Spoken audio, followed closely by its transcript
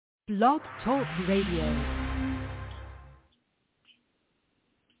Blog Talk Radio.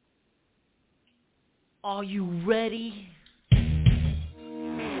 Are you ready?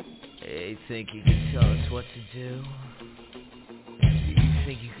 Hey, think you can tell us what to do? You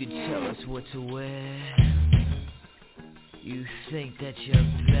think you can tell us what to wear? You think that you're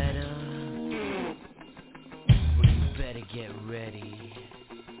better? Well, you better get ready.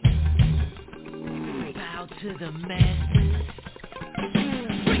 Bow to the masses.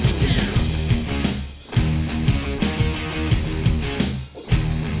 Break it down.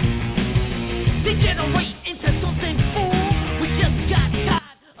 Degenerate into something fool. We just got tired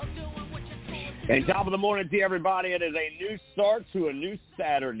of doing what you're told. Hey, top of the morning to everybody. It is a new start to a new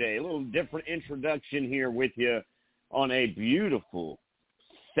Saturday. A little different introduction here with you on a beautiful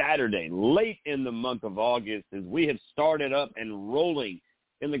Saturday, late in the month of August, as we have started up and rolling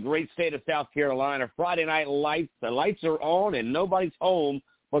in the great state of South Carolina. Friday night lights, the lights are on and nobody's home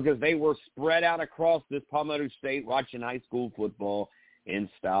because they were spread out across this Palmetto State watching high school football in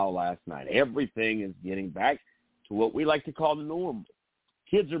style last night. Everything is getting back to what we like to call normal.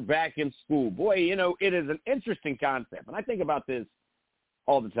 Kids are back in school. Boy, you know, it is an interesting concept, and I think about this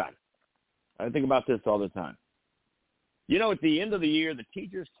all the time. You know, at the end of the year, the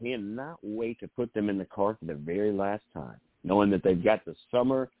teachers cannot wait to put them in the car for the very last time, knowing that they've got the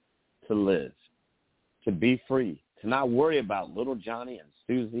summer to live, to be free, to not worry about little Johnny and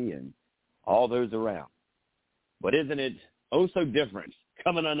Susie and all those around. But isn't it oh so different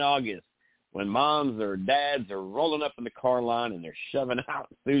coming on August when moms or dads are rolling up in the car line and they're shoving out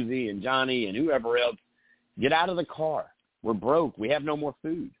Susie and Johnny and whoever else? Get out of the car. We're broke. We have no more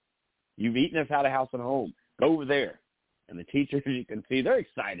food. You've eaten us out of house and home. Go over there. And the teachers, you can see, they're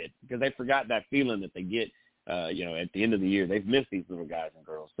excited because they forgot that feeling that they get, at the end of the year. They've missed these little guys and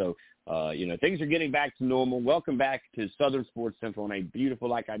girls. So, things are getting back to normal. Welcome back to Southern Sports Central on a beautiful,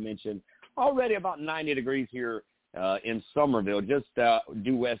 like I mentioned, already about 90 degrees here in Summerville, just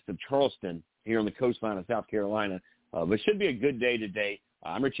due west of Charleston here on the coastline of South Carolina. But it should be a good day today.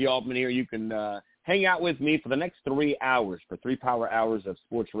 I'm Richie Altman here. You can hang out with me for the next 3 hours, for 3 power hours of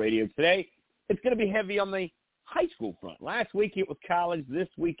sports radio. Today, it's going to be heavy on the high school front. Last week it was college. This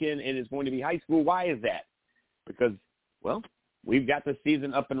weekend it is going to be high school. Why is that? Because, well, we've got the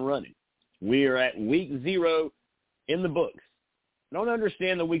season up and running. We are at week 0 in the books. I don't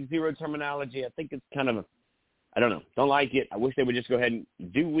understand the week 0 terminology. I think it's kind of I don't know. Don't like it. I wish they would just go ahead and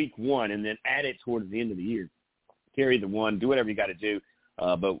do week 1 and then add it towards the end of the year. Carry the 1. Do whatever you got to do.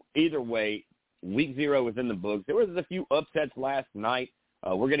 But either way, week 0 is in the books. There was a few upsets last night.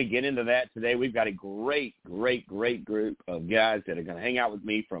 We're going to get into that today. We've got a great group of guys that are going to hang out with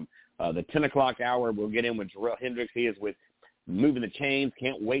me from the 10 o'clock hour. We'll get in with Jerel Hendricks. He is with Movin the Chains.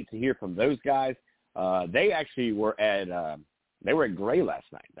 Can't wait to hear from those guys. They actually were at Gray last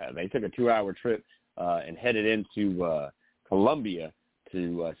night. They took a 2-hour trip and headed into Columbia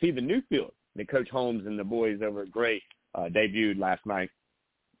to see the new field that Coach Holmes and the boys over at Gray debuted last night.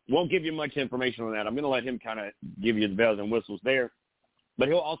 Won't give you much information on that. I'm going to let him kind of give you the bells and whistles there. But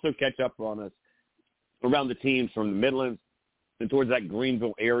he'll also catch up on us around the teams from the Midlands and towards that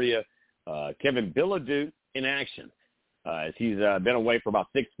Greenville area. Kevin Bilodeau in action as he's been away for about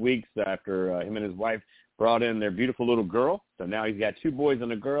 6 weeks after him and his wife brought in their beautiful little girl. So now he's got 2 boys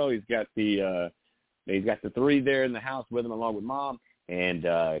and a girl. He's got the 3 there in the house with him along with mom. And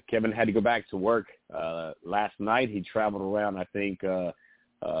Kevin had to go back to work last night. He traveled around, I think,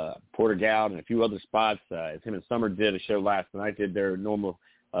 Porter-Gaud and a few other spots. As him and Summer did a show last night, did their normal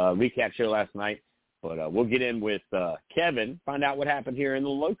recap show last night. But we'll get in with Kevin, find out what happened here in the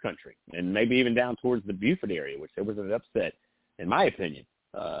Low Country and maybe even down towards the Buford area, which there was an upset, in my opinion,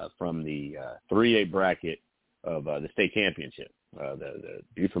 from the 3A bracket of the state championship. The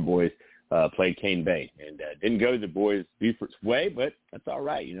Buford boys played Cane Bay and didn't go the boys Buford's way, but that's all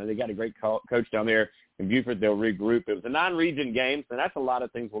right. You know, they got a great coach down there in Buford. They'll regroup. It was a non-region game, so that's a lot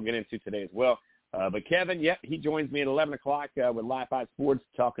of things we'll get into today as well. But Kevin, he joins me at 11 o'clock with Live 5 Sports,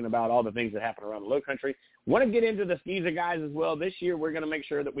 talking about all the things that happen around the Low Country. Want to get into the Skeezer guys as well. This year we're going to make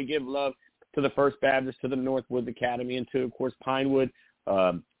sure that we give love to the First Baptist, to the Northwoods Academy, and to, of course, Pinewood.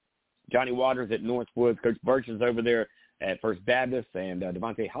 Johnny Waters at Northwoods. Coach Birch is over there at First Baptist, and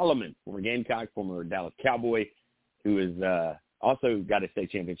Devontae Holloman, former Gamecock, former Dallas Cowboy, who is also got a state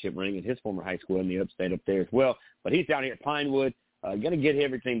championship ring at his former high school in the upstate up there as well. But he's down here at Pinewood. Going to get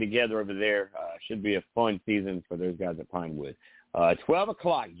everything together over there. Should be a fun season for those guys at Pinewood. 12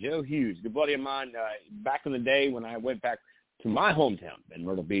 o'clock, Joe Hughes, good buddy of mine. Back in the day when I went back to my hometown in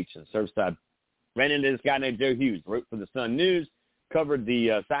Myrtle Beach and Surfside, ran into this guy named Joe Hughes, wrote for the Sun News, covered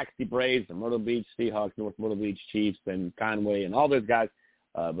the Saxony Braves, the Myrtle Beach Seahawks, North Myrtle Beach Chiefs, and Conway, and all those guys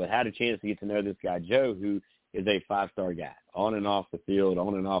but had a chance to get to know this guy, Joe, who is a five-star guy, on and off the field,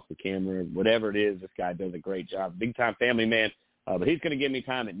 on and off the camera, whatever it is. This guy does a great job. Big-time family man. But he's going to give me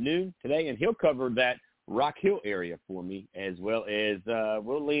time at noon today, and he'll cover that Rock Hill area for me, as well as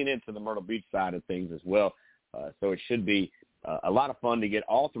we'll lean into the Myrtle Beach side of things as well. So it should be a lot of fun to get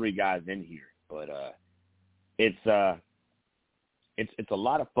all three guys in here. But it's a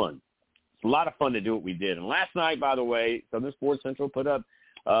lot of fun. It's a lot of fun to do what we did. And last night, by the way, Southern Sports Central put up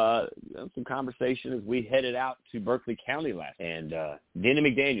some conversation as we headed out to Berkeley County last. And Denny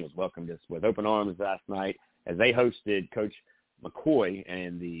McDaniels welcomed us with open arms last night as they hosted Coach McCoy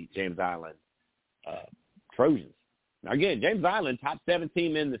and the James Island Trojans. Now, again, James Island, top 7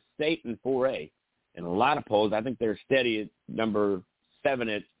 team in the state in 4A. And a lot of polls, I think they're steady at number 7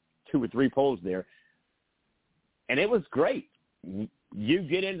 at 2 or 3 polls there. And it was great. You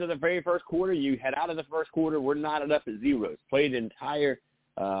get into the very first quarter, you head out of the first quarter, we're knotted up at zeros. Played the entire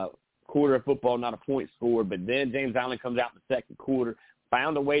quarter of football, not a point scored. But then James Island comes out in the second quarter,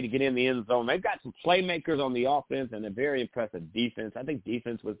 found a way to get in the end zone. They've got some playmakers on the offense and a very impressive defense. I think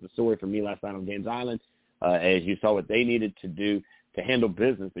defense was the story for me last night on James Island, as you saw what they needed to do to handle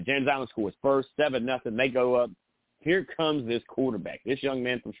business. But James Island scores first, 7-0. They go up. Here comes this quarterback, this young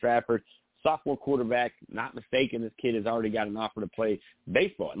man from Stratford, sophomore quarterback. Not mistaken, this kid has already got an offer to play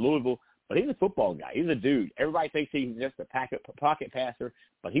baseball at Louisville, but he's a football guy. He's a dude. Everybody thinks he's just a pocket passer,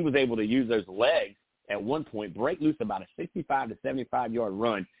 but he was able to use those legs at one point, break loose about a 65 to 75-yard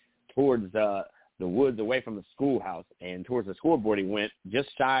run towards the woods away from the schoolhouse, and towards the scoreboard he went, just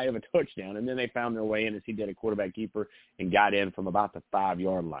shy of a touchdown, and then they found their way in as he did a quarterback keeper and got in from about the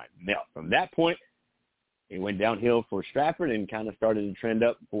 5-yard line. Now, from that point, it went downhill for Stratford and kind of started to trend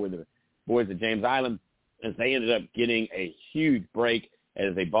up for the boys at James Island as they ended up getting a huge break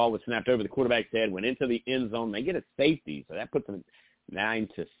as a ball was snapped over the quarterback's head, went into the end zone. They get a safety, so that puts them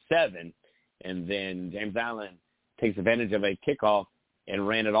 9-7. And then James Island takes advantage of a kickoff and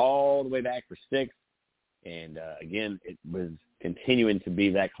ran it all the way back for 6. And, again, it was continuing to be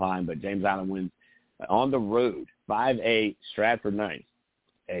that climb. But James Island wins on the road, 5A Stratford Knights,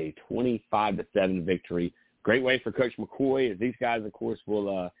 a 25-7 victory. Great way for Coach McCoy, as these guys, of course,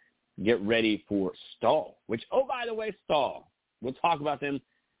 will get ready for Stall, which, oh, by the way, Stall. We'll talk about them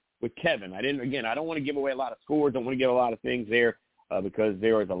with Kevin. I don't want to give away a lot of scores. Don't want to give a lot of things there. Because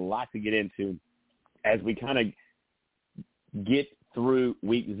there is a lot to get into as we kind of get through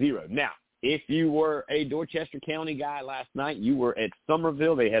week 0. Now, if you were a Dorchester County guy last night, you were at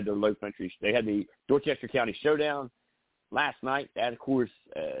Somerville. They had their they had the Dorchester County Showdown last night. That, of course,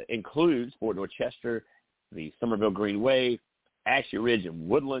 includes Fort Dorchester, the Somerville Green Wave, Ashley Ridge, and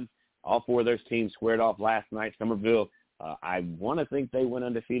Woodland. All 4 of those teams squared off last night. Somerville, I want to think they went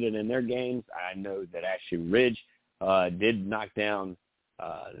undefeated in their games. I know that Ashley Ridge did knock down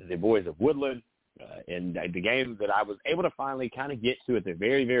the boys of Woodland in the game that I was able to finally kind of get to at the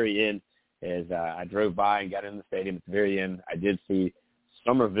very, very end as I drove by and got in the stadium at the very end. I did see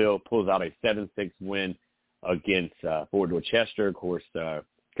Somerville pulls out a 7-6 win against Fort Dorchester. Of course,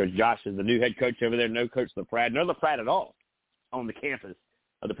 Coach Josh is the new head coach over there. No Coach LaPrade, no LaPrade at all on the campus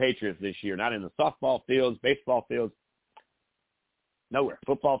of the Patriots this year. Not in the softball fields, baseball fields, nowhere.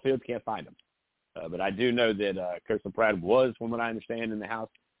 Football fields, can't find them. But I do know that Coach LaPrade was, from what I understand, in the house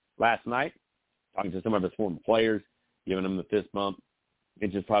last night, talking to some of his former players, giving them the fist bump,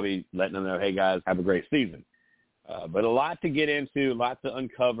 and just probably letting them know, hey, guys, have a great season. But a lot to get into, a lot to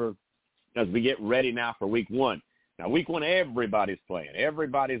uncover as we get ready now for week 1. Now, week 1, everybody's playing.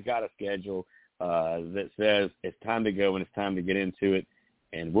 Everybody's got a schedule that says it's time to go and it's time to get into it.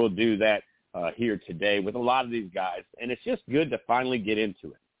 And we'll do that here today with a lot of these guys. And it's just good to finally get into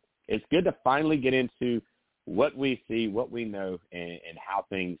it. It's good to finally get into what we see, what we know, and how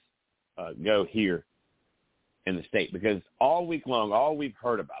things go here in the state. Because all week long, all we've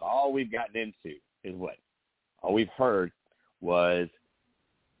heard about, all we've gotten into is what? All we've heard was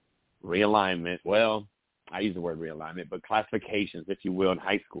realignment. Well, I use the word realignment, but classifications, if you will, in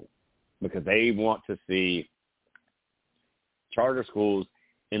high school. Because they want to see charter schools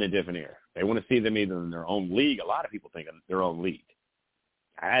in a different era. They want to see them either in their own league. A lot of people think of their own league.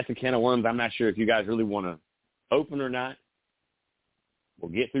 That's a can of worms I'm not sure if you guys really want to open or not.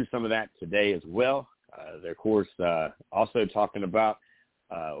 We'll get through some of that today as well. They're, of course, also talking about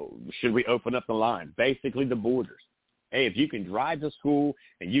should we open up the line, basically the borders. Hey, if you can drive to school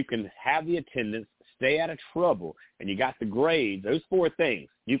and you can have the attendance, stay out of trouble, and you got the grades, those 4 things,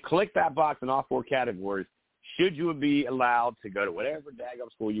 you click that box in all 4 categories, should you be allowed to go to whatever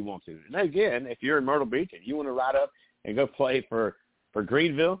daggum school you want to. And again, if you're in Myrtle Beach and you want to ride up and go play for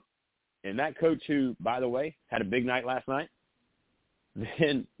Greenville, and that coach who, by the way, had a big night last night,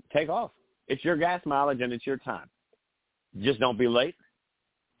 then take off. It's your gas mileage and it's your time. Just don't be late.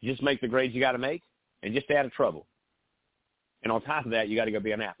 Just make the grades you got to make and just stay out of trouble. And on top of that, you got to go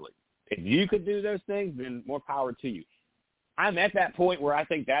be an athlete. If you could do those things, then more power to you. I'm at that point where I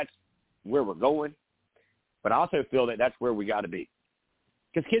think that's where we're going, but I also feel that that's where we got to be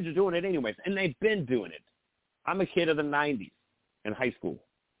because kids are doing it anyways, and they've been doing it. I'm a kid of the 90s in high school,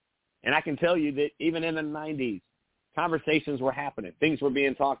 and I can tell you that even in the 90s, conversations were happening. Things were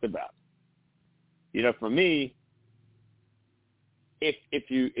being talked about. You know, for me, if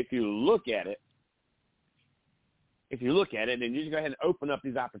you look at it, and you just go ahead and open up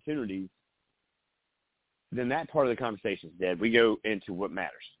these opportunities, then that part of the conversation is dead. We go into what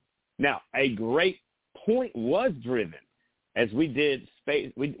matters. Now, a great point was driven as we did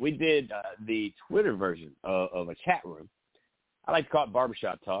the Twitter version of a chat room. I like to call it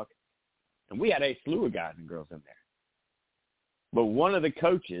barbershop talk, and we had a slew of guys and girls in there. But one of the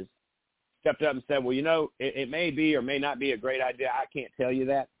coaches stepped up and said, well, you know, it may be or may not be a great idea. I can't tell you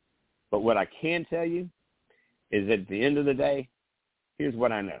that. But what I can tell you is at the end of the day, here's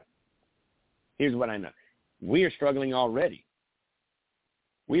what I know. We are struggling already.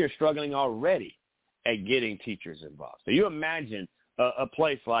 At getting teachers involved. So you imagine a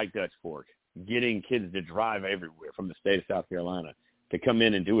place like Dutch Fork getting kids to drive everywhere from the state of South Carolina to come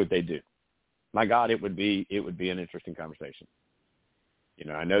in and do what they do. My God, it would be an interesting conversation. You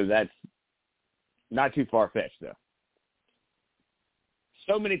know, I know that's not too far-fetched, though.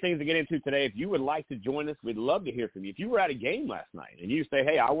 So many things to get into today. If you would like to join us, we'd love to hear from you. If you were at a game last night and you say,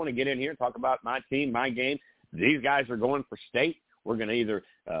 hey, I want to get in here and talk about my team, my game, these guys are going for state. We're going to either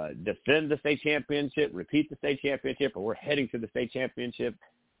defend the state championship, repeat the state championship, or we're heading to the state championship.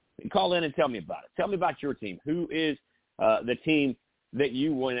 Call in and tell me about it. Tell me about your team. Who is the team that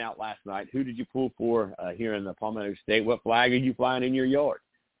you went out last night? Who did you pull for here in the Palmetto State? What flag are you flying in your yard?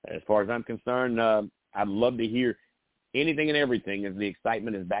 As far as I'm concerned, I'd love to hear anything and everything as the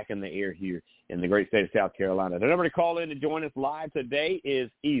excitement is back in the air here in the great state of South Carolina. The number to call in to join us live today is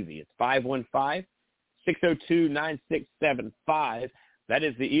easy. It's 515-602-9675. That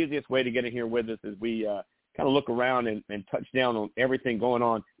is the easiest way to get in here with us as we kind of look around and touch down on everything going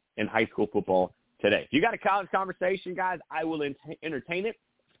on in high school football today. If you got a college conversation, guys, I will entertain it.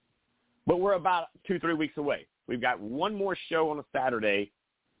 But we're about 2-3 weeks away. We've got one more show on a Saturday.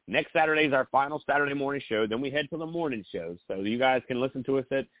 Next Saturday is our final Saturday morning show. Then we head to the morning show. So you guys can listen to us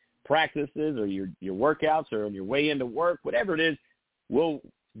at practices or your workouts or on your way into work, whatever it is, we'll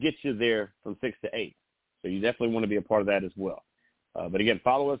get you there from 6 to 8. So you definitely want to be a part of that as well. But again,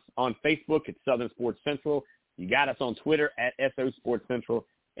 follow us on Facebook at Southern Sports Central. You got us on Twitter at SO Sports Central.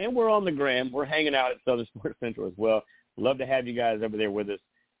 And we're on the gram. We're hanging out at Southern Sports Central as well. Love to have you guys over there with us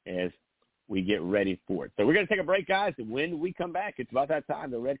as we get ready for it. So we're going to take a break, guys. And when we come back, it's about that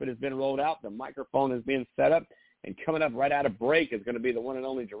time. The red carpet has been rolled out. The microphone is being set up. And coming up right out of break is going to be the one and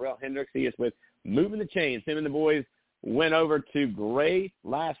only Jerel Hendricks. He is with Moving the Chains. Him and the boys went over to Gray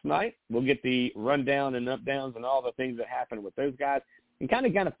last night. We'll get the rundown and up-downs and all the things that happened with those guys and kind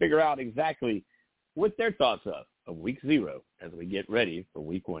of figure out exactly what their thoughts of Week 0 as we get ready for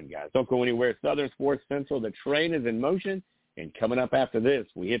Week 1, guys. Don't go anywhere. Southern Sports Central, the train is in motion. And coming up after this,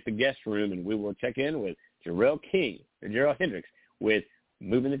 we hit the guest room, and we will check in with Jerel Hendricks with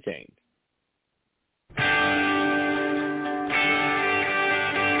Moving the Chains.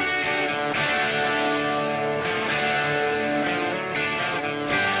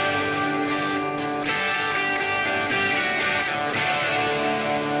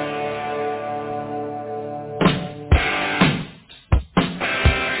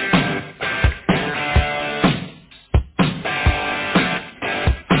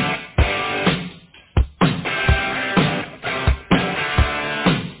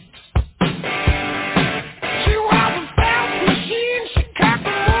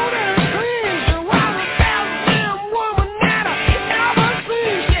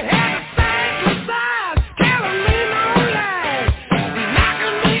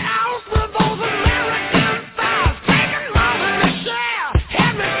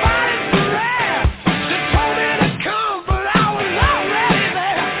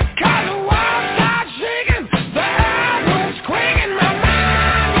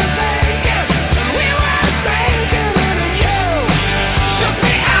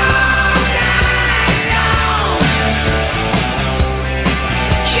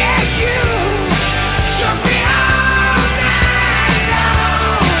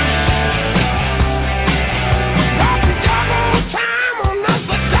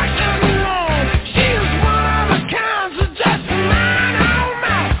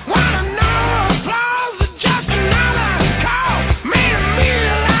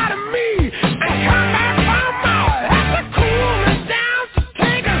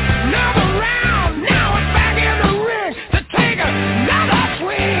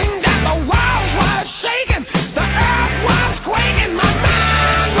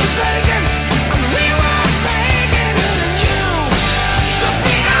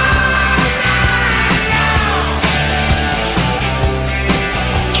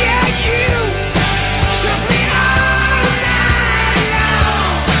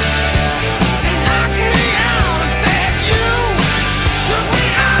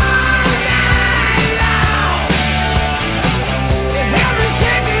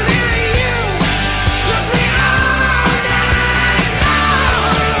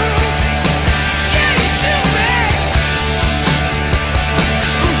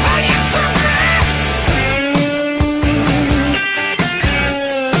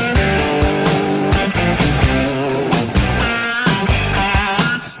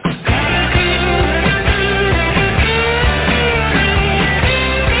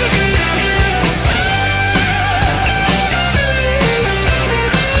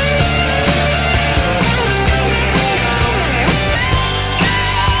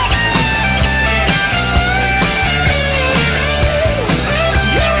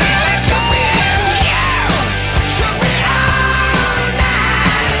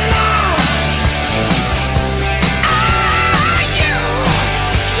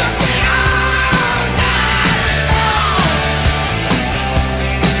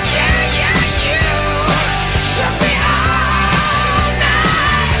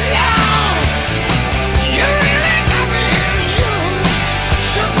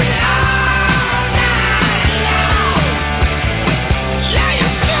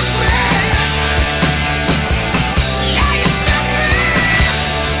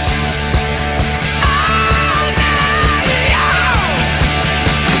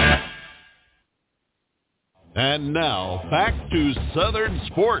 And now, back to Southern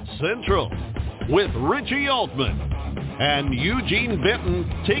Sports Central with Richie Altman and Eugene Benton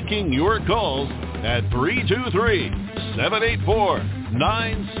taking your calls at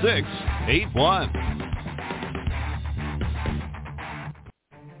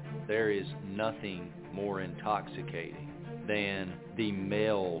 323-784-9681. There is nothing more intoxicating than the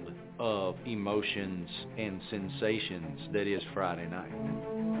meld of emotions and sensations that is Friday night.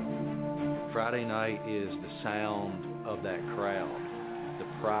 Friday night is the sound of that crowd, the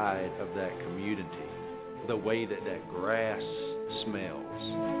pride of that community, the way that that grass smells.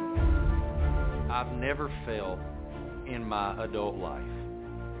 I've never felt in my adult life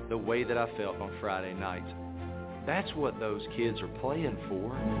the way that I felt on Friday nights. That's what those kids are playing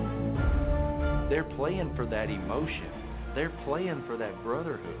for. They're playing for that emotion. They're playing for that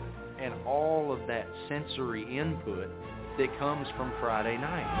brotherhood and all of that sensory input that comes from Friday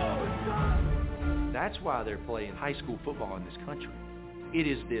night. That's why they're playing high school football in this country. It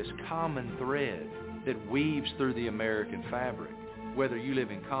is this common thread that weaves through the American fabric. Whether you live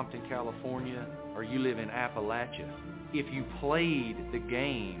in Compton, California, or you live in Appalachia, if you played the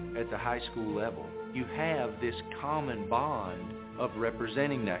game at the high school level, you have this common bond of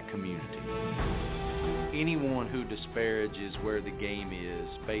representing that community. Anyone who disparages where the game is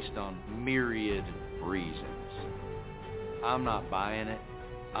based on myriad reasons, I'm not buying it.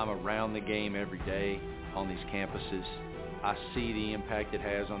 I'm around the game every day on these campuses. I see the impact it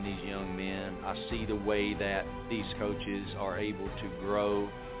has on these young men. I see the way that these coaches are able to grow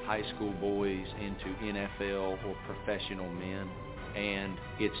high school boys into NFL or professional men, and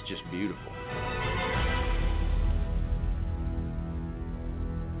it's just beautiful.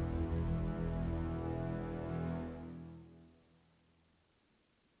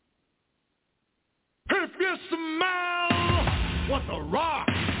 If you smell what the Rock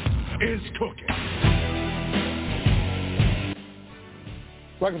is cooking.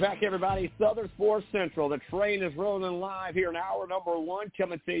 Welcome back, everybody. Southern Sports Central. The train is rolling live here in hour number one,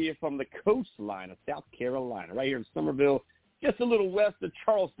 coming to you from the coastline of South Carolina, right here in Summerville, just a little west of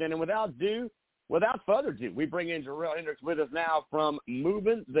Charleston. And without further ado, we bring in Jerel Hendricks with us now from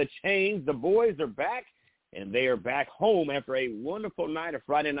Movin, the Chains. The boys are back, and they are back home after a wonderful night of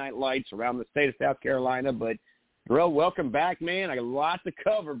Friday Night Lights around the state of South Carolina. But, Jerel, welcome back, man. I got lots to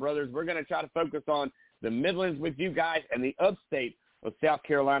cover, brothers. We're going to try to focus on the Midlands with you guys and the upstate of South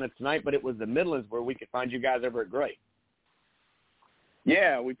Carolina tonight, but it was the Midlands where we could find you guys over at Gray.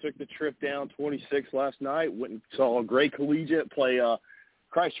 Yeah, we took the trip down 26 last night, went and saw Gray Collegiate play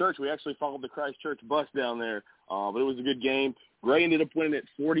Christ Church. We actually followed the Christ Church bus down there, but it was a good game. Gray ended up winning it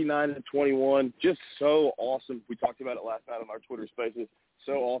 49-21. Just so awesome. We talked about it last night on our Twitter Spaces.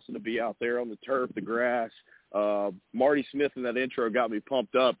 So awesome to be out there on the turf, the grass. Marty Smith in that intro got me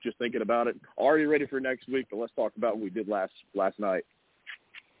pumped up just thinking about it. Already ready for next week, but let's talk about what we did last night.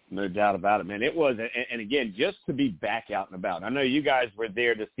 No doubt about it, man. It was, and again, just to be back out and about. I know you guys were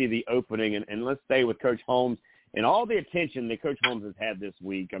there to see the opening, and let's stay with Coach Holmes and all the attention that Coach Holmes has had this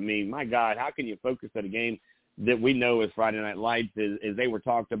week. I mean, my God, how can you focus at a game that we know is Friday Night Lights is they were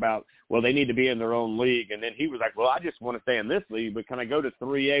talked about, well, they need to be in their own league. And then he was like, well, I just want to stay in this league, but can I go to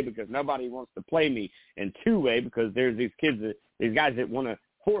 3A because nobody wants to play me, and 2A because there's these guys that want to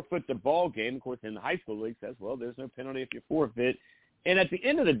forfeit the ball game. Of course, in the high school league says, well, there's no penalty if you forfeit. And at the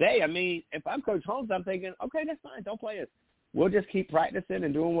end of the day, I mean, if I'm Coach Holmes, I'm thinking, okay, that's fine. Don't play us. We'll just keep practicing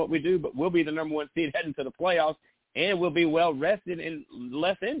and doing what we do, but we'll be the number one seed heading to the playoffs, and we'll be well rested and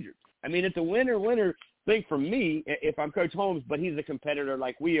less injured. I mean, it's a winner thing for me if I'm Coach Holmes, but he's a competitor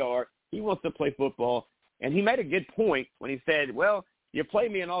like we are. He wants to play football, and he made a good point when he said, well, you play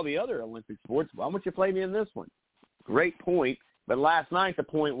me in all the other Olympic sports. Why won't you play me in this one? Great point. But last night the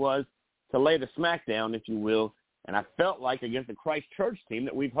point was to lay the smack down, if you will. And I felt like against the Christ Church team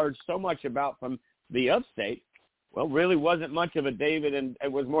that we've heard so much about from the upstate, well, really wasn't much of a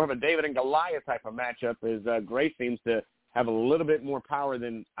it was more of a David and Goliath type of matchup, as Gray seems to have a little bit more power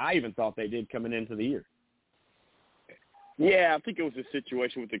than I even thought they did coming into the year. Yeah, I think it was a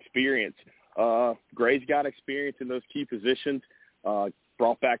situation with experience. Gray's got experience in those key positions,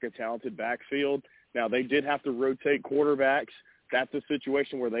 brought back a talented backfield. Now, they did have to rotate quarterbacks. That's a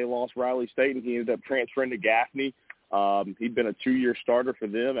situation where they lost Riley State, and he ended up transferring to Gaffney. He'd been a 2-year starter for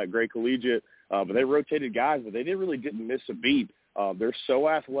them at Gray Collegiate, but they rotated guys, but they didn't miss a beat. They're so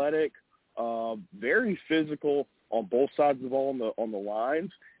athletic, very physical on both sides of the ball on the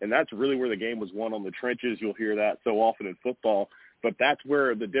lines, and that's really where the game was won on the trenches. You'll hear that so often in football, but that's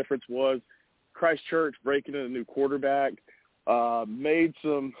where the difference was. Christ Church breaking in a new quarterback, made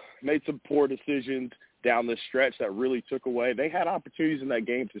some poor decisions down the stretch that really took away. They had opportunities in that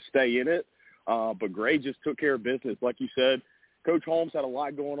game to stay in it, But Gray just took care of business. Like you said, Coach Holmes had a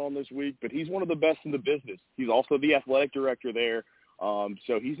lot going on this week, but he's one of the best in the business. He's also the athletic director there.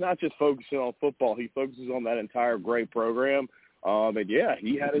 So he's not just focusing on football. He focuses on that entire Gray program. And, yeah,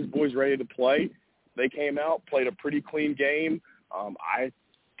 he had his boys ready to play. They came out, played a pretty clean game. I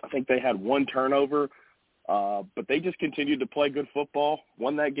think they had one turnover, but they just continued to play good football,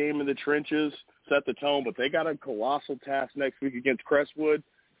 won that game in the trenches, set the tone. But they got a colossal task next week against Crestwood.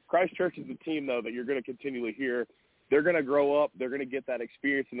 Christchurch is a team, though, that you're going to continually hear. They're going to grow up. They're going to get that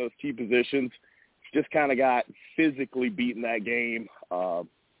experience in those key positions. Just kind of got physically beaten that game.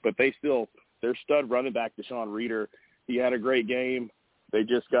 But they still, their stud running back, Deshaun Reeder, he had a great game. They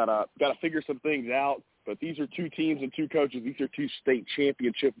just got to figure some things out. But these are two teams and two coaches. These are two state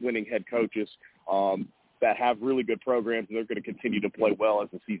championship-winning head coaches that have really good programs, and they're going to continue to play well as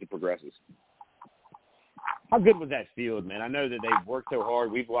the season progresses. How good was that field, man? I know that they've worked so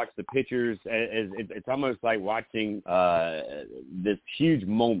hard. We've watched the pictures. It's almost like watching this huge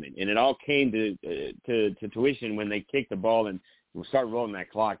moment, and it all came to tuition when they kicked the ball and started rolling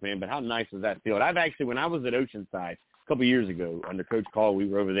that clock, man. But how nice was that field? I've actually, when I was at Oceanside a couple of years ago under Coach Call, we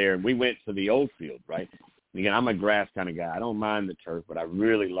were over there, and we went to the old field, right? Again, I'm a grass kind of guy. I don't mind the turf, but I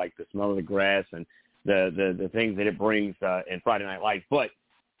really like the smell of the grass and the things that it brings in Friday Night Lights. But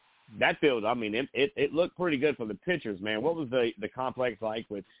that field, I mean, it looked pretty good for the pitchers, man. What was the complex like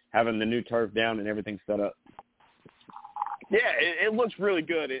with having the new turf down and everything set up? Yeah, it looks really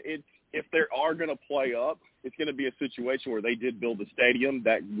good. If they are going to play up, it's going to be a situation where they did build a stadium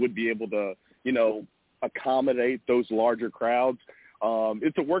that would be able to, accommodate those larger crowds.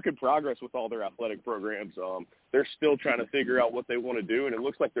 It's a work in progress with all their athletic programs. They're still trying to figure out what they want to do, and it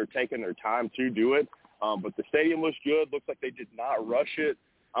looks like they're taking their time to do it. But the stadium looks good. Looks like they did not rush it.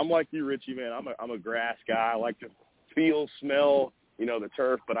 I'm like you, Richie, man. I'm a grass guy. I like to feel, smell, the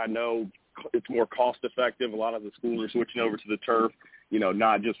turf, but I know it's more cost effective. A lot of the schools are switching over to the turf,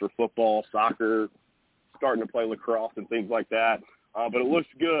 not just for football, soccer, starting to play lacrosse and things like that. But it looks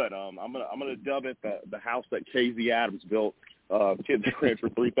good. I'm gonna dub it the house that KZ Adams built. Kids ran for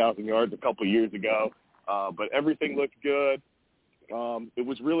 3,000 yards a couple of years ago. But everything looked good. It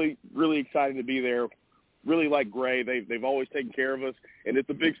was really, really exciting to be there. Really like Gray. They've always taken care of us, and it's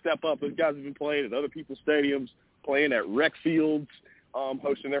a big step up. Those guys have been playing at other people's stadiums, playing at rec fields,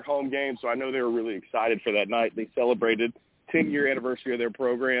 hosting their home games. So I know they were really excited for that night. They celebrated 10-year anniversary of their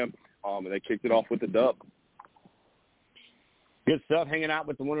program, and they kicked it off with a dub. Good stuff, hanging out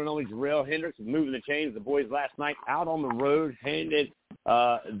with the one and only Jerel Hendricks, moving the chains. The boys last night out on the road handed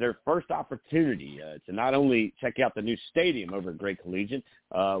their first opportunity to not only check out the new stadium over at Great Collegiate,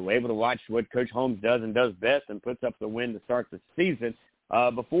 we're able to watch what Coach Holmes does and does best and puts up the win to start the season.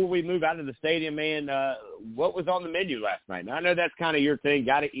 Before we move out of the stadium, man, what was on the menu last night? Now, I know that's kind of your thing,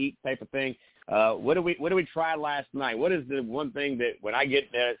 got to eat type of thing. What do we try last night? What is the one thing that when I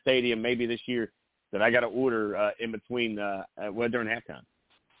get to that stadium maybe this year that I got to order in between during halftime?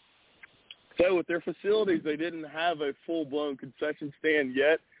 So with their facilities, they didn't have a full-blown concession stand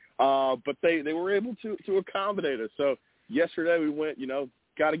yet, but they were able to accommodate us. So yesterday we went,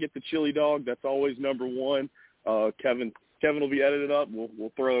 got to get the chili dog. That's always number one. Kevin will be edited up.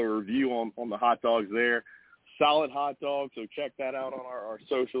 We'll throw a review on the hot dogs there. Solid hot dogs, so check that out on our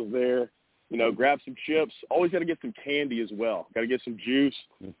socials there. Grab some chips. Always got to get some candy as well. Got to get some juice.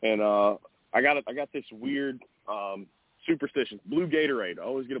 And I got this weird superstition. Blue Gatorade. I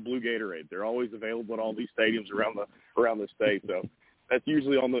always get a blue Gatorade. They're always available at all these stadiums around the state. So that's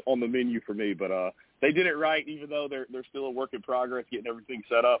usually on the menu for me. But they did it right, even though they're still a work in progress, getting everything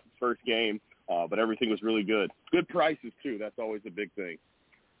set up. First game, but everything was really good. Good prices too. That's always a big thing.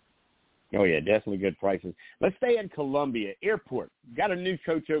 Oh yeah, definitely good prices. Let's stay in Columbia Airport. Got a new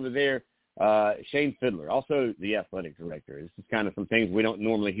coach over there. Shane Fiddler, also the athletic director. This is kind of some things we don't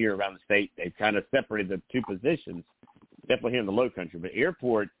normally hear around the state. They've kind of separated the two positions, definitely here in the low country. But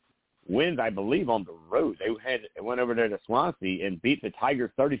Airport wins, I believe, on the road. They went over there to Swansea and beat the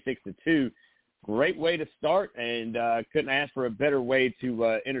Tigers 36-2. Great way to start, and couldn't ask for a better way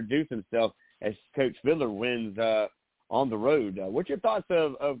to introduce himself as Coach Fiddler wins on the road. What's your thoughts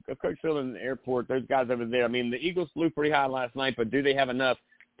of Coach Fiddler in the Airport, those guys over there? I mean, the Eagles flew pretty high last night, but do they have enough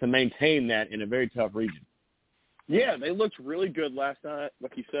to maintain that in a very tough region? Yeah, they looked really good last night.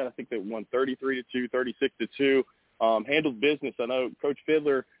 Like you said, I think they won 33-2, 36-2. Handled business. I know Coach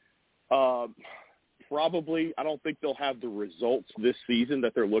Fiddler probably, I don't think they'll have the results this season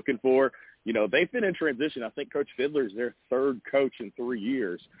that they're looking for. They've been in transition. I think Coach Fiddler is their third coach in 3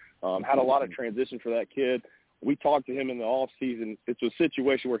 years. Had a lot of transition for that kid. We talked to him in the off season. It's a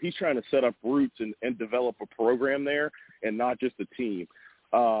situation where he's trying to set up roots and develop a program there and not just a team.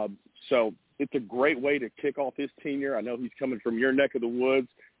 So it's a great way to kick off his tenure. I know he's coming from your neck of the woods,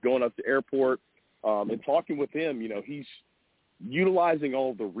 going up to Airport, and talking with him, he's utilizing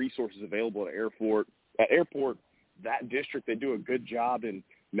all of the resources available at Airport. That district, they do a good job in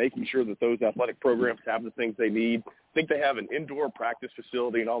making sure that those athletic programs have the things they need. I think they have an indoor practice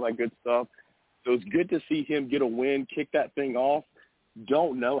facility and all that good stuff. So it's good to see him get a win, kick that thing off.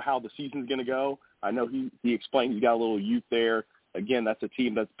 Don't know how the season's going to go. I know he explained he's got a little youth there. Again, that's a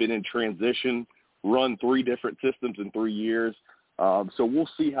team that's been in transition, run 3 different systems in 3 years. So we'll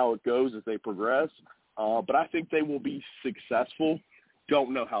see how it goes as they progress. But I think they will be successful.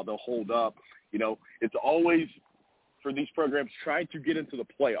 Don't know how they'll hold up. It's always for these programs trying to get into the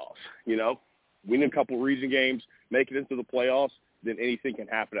playoffs. Win a couple region games, make it into the playoffs, then anything can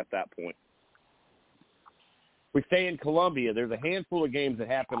happen at that point. We stay in Columbia. There's a handful of games that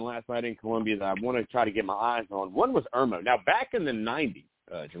happened last night in Columbia that I want to try to get my eyes on. One was Irmo. Now, back in the 90s,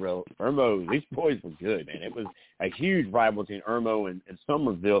 Jerel, Irmo, these boys were good, man. It was a huge rival between Irmo and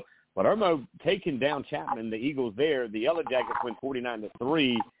Summerville. But Irmo taking down Chapman, the Eagles there, the Yellow Jackets win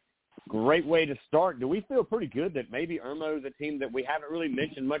 49-3. Great way to start. Do we feel pretty good that maybe Irmo is a team that we haven't really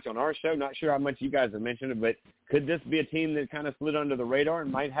mentioned much on our show? Not sure how much you guys have mentioned it, but could this be a team that kind of slid under the radar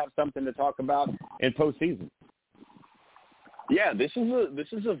and might have something to talk about in postseason? Yeah, this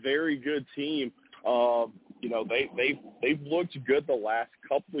is a very good team. They've looked good the last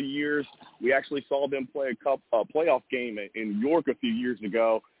couple of years. We actually saw them play a playoff game in York a few years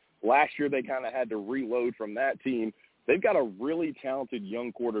ago. Last year they kind of had to reload from that team. They've got a really talented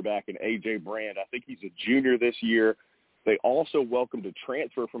young quarterback in A.J. Brand. I think he's a junior this year. They also welcomed a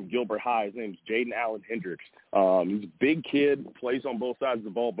transfer from Gilbert High. His name's Jaden Allen Hendricks. He's a big kid, plays on both sides of the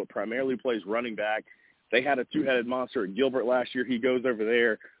ball, but primarily plays running back. They had a 2-headed monster at Gilbert last year. He goes over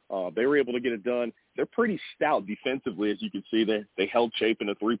there. They were able to get it done. They're pretty stout defensively, as you can see. They held Chapin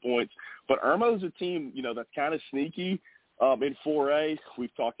to 3 points. But Irmo's a team, that's kind of sneaky in 4A.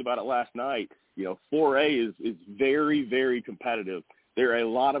 We've talked about it last night. 4A is very, very competitive. There are a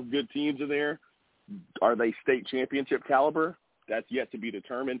lot of good teams in there. Are they state championship caliber? That's yet to be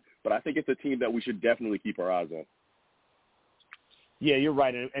determined. But I think it's a team that we should definitely keep our eyes on. Yeah, you're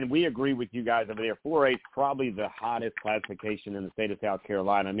right, and we agree with you guys over there. 4A is probably the hottest classification in the state of South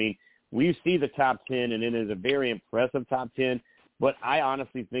Carolina. I mean, we see the top 10, and it is a very impressive top 10, but I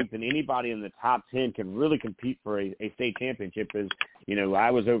honestly think that anybody in the top 10 can really compete for a state championship. As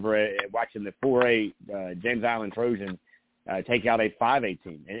I was over watching the 4A James Island Trojans take out a 5A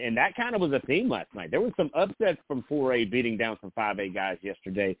team, and that kind of was a theme last night. There was some upsets from 4A beating down some 5A guys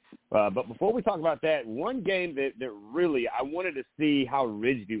yesterday. But before we talk about that, one game that really I wanted to see how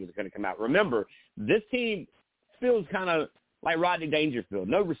Ridgeview was going to come out. Remember, this team feels kind of like Rodney Dangerfield.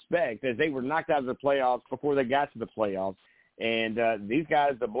 No respect, as they were knocked out of the playoffs before they got to the playoffs. And these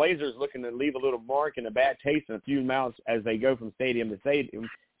guys, the Blazers, looking to leave a little mark and a bad taste in a few mouths as they go from stadium to stadium.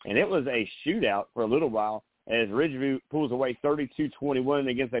 And it was a shootout for a little while as Ridgeview pulls away 32-21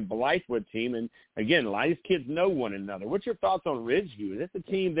 against a Blythewood team. And, again, a lot of these kids know one another. What's your thoughts on Ridgeview? Is this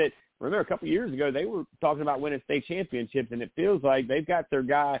a team that, remember, a couple of years ago, they were talking about winning state championships, and it feels like they've got their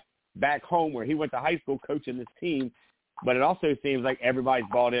guy back home where he went to high school coaching this team, but it also seems like everybody's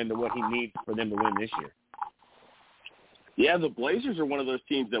bought into what he needs for them to win this year. Yeah, the Blazers are one of those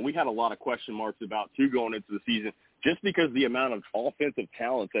teams that we had a lot of question marks about, too, going into the season, just because the amount of offensive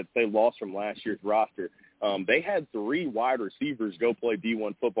talent that they lost from last year's roster. They had 3 wide receivers go play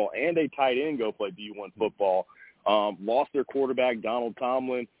D1 football and a tight end go play D1 football. Lost their quarterback, Donald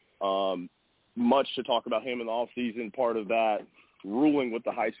Tomlin. Much to talk about him in the offseason, part of that ruling with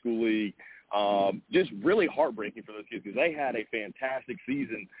the high school league. Just really heartbreaking for those kids because they had a fantastic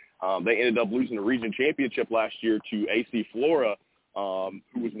season. They ended up losing the region championship last year to AC Flora,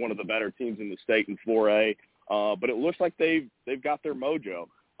 who was one of the better teams in the state in 4A. But it looks like they've got their mojo.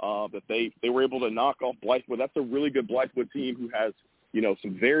 That they were able to knock off Blythewood. That's a really good Blythewood team who has,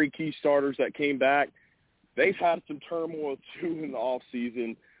 some very key starters that came back. They've had some turmoil, too, in the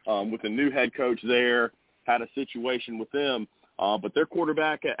offseason with a new head coach there, had a situation with them. But their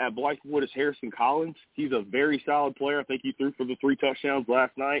quarterback at Blythewood is Harrison Collins. He's a very solid player. I think he threw for the 3 touchdowns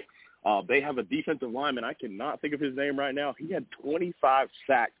last night. They have a defensive lineman. I cannot think of his name right now. He had 25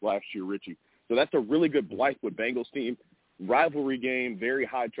 sacks last year, Richie. So that's a really good Blythewood Bengals team. Rivalry game, very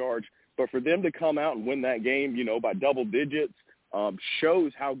high charge. But for them to come out and win that game, by double digits,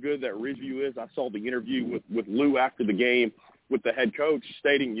 shows how good that Ridgeview is. I saw the interview with Lou after the game with the head coach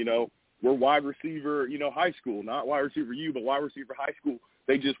stating, we're wide receiver, high school, not wide receiver U, but wide receiver high school.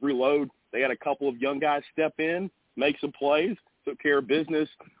 They just reload. They had a couple of young guys step in, make some plays, took care of business.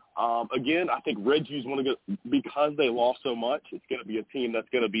 Again, I think Reggie's because they lost so much, it's going to be a team that's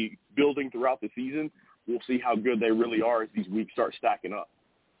going to be building throughout the season. We'll see how good they really are as these weeks start stacking up.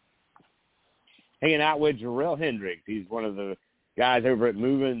 Hanging out with Jerel Hendricks. He's one of the guys over at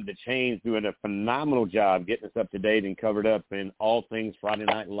Movin, the Chains, doing a phenomenal job getting us up to date and covered up in all things Friday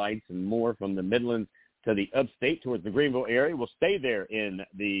Night Lights and more from the Midlands to the upstate towards the Greenville area. We'll stay there in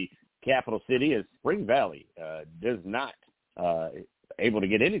the capital city as Spring Valley does not able to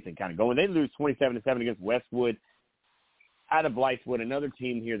get anything kind of going. They lose 27-7 against Westwood out of Blythewood, another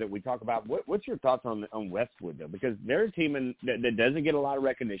team here that we talk about. What's your thoughts on Westwood, though? Because they're a team that doesn't get a lot of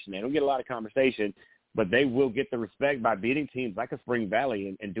recognition. They don't get a lot of conversation, but they will get the respect by beating teams like a Spring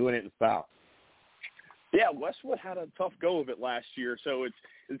Valley and doing it in style. Yeah, Westwood had a tough go of it last year, so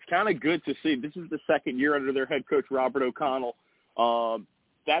it's kind of good to see. This is the second year under their head coach, Robert O'Connell.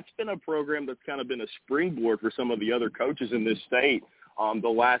 That's been a program that's kind of been a springboard for some of the other coaches in this state the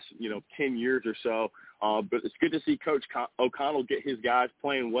last 10 years or so. But it's good to see Coach O'Connell get his guys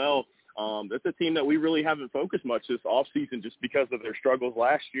playing well. That's a team that we really haven't focused much this offseason just because of their struggles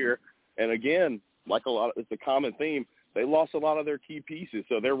last year. And again, it's a common theme, they lost a lot of their key pieces,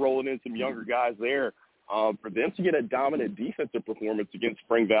 so they're rolling in some younger guys there. For them to get a dominant defensive performance against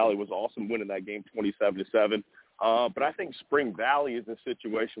Spring Valley was awesome, winning that game 27-7. But I think Spring Valley is in a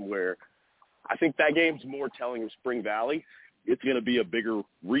situation where I think that game's more telling of Spring Valley. It's going to be a bigger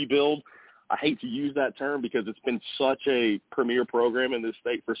rebuild. I hate to use that term because it's been such a premier program in this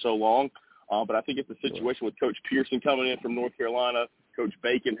state for so long. But I think it's a situation with Coach Pearson coming in from North Carolina, Coach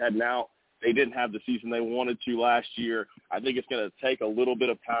Bacon heading out. They didn't have the season they wanted to last year. I think it's going to take a little bit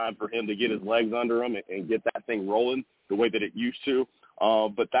of time for him to get his legs under him and get that thing rolling the way that it used to.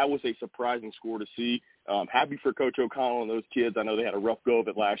 But that was a surprising score to see. Happy for Coach O'Connell and those kids. I know they had a rough go of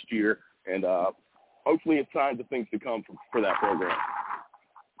it last year, and hopefully it's signs of things to come for that program.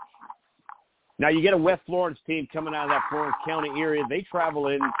 Now, you get a West Florence team coming out of that Florence County area. They travel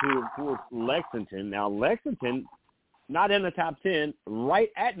into, of course, Lexington. Now, Lexington, not in the top 10, right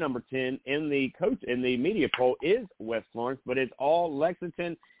at number 10 in the media poll is West Florence, but it's all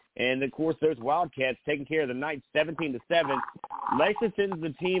Lexington. And, of course, those Wildcats taking care of the night 17-7. Lexington's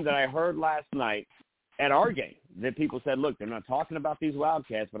the team that I heard last night at our game that people said, look, they're not talking about these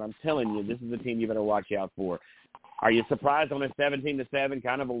Wildcats, but I'm telling you, this is the team you better watch out for. Are you surprised on a 17-7,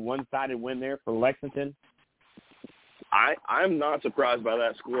 kind of a one-sided win there for Lexington? I'm not surprised by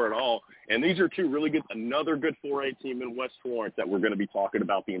that score at all. And these are another good 4A team in West Florence that we're going to be talking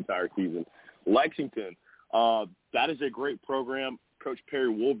about the entire season. Lexington, that is a great program. Coach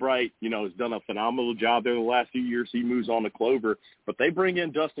Perry Woolbright, has done a phenomenal job there the last few years. He moves on to Clover. But they bring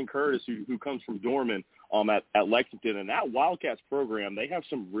in Dustin Curtis, who comes from Dorman at Lexington. And that Wildcats program, they have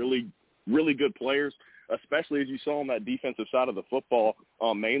some really, really good players, especially as you saw on that defensive side of the football,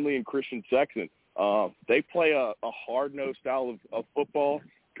 mainly in Christian Sexton. They play a hard-nosed style of football.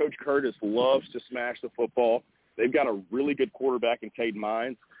 Coach Curtis loves to smash the football. They've got a really good quarterback in Tate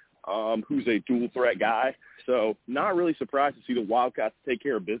Mines, who's a dual-threat guy. So not really surprised to see the Wildcats take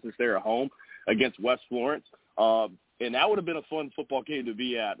care of business there at home against West Florence. And that would have been a fun football game to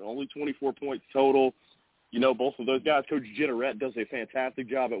be at. Only 24 points total. Both of those guys, Coach Jennerette does a fantastic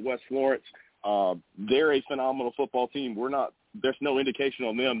job at West Florence. They're a phenomenal football team. There's no indication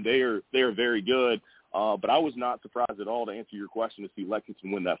on them. They are very good. But I was not surprised at all, to answer your question, to see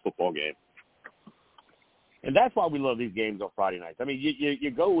Lexington win that football game. And that's why we love these games on Friday nights. I mean, you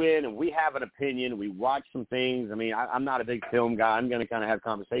go in and we have an opinion. We watch some things. I mean, I'm not a big film guy. I'm going to kind of have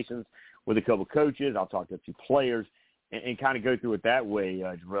conversations with a couple coaches. I'll talk to a few players and kind of go through it that way,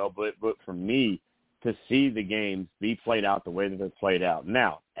 Jerel. But for me, to see the games be played out the way that they're played out.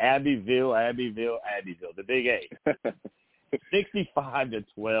 Now, Abbeville, the Big A.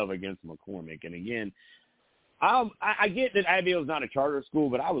 65-12 against McCormick. And again, I get that Abbeville is not a charter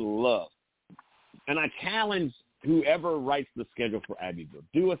school, but I would love, and I challenge whoever writes the schedule for Abbeville,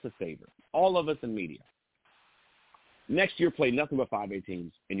 do us a favor, all of us in media. Next year, play nothing but 5A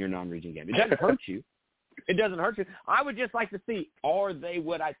teams in your non-region game. It doesn't hurt you. It doesn't hurt you. I would just like to see, are they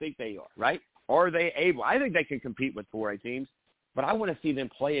what I think they are, right? Are they able? I think they can compete with 4A teams, but I want to see them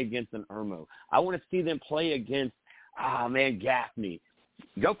play against an Irmo. I want to see them play against, Gaffney.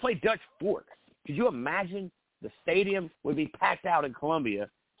 Go play Dutch Fork. Could you imagine the stadium would be packed out in Columbia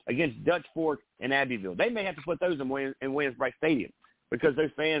against Dutch Fork and Abbeville? They may have to put those in Williams-Brice Stadium because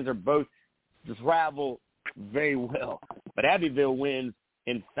those fans are both travel very well. But Abbeville wins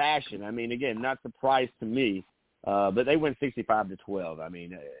in fashion. I mean, again, not surprised to me, but they win 65-12. I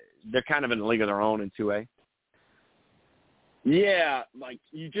mean, they're kind of in a league of their own in 2A. Yeah, like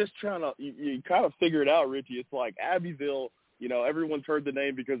you kind of figure it out, Richie. It's like Abbeville everyone's heard the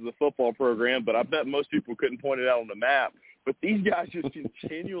name because of the football program, but I bet most people couldn't point it out on the map. But these guys just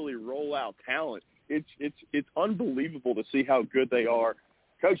continually roll out talent. It's unbelievable to see how good they are.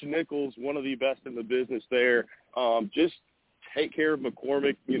 Coach Nichols, one of the best in the business there. Just take care of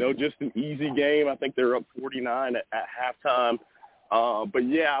McCormick, just an easy game. I think they're up 49 at halftime. But,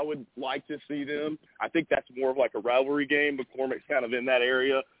 yeah, I would like to see them. I think that's more of like a rivalry game. McCormick's kind of in that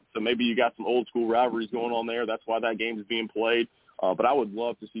area, so maybe you got some old-school rivalries going on there. That's why that game is being played. But I would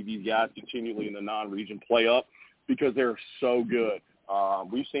love to see these guys continually in the non-region play up because they're so good.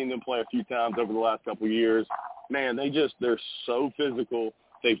 We've seen them play a few times over the last couple of years. Man, they're so physical.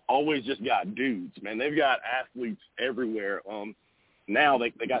 They've always just got dudes, man. They've got athletes everywhere. Now they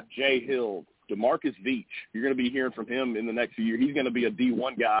got Jay Hill, DeMarcus Veach. You're going to be hearing from him in the next few years. He's going to be a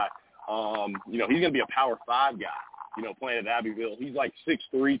D1 guy. He's going to be a Power 5 guy, playing at Abbeville. He's like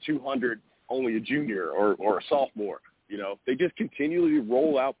 6'3", 200, only a junior or a sophomore. They just continually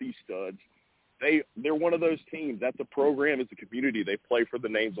roll out these studs. They're one of those teams. That's a program. It's a community. They play for the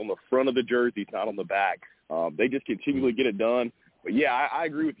names on the front of the jerseys, not on the back. They just continually get it done. But, yeah, I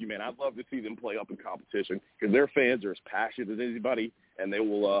agree with you, man. I'd love to see them play up in competition because their fans are as passionate as anybody, and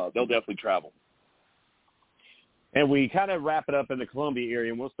they'll definitely travel. And we kind of wrap it up in the Columbia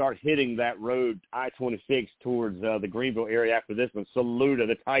area, and we'll start hitting that road, I-26, towards the Greenville area after this one. Saluda,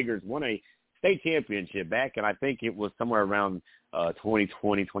 the Tigers won a state championship back, and I think it was somewhere around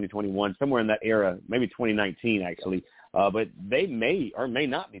 2020, 2021, somewhere in that era, maybe 2019 actually. But they may or may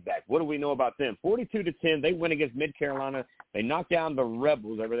not be back. What do we know about them? 42-10, they win against Mid-Carolina. They knock down the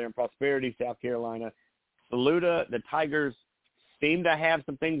Rebels over there in Prosperity, South Carolina. Saluda, the Tigers seem to have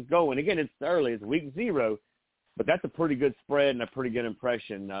some things going. Again, it's early. It's week 0, but that's a pretty good spread and a pretty good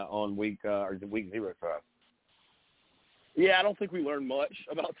impression on week 0 for us. Yeah, I don't think we learned much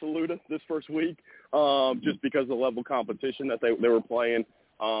about Saluda this first week just because of the level of competition that they were playing.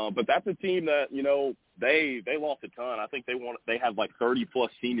 But that's a team that, they lost a ton. I think they have like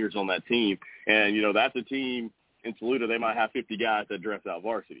 30-plus seniors on that team. And, that's a team in Saluda, they might have 50 guys that dress out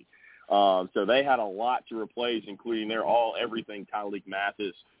varsity. So they had a lot to replace, including their everything Tyleek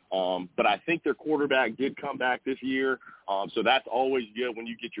Mathis. But I think their quarterback did come back this year. So that's always good when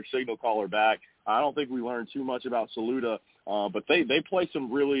you get your signal caller back. I don't think we learned too much about Saluda, but they play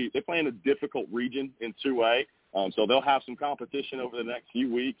they play in a difficult region in 2A. So they'll have some competition over the next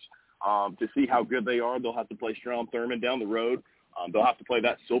few weeks to see how good they are. They'll have to play Strom Thurmond down the road. They'll have to play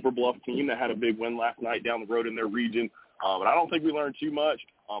that Silver Bluff team that had a big win last night down the road in their region. But I don't think we learned too much.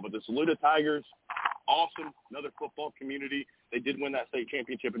 But the Saluda Tigers, awesome, another football community. They did win that state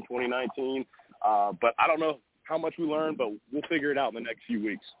championship in 2019. But I don't know how much we learned, but we'll figure it out in the next few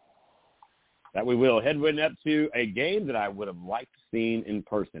weeks. That we will. Heading up to a game that I would have liked to see in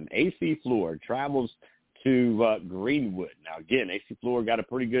person. AC Fleur travels to Greenwood. Now, again, AC Fleur got a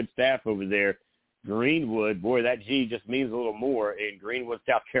pretty good staff over there. Greenwood, boy, that G just means a little more in Greenwood,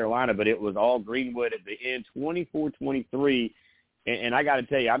 South Carolina, but it was all Greenwood at the end, 24-23. And I got to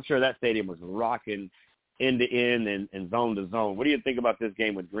tell you, I'm sure that stadium was rocking end to end and zone to zone. What do you think about this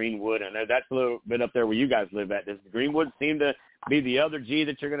game with Greenwood? I know that's a little bit up there where you guys live at. Does Greenwood seem to be the other G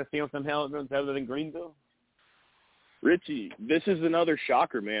that you're going to see on some helmets other than Greenville? Richie, this is another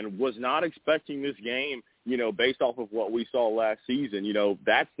shocker, man. Was not expecting this game, based off of what we saw last season.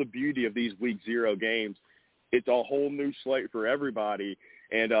 That's the beauty of these week 0 games. It's a whole new slate for everybody.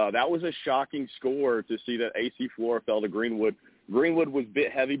 And that was a shocking score to see that AC Fleur fell to Greenwood. Greenwood was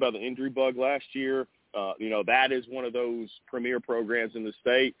bit heavy by the injury bug last year. That is one of those premier programs in the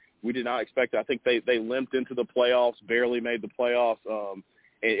state. We did not expect it. I think they limped into the playoffs, barely made the playoffs.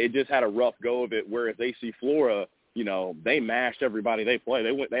 It just had a rough go of it, whereas AC Flora, they mashed everybody they played.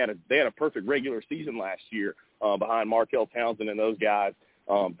 They had a perfect regular season last year behind Markel Townsend and those guys.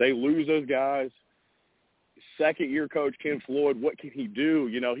 They lose those guys. Second-year coach Ken Floyd, what can he do?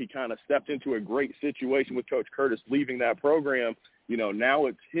 He kind of stepped into a great situation with Coach Curtis leaving that program. Now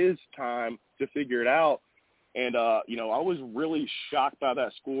it's his time to figure it out. And, I was really shocked by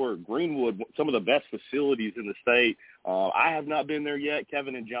that score. Greenwood, some of the best facilities in the state. I have not been there yet.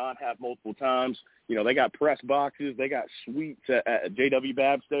 Kevin and John have multiple times. They got press boxes. They got suites at J.W.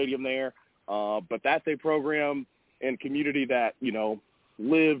 Babb Stadium there. But that's a program and community that,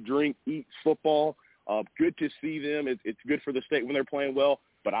 live, drink, eat football. Good to see them. It's good for the state when they're playing well.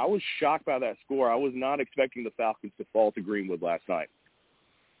 But I was shocked by that score. I was not expecting the Falcons to fall to Greenwood last night.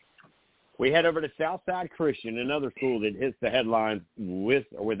 We head over to Southside Christian, another school that hits the headlines with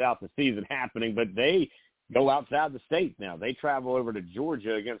or without the season happening, but they go outside the state now. They travel over to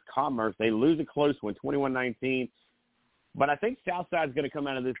Georgia against Commerce. They lose a close one, 21-19. But I think Southside's going to come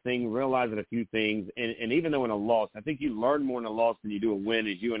out of this thing realizing a few things. And even though in a loss, I think you learn more in a loss than you do a win,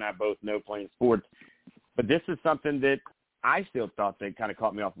 as you and I both know playing sports. But this is something that I still thought that kind of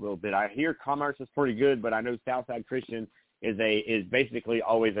caught me off a little bit. I hear Commerce is pretty good, but I know Southside Christian is basically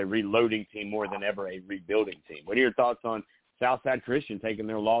always a reloading team more than ever a rebuilding team. What are your thoughts on Southside Christian taking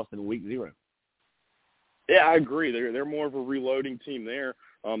their loss in week 0? Yeah, I agree. They're more of a reloading team there.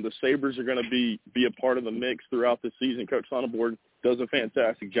 The Sabres are going to be a part of the mix throughout the season. Coach Sonneborn does a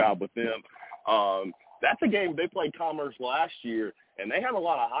fantastic job with them. That's a game they played Commerce last year, and they had a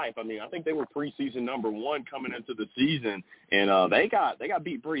lot of hype. I mean, I think they were preseason number 1 coming into the season, and they got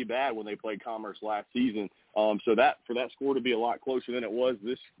beat pretty bad when they played Commerce last season. So that for that score to be a lot closer than it was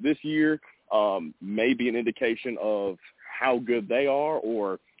this year may be an indication of how good they are,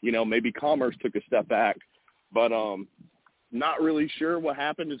 or maybe Commerce took a step back. But not really sure what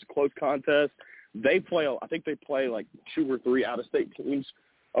happened. It's a close contest. I think they play like 2 or 3 out-of-state teams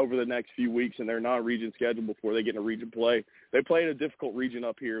over the next few weeks in their non-region schedule before they get into region play. They play in a difficult region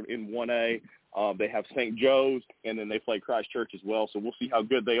up here in 1A. They have St. Joe's, and then they play Christchurch as well. So we'll see how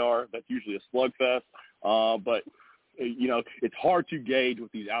good they are. That's usually a slugfest. But, it's hard to gauge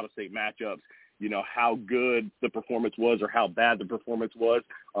with these out-of-state matchups, how good the performance was or how bad the performance was.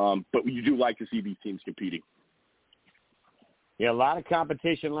 But you do like to see these teams competing. Yeah, a lot of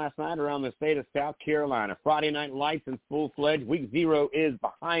competition last night around the state of South Carolina. Friday night lights in full-fledged. Week 0 is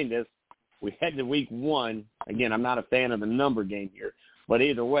behind us. We head to week 1. Again, I'm not a fan of the number game here. But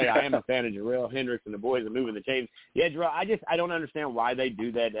either way, I am a fan of Jerel Hendricks and the boys are moving the chains. Yeah, Jerel, I don't understand why they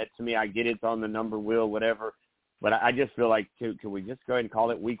do that. That, to me, I get it's on the number wheel, whatever. But I just feel like, can we just go ahead and call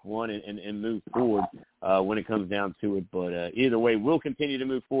it week 1 and move forward when it comes down to it. But either way, we'll continue to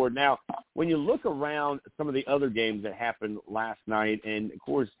move forward. Now, when you look around some of the other games that happened last night, and, of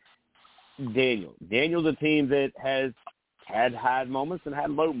course, Daniel's a team that has had high moments and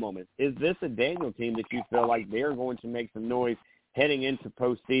had low moments. Is this a Daniel team that you feel like they're going to make some noise heading into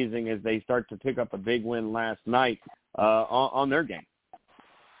postseason as they start to pick up a big win last night on their game?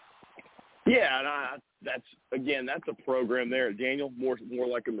 Yeah, and that's a program there at Daniel, more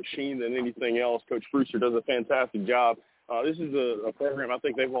like a machine than anything else. Coach Brewster does a fantastic job. This is a program, I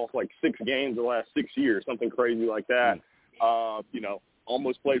think they've lost like 6 games the last 6 years, something crazy like that.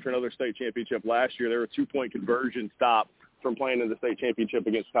 Almost played for another state championship last year. They were a 2-point conversion stop from playing in the state championship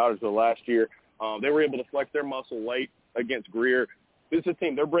against Powdersville last year. They were able to flex their muscle late against Greer. This is a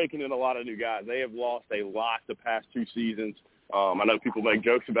team, they're breaking in a lot of new guys. They have lost a lot the past 2 seasons. I know people make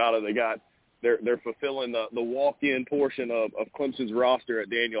jokes about it. They're fulfilling the walk-in portion of Clemson's roster at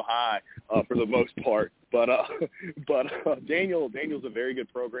Daniel High for the most part. But Daniel's a very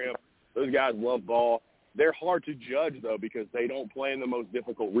good program. Those guys love ball. They're hard to judge, though, because they don't play in the most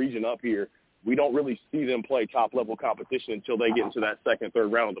difficult region up here. We don't really see them play top-level competition until they get into that second,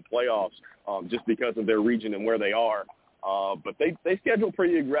 third round of the playoffs, just because of their region and where they are. But they schedule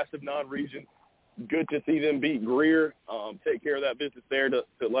pretty aggressive non-region. Good to see them beat Greer, take care of that business there to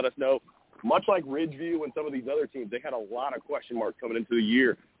let us know. Much like Ridgeview and some of these other teams, they had a lot of question marks coming into the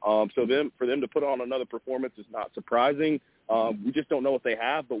year. So for them to put on another performance is not surprising. We just don't know what they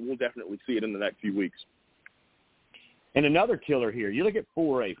have, but we'll definitely see it in the next few weeks. And another killer here, you look at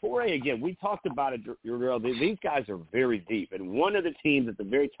 4A. 4A, again, we talked about it, these guys are very deep. And one of the teams at the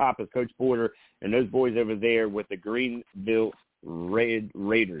very top is Coach Porter and those boys over there with the Greenville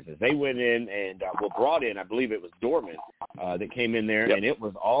Raiders, as they went in and brought in, I believe it was Dorman that came in there, and it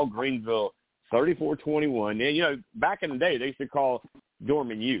was all Greenville, 34-21. And, back in the day, they used to call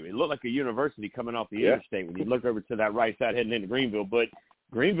Dorman U. It looked like a university coming off the interstate when you look over to that right side heading into Greenville. But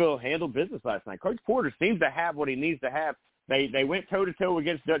Greenville handled business last night. Coach Porter seems to have what he needs to have. They went toe-to-toe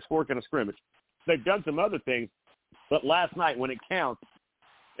against Dutch Fork in a scrimmage. They've done some other things, but last night when it counts,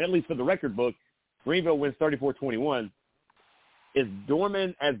 at least for the record book, Greenville wins 34-21. Is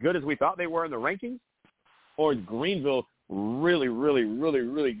Dorman as good as we thought they were in the rankings? Or is Greenville really, really, really,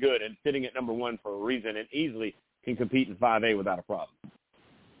 really good and sitting at number 1 for a reason and easily can compete in 5A without a problem?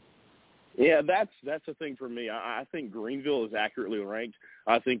 Yeah, that's the thing for me. I think Greenville is accurately ranked.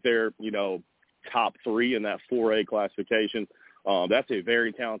 I think they're, top 3 in that 4A classification. That's a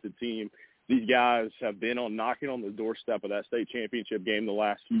very talented team. These guys have been knocking on the doorstep of that state championship game the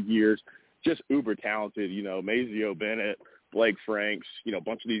last few years. Just uber talented, Mazio Bennett, Blake Franks, a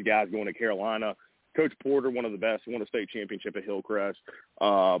bunch of these guys going to Carolina. Coach Porter, one of the best, won a state championship at Hillcrest.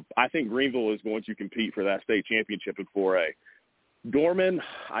 I think Greenville is going to compete for that state championship in 4A. Dorman,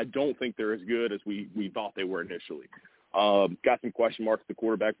 I don't think they're as good as we thought they were initially. Got some question marks at the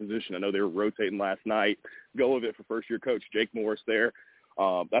quarterback position. I know they were rotating last night. Go of it for first-year coach Jake Morris there.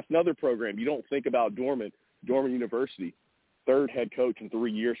 That's another program. You don't think about Dorman. Dorman University, third head coach in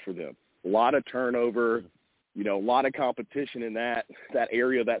 3 years for them. A lot of turnover, a lot of competition in that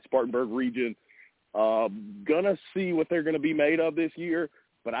area, that Spartanburg region. Gonna see what they're going to be made of this year,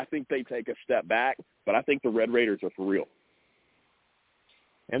 but I think they take a step back. But I think the Red Raiders are for real.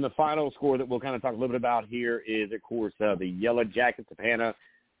 And the final score that we'll kind of talk a little bit about here is, of course, the Yellow Jackets of Hannah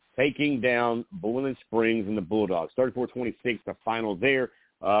taking down Boiling Springs and the Bulldogs. 34-26, the final there.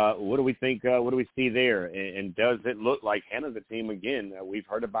 What do we think? What do we see there? And does it look like Hannah's a team again? We've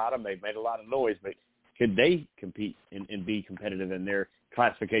heard about them. They've made a lot of noise, but could they compete and be competitive in their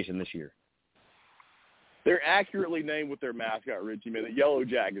classification this year? They're accurately named with their mascot, Richie, man. The Yellow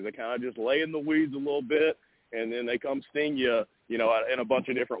Jackets. They kind of just lay in the weeds a little bit, and then they come sting you, in a bunch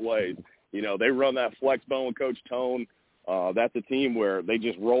of different ways. They run that flex bone with Coach Tone. That's a team where they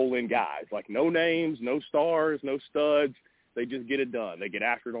just roll in guys, like no names, no stars, no studs. They just get it done. They get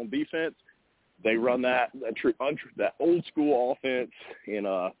after it on defense. They run that old school offense and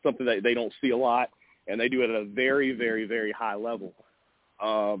something that they don't see a lot, and they do it at a very, very, very high level.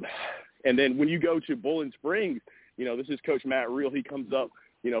 And then when you go to Bowling Springs, this is Coach Matt Reel. He comes up,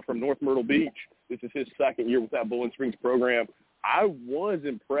 from North Myrtle Beach. This is his second year with that Bowling Springs program. I was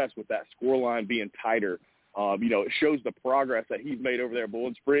impressed with that scoreline being tighter. It shows the progress that he's made over there at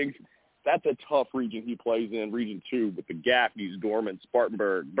Bowling Springs. That's a tough region he plays in, Region 2, with the Gaffneys, Dorman,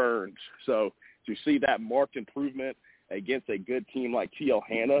 Spartanburg, Burns. So to see that marked improvement against a good team like TL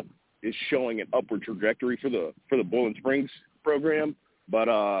Hannah is showing an upward trajectory for the Bowling Springs program. But,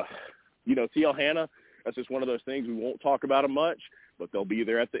 TL Hannah, that's just one of those things. We won't talk about them much, but they'll be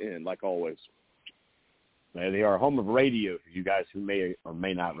there at the end, like always. They are home of radio, for you guys who may or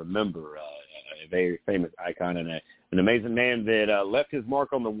may not remember, a very famous icon and an amazing man that left his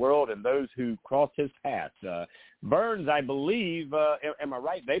mark on the world and those who crossed his path. Burns, I believe, am I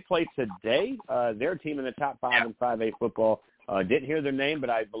right? They play today. Their team in the top 5 in 5A football. Didn't hear their name, but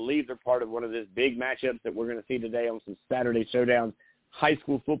I believe they're part of one of these big matchups that we're going to see today on some Saturday showdowns, high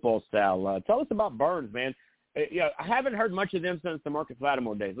school football style. Tell us about Burns, man. I haven't heard much of them since the Marcus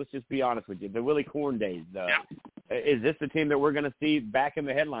Lattimore days. Let's just be honest with you. The Willie Corn days. Is this the team that we're going to see back in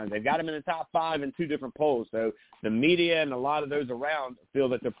the headlines? They've got them in the top 5 in 2 different polls. So the media and a lot of those around feel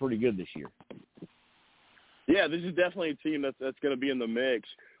that they're pretty good this year. Yeah, this is definitely a team that's going to be in the mix.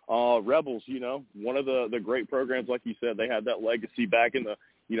 Rebels, one of the great programs, like you said, they had that legacy back in the,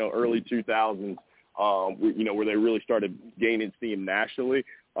 early 2000s, where they really started gaining steam nationally.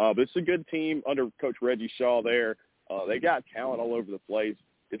 But it's a good team under Coach Reggie Shaw there. They got talent all over the place.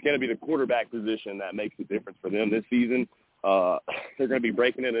 It's going to be the quarterback position that makes the difference for them this season. They're going to be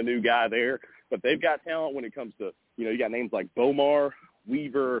breaking in a new guy there. But they've got talent when it comes to, you got names like Bomar,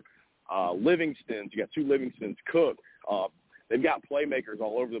 Weaver, Livingston. You got 2 Livingstons, Cook. They've got playmakers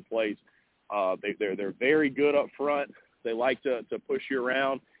all over the place. They're very good up front. They like to push you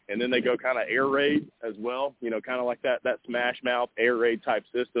around. And then they go kind of air raid as well, kind of like that smash mouth air raid type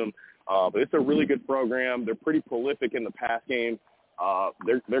system. But it's a really good program. They're pretty prolific in the pass game.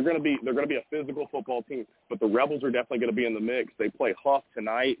 They're going to be a physical football team, but the Rebels are definitely going to be in the mix. They play Huff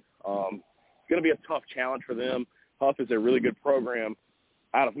tonight. It's going to be a tough challenge for them. Huff is a really good program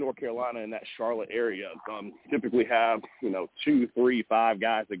out of North Carolina in that Charlotte area. Typically have 2, 3, 5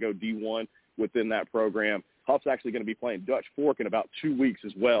 guys that go D1 within that program. Huff's actually going to be playing Dutch Fork in about 2 weeks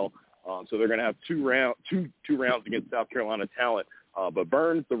as well. So they're going to have two rounds against South Carolina talent. But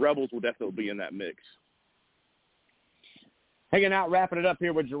Burns, the Rebels, will definitely be in that mix. Hanging out, wrapping it up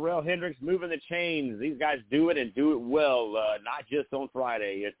here with Jerel Hendricks, moving the chains. These guys do it and do it well, not just on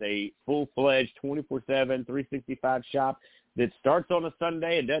Friday. It's a full-fledged 24/7, 365 shop that starts on a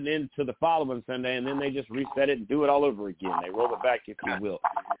Sunday and doesn't end to the following Sunday, and then they just reset it and do it all over again. They roll it back, if you will.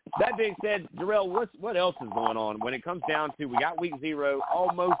 That being said, Jerel, what else is going on when it comes down to, we got week 0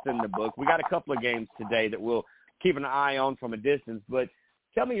 almost in the book. We got a couple of games today that we'll keep an eye on from a distance, but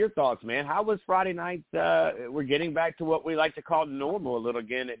tell me your thoughts, man. How was Friday night? We're getting back to what we like to call normal a little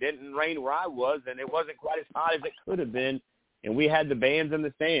again. It didn't rain where I was, and it wasn't quite as hot as it could have been, and we had the bands in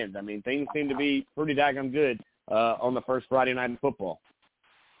the stands. I mean, things seem to be pretty daggone good on the first Friday night in football.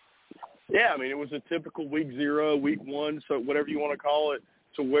 Yeah, I mean, it was a typical week 0, week 1, so whatever you want to call it,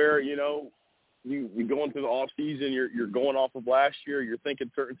 to where, you go into the off season, you're going off of last year, you're thinking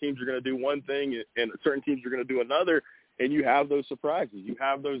certain teams are going to do one thing and certain teams are going to do another, and you have those surprises, you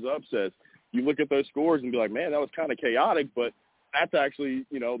have those upsets. You look at those scores and be like, man, that was kind of chaotic, but that's actually,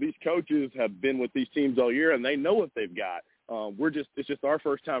 these coaches have been with these teams all year and they know what they've got. It's just our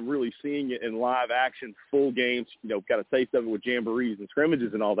first time really seeing it in live action, full games, got a taste of it with jamborees and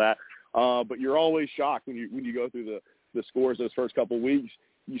scrimmages and all that. But you're always shocked when you go through the scores those first couple of weeks.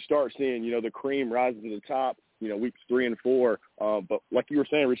 you start seeing, the cream rising to the top, weeks 3 and 4. But like you were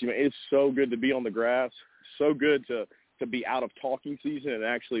saying, Richie, man, it's so good to be on the grass, so good to be out of talking season and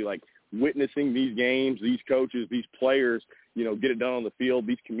actually, like, witnessing these games, these coaches, these players, get it done on the field,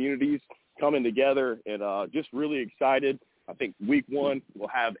 these communities coming together, and just really excited. I think week 1 we'll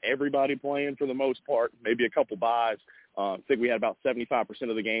have everybody playing for the most part, maybe a couple byes. I think we had about 75%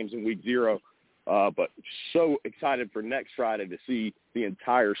 of the games in week 0. But so excited for next Friday to see the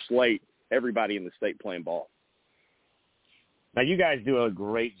entire slate, everybody in the state playing ball. Now, you guys do a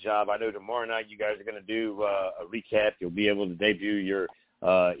great job. I know tomorrow night you guys are going to do a recap. You'll be able to debut your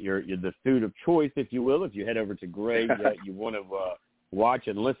the food of choice, if you will, if you head over to Gray. You want to watch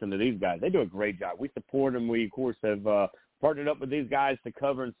and listen to these guys. They do a great job. We support them. We, of course, have partnered up with these guys to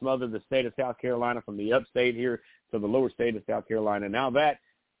cover and smother the state of South Carolina from the upstate here to the lower state of South Carolina. Now that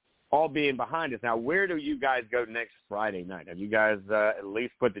all being behind us, now where do you guys go next Friday night? Have you guys at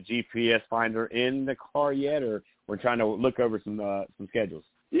least put the GPS finder in the car yet, or we're trying to look over some schedules?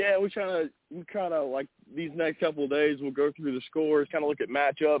 Yeah, we kind of like these next couple of days, we'll go through the scores, kind of look at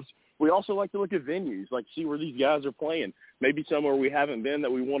matchups. We also like to look at venues, like see where these guys are playing. Maybe somewhere we haven't been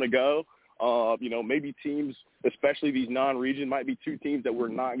that we want to go. Maybe teams, especially these non-region, might be 2 teams that we're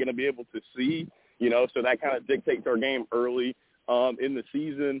not going to be able to see, so that kind of dictates our game early in the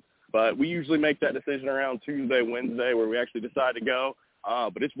season. But we usually make that decision around Tuesday, Wednesday, where we actually decide to go.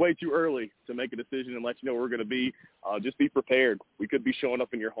 But it's way too early to make a decision and let you know where we're going to be. Just be prepared. We could be showing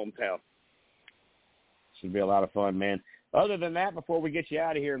up in your hometown. Should be a lot of fun, man. Other than that, before we get you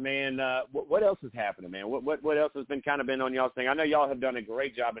out of here, man, what else is happening, man? What else has been on y'all's thing? I know y'all have done a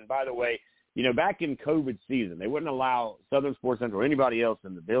great job. And by the way, back in COVID season, they wouldn't allow Southern Sports Center or anybody else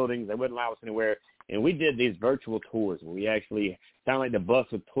in the buildings. They wouldn't allow us anywhere. And we did these virtual tours where we actually sound like the bus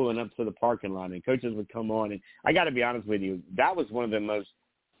was pulling up to the parking lot and coaches would come on. And I got to be honest with you, that was one of the most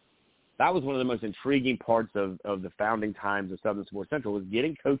intriguing parts of the founding times of Southern Sports Central, was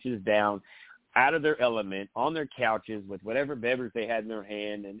getting coaches down out of their element on their couches with whatever beverage they had in their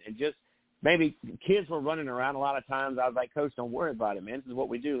hand. And just maybe kids were running around a lot of times. I was like, Coach, don't worry about it, man. This is what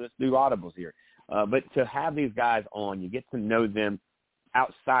we do. Let's do audibles here. But to have these guys on, you get to know them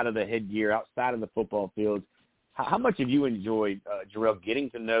outside of the headgear, outside of the football fields. How much have you enjoyed, Jerel, getting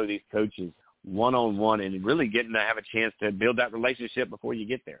to know these coaches one-on-one and really getting to have a chance to build that relationship before you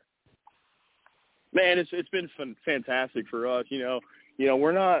get there? Man, it's been fantastic for us.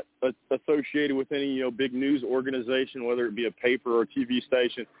 We're not associated with any, big news organization, whether it be a paper or TV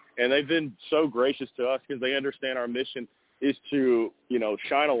station. And they've been so gracious to us because they understand our mission is to,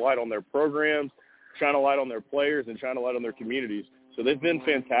 shine a light on their programs, shine a light on their players, and shine a light on their communities. So they've been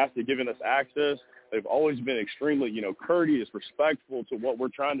fantastic, giving us access. They've always been extremely, courteous, respectful to what we're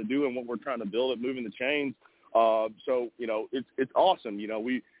trying to do and what we're trying to build at Moving the Chains. It's awesome.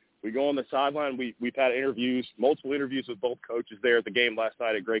 We go on the sideline. We've had multiple interviews with both coaches there at the game last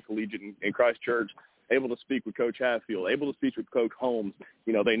night at Gray Collegiate in Christchurch, able to speak with Coach Hatfield, able to speak with Coach Holmes.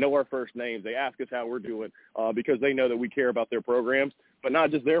 They know our first names. They ask us how we're doing because they know that we care about their programs, but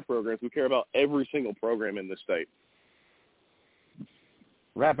not just their programs. We care about every single program in the state.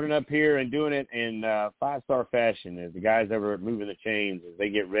 Wrapping it up here and doing it in five-star fashion as the guys over at Moving the Chains as they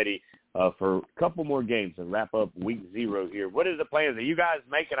get ready for a couple more games to wrap up week 0 here. What is the plans? Are you guys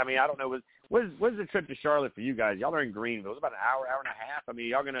making? I mean, I don't know. What is the trip to Charlotte for you guys? Y'all are in Greenville. It's about an hour and a half. I mean,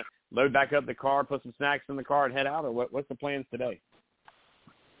 y'all going to load back up the car, put some snacks in the car, and head out, or what's the plans today?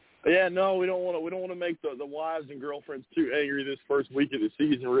 Yeah, no, we don't want to make the wives and girlfriends too angry this first week of the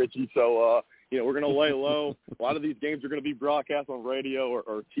season, Richie. So we're going to lay low. A lot of these games are going to be broadcast on radio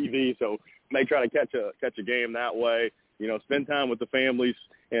or TV, so may try to catch a game that way. Spend time with the families,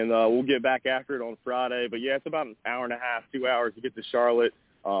 and we'll get back after it on Friday. But yeah, it's about an hour and a half, 2 hours to get to Charlotte.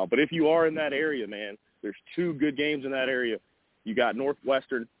 But if you are in that area, man, there's 2 good games in that area. You got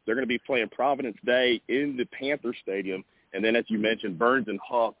Northwestern. They're going to be playing Providence Day in the Panther Stadium, and then as you mentioned, Burns and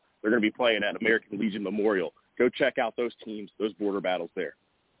Huff. They're going to be playing at American Legion Memorial. Go check out those teams, those border battles there.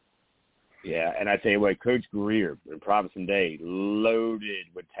 Yeah, and I tell you what, Coach Greer in Providence Day, loaded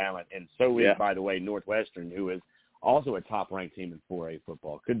with talent, and so is, by the way, Northwestern, who is also a top-ranked team in 4A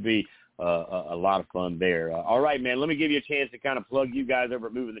football. Could be a lot of fun there. All right, man, let me give you a chance to kind of plug you guys over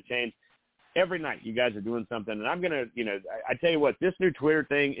at Moving the Chains. Every night you guys are doing something, and I'm going to, I tell you what, this new Twitter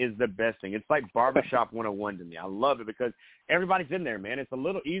thing is the best thing. It's like Barbershop 101 to me. I love it because everybody's in there, man. It's a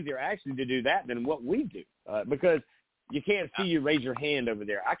little easier actually to do that than what we do because you can't see you raise your hand over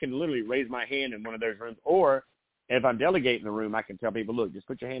there. I can literally raise my hand in one of those rooms, or if I'm delegating the room, I can tell people, look, just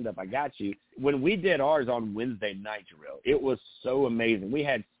put your hand up. I got you. When we did ours on Wednesday night, Jerel, it was so amazing. We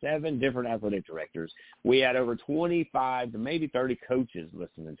had 7 different athletic directors. We had over 25 to maybe 30 coaches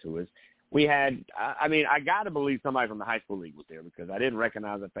listening to us. We had, I got to believe somebody from the high school league was there because I didn't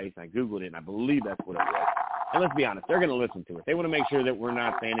recognize the face. I Googled it, and I believe that's what it was. And let's be honest, they're going to listen to it. They want to make sure that we're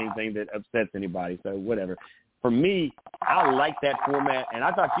not saying anything that upsets anybody, so whatever. For me, I like that format, and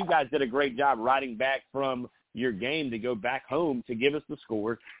I thought you guys did a great job riding back from your game to go back home to give us the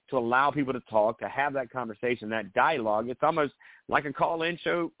score, to allow people to talk, to have that conversation, that dialogue. It's almost like a call-in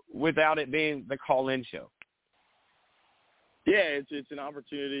show without it being the call-in show. Yeah, it's an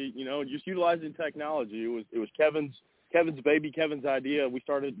opportunity, just utilizing technology. It was Kevin's baby, Kevin's idea. We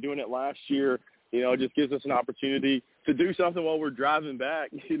started doing it last year. It just gives us an opportunity to do something while we're driving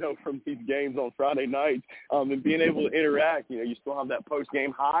back, from these games on Friday nights, and being able to interact. You still have that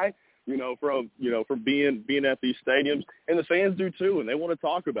post-game high, from being at these stadiums, and the fans do too, and they want to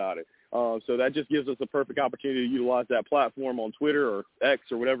talk about it. So that just gives us a perfect opportunity to utilize that platform on Twitter or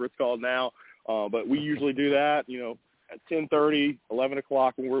X or whatever it's called now. But we usually do that, at 10:30, 11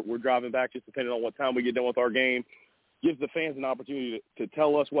 o'clock when we're driving back, just depending on what time we get done with our game. Gives the fans an opportunity to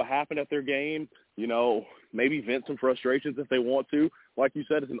tell us what happened at their game, maybe vent some frustrations if they want to. Like you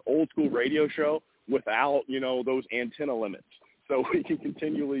said, it's an old-school radio show without, those antenna limits. So we can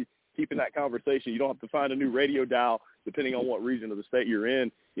continually keep in that conversation. You don't have to find a new radio dial depending on what region of the state you're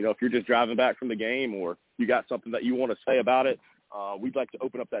in. If you're just driving back from the game or you got something that you want to say about it, we'd like to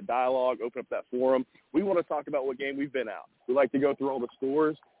open up that dialogue, open up that forum. We want to talk about what game we've been out. We like to go through all the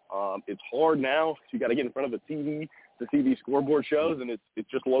scores. It's hard now. You got to get in front of a TV to see these scoreboard shows, and it's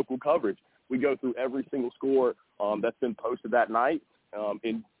just local coverage. We go through every single score that's been posted that night,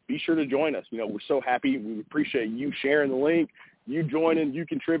 and be sure to join us. We're so happy. We appreciate you sharing the link, you joining, you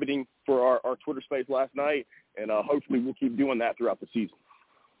contributing for our Twitter space last night, and hopefully we'll keep doing that throughout the season.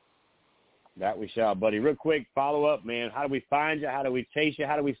 That we shall, buddy. Real quick, follow up, man. How do we find you? How do we chase you?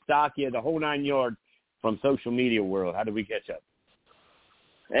 How do we stalk you? The whole 9 yards from social media world. How do we catch up?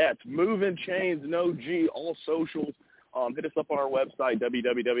 Yeah, it's Movin Chains, no G, all socials. Hit us up on our website,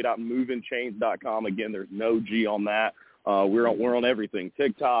 www.movinchains.com. Again, there's no G on that. We're on everything,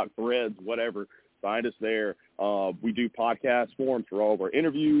 TikTok, Threads, whatever. Find us there. We do podcast forums for all of our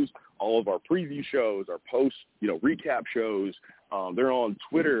interviews, all of our preview shows, our post, recap shows. They're on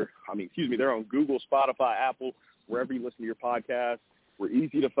Twitter. They're on Google, Spotify, Apple, wherever you listen to your podcast. We're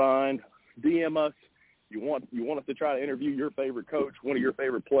easy to find. DM us. You want us to try to interview your favorite coach, one of your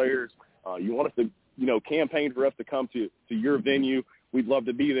favorite players. You want us to, campaign for us to come to your venue. We'd love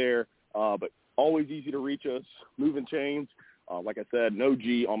to be there. But always easy to reach us. Movin Chains. Like I said, no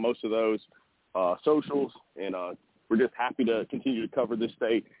G on most of those socials. And we're just happy to continue to cover this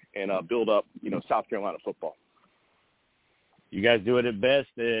state and build up, South Carolina football. You guys do it at best.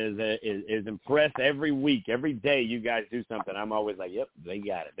 Is impressed every week, every day. You guys do something. I'm always like, yep, they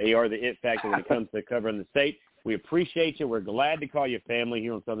got it. They are the it factor when it comes to covering the state. We appreciate you. We're glad to call you family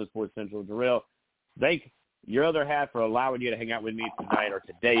here on Southern Sports Central. Jerel, thank your other half for allowing you to hang out with me tonight or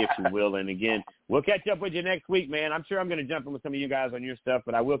today, if you will. And again, we'll catch up with you next week, man. I'm sure I'm going to jump in with some of you guys on your stuff,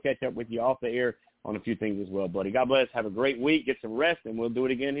 but I will catch up with you off the air on a few things as well, buddy. God bless. Have a great week. Get some rest, and we'll do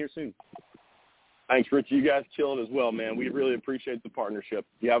it again here soon. Thanks, Rich. You guys killed as well, man. We really appreciate the partnership.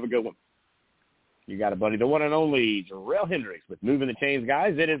 You have a good one. You got it, buddy. The one and only Jerel Hendricks with Movin the Chains,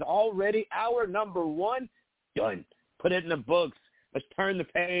 guys. It is already our number 1. Done. Put it in the books. Let's turn the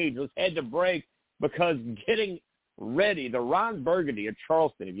page. Let's head to break because getting ready, the Ron Burgundy of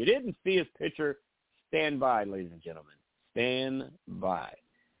Charleston. If you didn't see his picture, stand by, ladies and gentlemen. Stand by.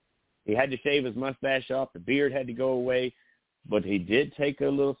 He had to shave his mustache off. The beard had to go away. But he did take a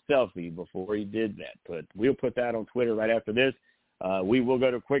little selfie before he did that. But we'll put that on Twitter right after this. We will go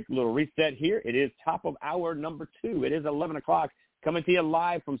to a quick little reset here. It is top of hour number 2. It is 11 o'clock. Coming to you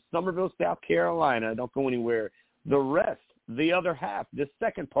live from Summerville, South Carolina. Don't go anywhere. The rest, the other half, the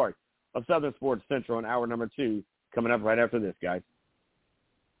second part of Southern Sports Central in hour number 2, coming up right after this, guys.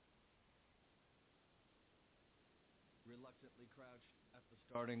 Reluctantly crouched at the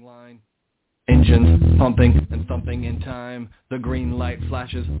starting line. Engines pumping and thumping in time. The green light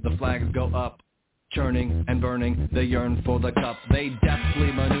flashes, the flags go up. Churning and burning, they yearn for the cup. They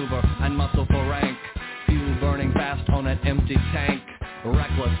deftly maneuver and muscle for rank. Fuel burning fast on an empty tank.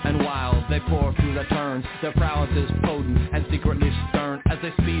 Reckless and wild, they pour through the turns. Their prowess is potent and secretly stern. As they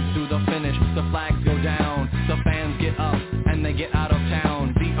speed through the finish, the flags go down. The fans get up and they get out of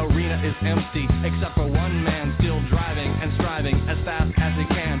town. The arena is empty except for one man still driving and striving as fast as he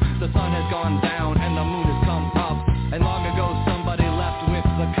can. The sun has gone down and the moon has come up. And long ago somebody left with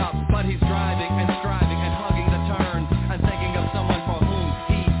the cup. But he's driving and striving and hugging the turn.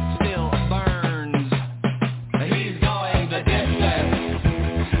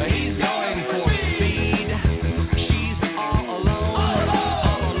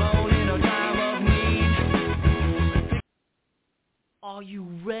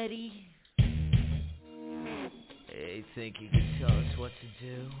 think you could tell us what to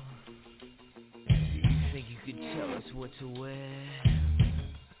do? Do you think you could tell us what to wear?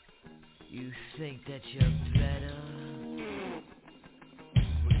 You think that you're better?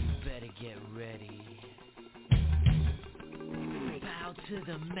 Well, you better get ready. Bow to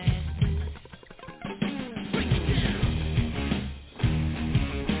the masses. Break it down.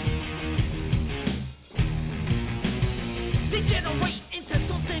 Degenerate into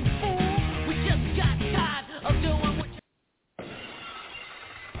something fool. We just got tired of doing what.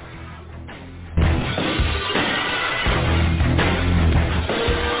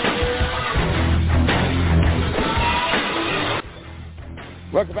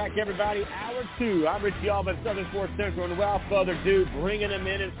 Welcome back, everybody. Hour 2. I'm Richie Altman, Southern Sports Central, and without further ado, bringing him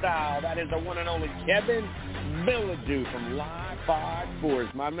in style. That is the one and only Kevin Bilodeau from Live 5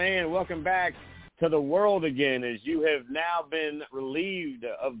 Sports. My man, welcome back to the world again, as you have now been relieved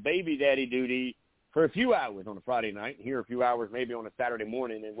of baby daddy duty for a few hours on a Friday night, here a few hours maybe on a Saturday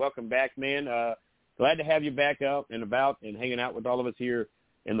morning. And welcome back, man. Glad to have you back out and about and hanging out with all of us here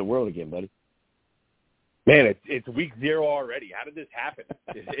in the world again, buddy. Man, it's week 0 already. How did this happen?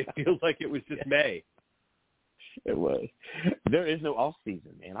 It feels like it was just May. It was. There is no off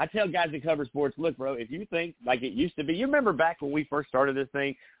season, man. I tell guys that cover sports, look, bro, if you think like it used to be, you remember back when we first started this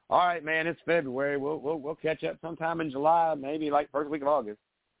thing, all right, man, it's February. We'll catch up sometime in July, maybe like first week of August.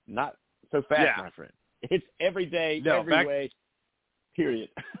 Not so fast, my friend. It's every day, every way, period.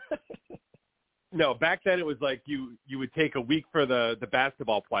 No, back then it was like you would take a week for the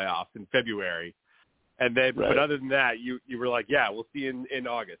basketball playoffs in February. And then, But other than that, you were like, yeah, we'll see you in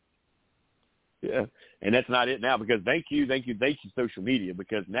August. Yeah, and that's not it now, because thank you, social media,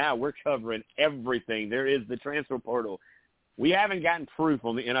 because now we're covering everything. There is the transfer portal. We haven't gotten proof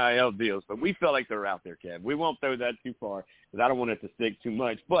on the NIL deals, but we feel like they're out there, Kev. We won't throw that too far because I don't want it to stick too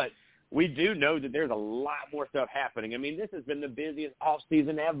much. But we do know that there's a lot more stuff happening. I mean, this has been the busiest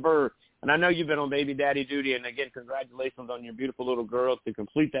offseason ever. And I know you've been on baby daddy duty, and, again, congratulations on your beautiful little girl to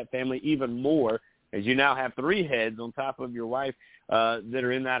complete that family even more, as you now have 3 heads on top of your wife that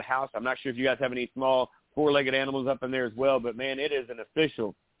are in that house. I'm not sure if you guys have any small 4-legged animals up in there as well, but, man, it is an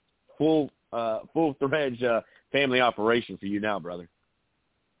official full-fledged family operation for you now, brother.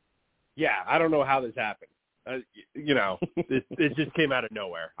 Yeah, I don't know how this happened. It just came out of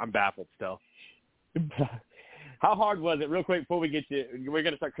nowhere. I'm baffled still. How hard was it, real quick, before we get you, we're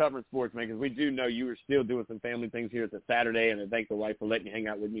going to start covering sports, man, because we do know you were still doing some family things here. It's a Saturday, and I thank the wife for letting you hang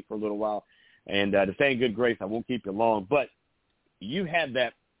out with me for a little while. And to stay in good grace, I won't keep you long. But you had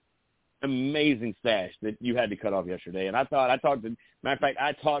that amazing stash that you had to cut off yesterday. And I talked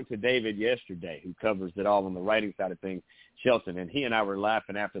to David yesterday, who covers it all on the writing side of things, Shelton, and he and I were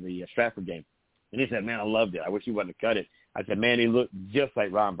laughing after the Stratford game. And he said, man, I loved it. I wish he wouldn't have cut it. I said, man, he looked just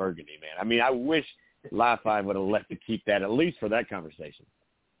like Ron Burgundy, man. I mean, I wish Live 5 would have let to keep that, at least for that conversation.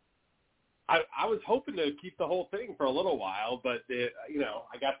 I was hoping to keep the whole thing for a little while, but,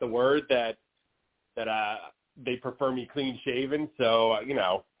 I got the word that they prefer me clean shaven. So,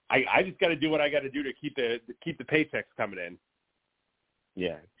 I just got to do what I got to do to keep the paychecks coming in.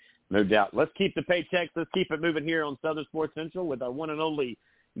 Yeah, no doubt. Let's keep the paychecks. Let's keep it moving here on Southern Sports Central with our one and only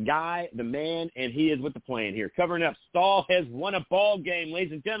guy, the man, and he is with the plan here. Covering up, Stahl has won a ball game,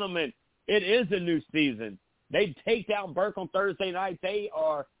 ladies and gentlemen. It is a new season. They take down Burke on Thursday night. They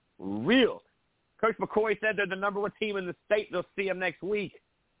are real. Coach McCoy said they're the number 1 team in the state. They'll see them next week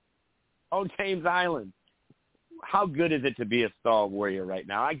on James Island. How good is it to be a Stahl Warrior right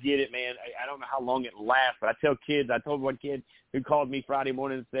now? I get it, man. I don't know how long it lasts, but I told one kid who called me Friday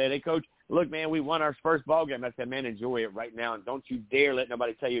morning and said, hey, Coach, look, man, we won our first ball game. I said, man, enjoy it right now, and don't you dare let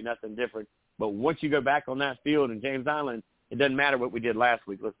nobody tell you nothing different. But once you go back on that field in James Island, it doesn't matter what we did last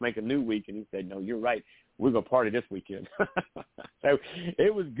week. Let's make a new week. And he said, no, you're right. We're going to party this weekend. So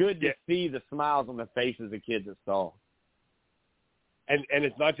it was good to see the smiles on the faces of kids at Stahl. And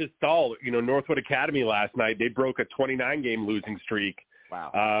it's not just Stahl. Northwood Academy last night, they broke a 29-game losing streak.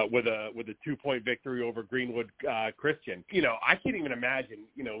 Wow. With a 2-point victory over Greenwood Christian. I can't even imagine.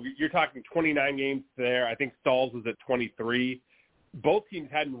 You're talking 29 games there. I think Stahl's was at 23. Both teams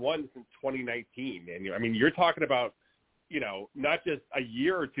hadn't won since 2019. And you're talking about, not just a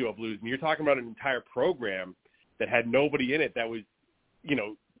year or two of losing. You're talking about an entire program that had nobody in it that was,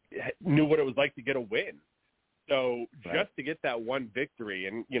 knew what it was like to get a win. So just to get that one victory,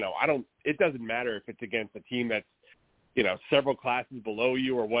 and, it doesn't matter if it's against a team that's, several classes below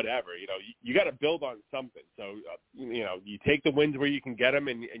you or whatever, you got to build on something. So, you take the wins where you can get them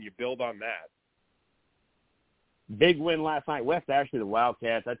and you build on that. Big win last night. West Ashley, the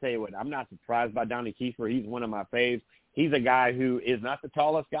Wildcats. I tell you what, I'm not surprised by Donnie Kiefer. He's one of my faves. He's a guy who is not the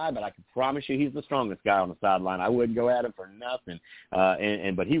tallest guy, but I can promise you he's the strongest guy on the sideline. I wouldn't go at him for nothing.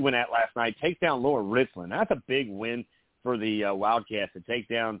 But he went at last night, takes down Laura Richland. That's a big win for the Wildcats to take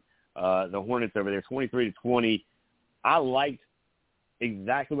down the Hornets over there, 23-20. I liked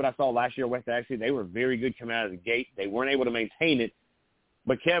exactly what I saw last year at West Ashley. They were very good coming out of the gate. They weren't able to maintain it.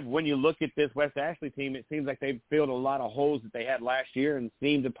 But, Kev, when you look at this West Ashley team, it seems like they've filled a lot of holes that they had last year and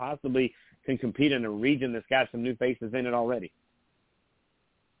seem to possibly can compete in a region that's got some new faces in it already.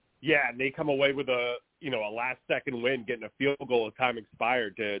 Yeah, and they come away with a last-second win, getting a field goal as time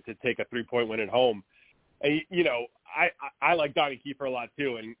expired to take a 3-point win at home. And, I like Donnie Kiefer a lot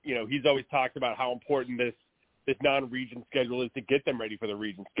too, and, he's always talked about how important this non-region schedule is to get them ready for the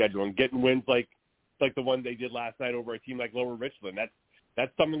region schedule and getting wins like the one they did last night over a team like Lower Richland.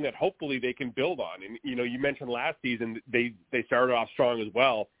 That's something that hopefully they can build on. And, you mentioned last season they started off strong as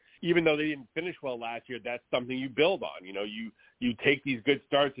well. Even though they didn't finish well last year, that's something you build on. You take these good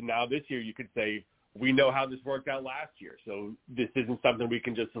starts, and now this year you could say, we know how this worked out last year, so this isn't something we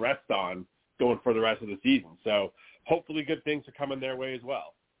can just rest on going for the rest of the season. So hopefully good things are coming their way as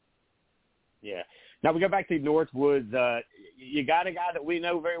well. Yeah. Now we go back to Northwoods. You got a guy that we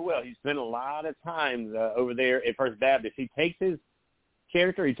know very well. He spent a lot of time over there at First Baptist. He takes his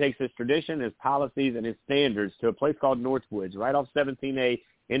character, he takes his tradition, his policies, and his standards to a place called Northwoods, right off 17A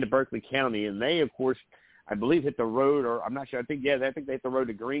into Berkeley County. And they, of course, I believe hit the road, or I'm not sure. I think they hit the road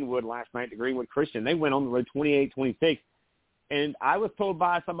to Greenwood last night, to Greenwood Christian. They went on the road 28-26. And I was told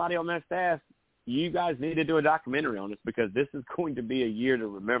by somebody on that staff, you guys need to do a documentary on this because this is going to be a year to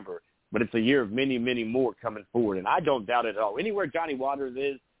remember. But it's a year of many, many more coming forward. And I don't doubt it at all. Anywhere Johnny Waters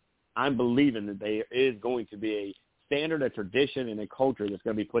is, I'm believing that there is going to be a standard, a tradition, and a culture that's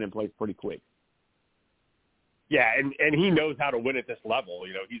going to be put in place pretty quick. Yeah, and he knows how to win at this level.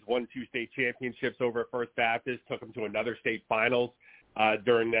 He's won 2 state championships over at First Baptist, took him to another state finals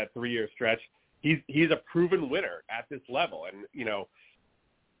during that 3-year stretch. He's a proven winner at this level. And,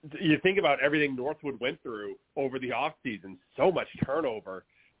 you think about everything Northwood went through over the offseason, so much turnover,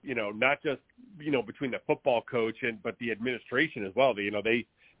 not just, between the football coach but the administration as well.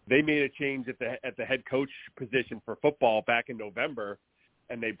 They made a change at the head coach position for football back in November,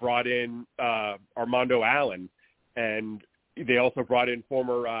 and they brought in Armando Allen, and they also brought in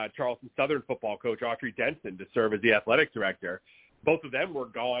former Charleston Southern football coach Autry Denson to serve as the athletic director. Both of them were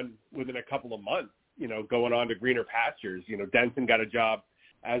gone within a couple of months, going on to greener pastures. Denson got a job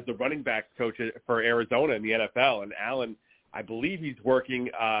as the running backs coach for Arizona in the NFL, and Allen, I believe he's working,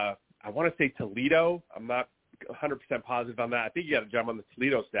 I want to say Toledo. I'm not 100% positive on that. I think he got a job on the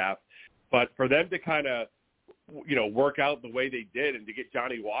Toledo staff. But for them to kind of, work out the way they did and to get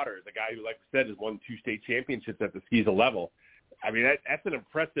Johnny Waters, a guy who, like I said, has won 2 state championships at the SCISA level, I mean, that's an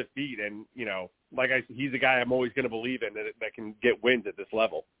impressive feat. And, he's a guy I'm always going to believe in that can get wins at this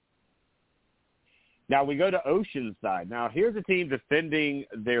level. Now we go to Oceanside. Now here's a team defending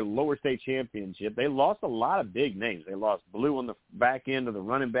their lower state championship. They lost a lot of big names. They lost Blue on the back end of the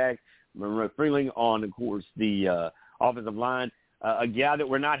running back, Monroe Freeling on, of course, the offensive line. A guy that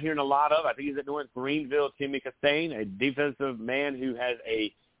we're not hearing a lot of, I think he's at North Greenville, Timmy Castain, a defensive man who has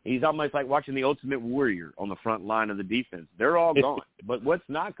he's almost like watching the Ultimate Warrior on the front line of the defense. They're all gone. But what's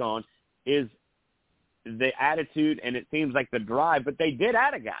not gone is the attitude, and it seems like the drive. But they did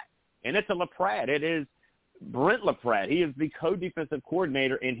add a guy, and it's a LaPratt. It is Brent LaPratt. He is the co-defensive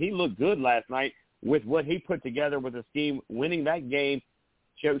coordinator, and he looked good last night with what he put together with a scheme, winning that game.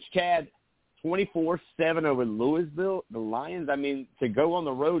 Coach Chad, 24-7 over Louisville, the Lions. I mean, to go on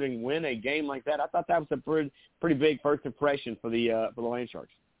the road and win a game like that, I thought that was a pretty big first impression for the Land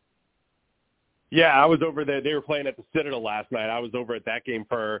Sharks. Yeah, I was over there. They were playing at the Citadel last night. I was over at that game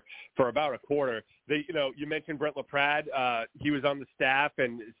for about a quarter. You mentioned Brent LaPratt. He was on the staff,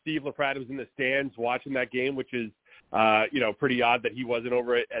 and Steve LaPratt was in the stands watching that game, which is, pretty odd that he wasn't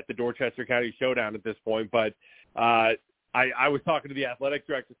over at the Dorchester County Showdown at this point. But I was talking to the athletic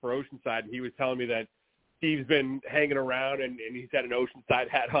director for Oceanside, and he was telling me that Steve's been hanging around, and he's had an Oceanside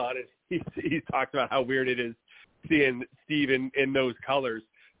hat on, and he's talked about how weird it is seeing Steve in those colors.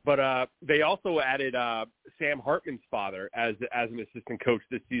 But they also added Sam Hartman's father as an assistant coach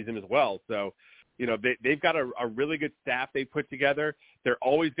this season as well. So, they've got a really good staff they put together. They're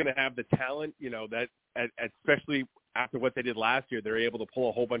always going to have the talent, that especially after what they did last year, they're able to pull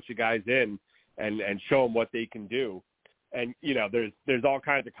a whole bunch of guys in and show them what they can do. And, there's all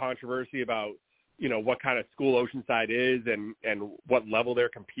kinds of controversy about, what kind of school Oceanside is and what level they're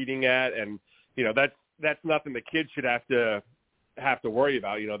competing at. And, that's nothing the kids should have to worry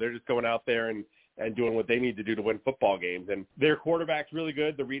about. They're just going out there and and doing what they need to do to win football games. And their quarterback's really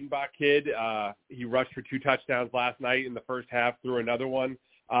good, the Riedenbach kid. He rushed for 2 touchdowns last night in the first half, threw another one.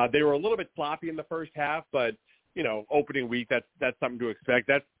 They were a little bit sloppy in the first half, but, opening week, that's something to expect.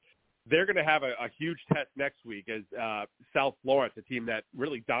 They're going to have a huge test next week as South Florence, a team that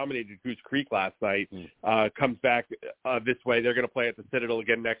really dominated Goose Creek last night, comes back this way. They're going to play at the Citadel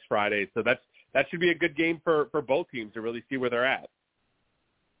again next Friday. So that should be a good game for both teams to really see where they're at.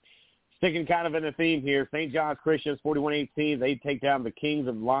 Sticking kind of in the theme here, St. John's Christians, 41-18. They take down the Kings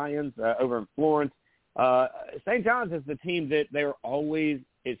of Lions over in Florence. St. John's is the team that they're always,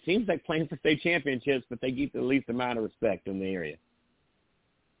 it seems like, playing for state championships, but they get the least amount of respect in the area.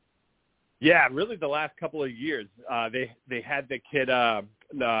 Yeah, really the last couple of years. They had the kid,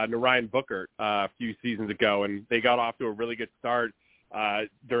 Narayan Booker, a few seasons ago, and they got off to a really good start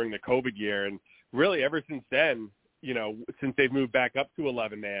during the COVID year. And really ever since then, since they've moved back up to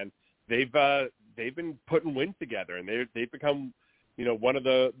 11-man, they've been putting wins together, and they've become, one of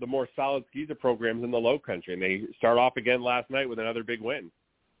the more solid SCISA programs in the Low Country. And they start off again last night with another big win.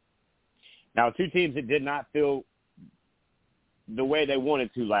 Now, 2 teams that did not feel the way they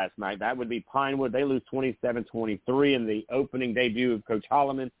wanted to last night, that would be Pinewood. They lose 27-23 in the opening debut of Coach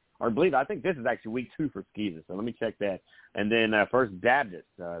Holloman. I think this is actually week 2 for SCISA, so let me check that. And then First Baptist,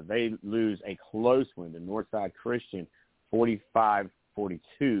 they lose a close one to Northside Christian, 45-42.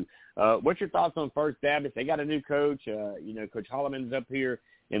 What's your thoughts on First Baptist? They got a new coach. Coach Holloman's up here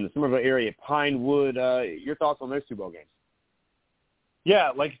in the Somerville area, Pinewood. Your thoughts on those 2 ball games?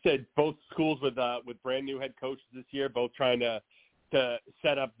 Yeah, like I said, both schools with brand new head coaches this year, both trying to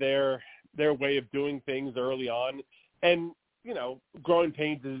set up their way of doing things early on. And, growing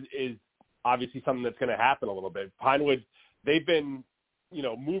pains is obviously something that's going to happen a little bit. Pinewood, they've been,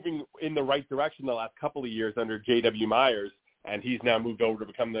 moving in the right direction the last couple of years under J.W. Myers, and he's now moved over to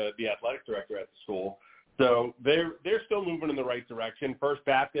become the athletic director at the school. So they're still moving in the right direction. First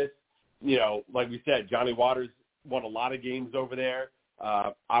Baptist, like we said, Johnny Waters won a lot of games over there.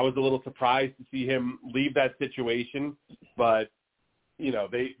 I was a little surprised to see him leave that situation, but,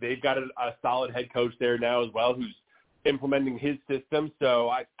 they've got a solid head coach there now as well who's implementing his system. So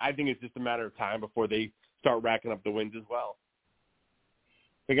I think it's just a matter of time before they start racking up the wins as well.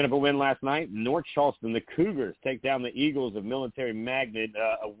 Picking up a win last night, North Charleston, the Cougars take down the Eagles of Military Magnet.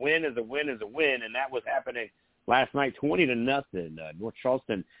 A win is a win is a win, and that was happening last night, 20-0. North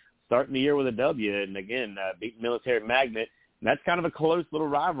Charleston starting the year with a W, and again, beat Military Magnet. And that's kind of a close little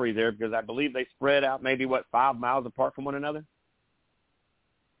rivalry there because I believe they spread out maybe, 5 miles apart from one another?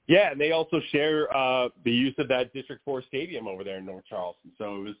 Yeah, and they also share the use of that District 4 stadium over there in North Charleston.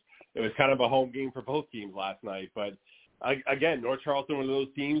 So it was kind of a home game for both teams last night. But, again, North Charleston, one of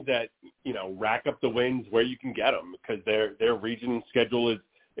those teams that, rack up the wins where you can get them because their region schedule is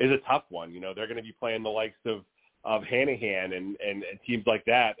a tough one. They're going to be playing the likes of Hanahan and teams like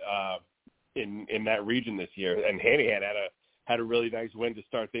that in that region this year. And Hanahan had a really nice win to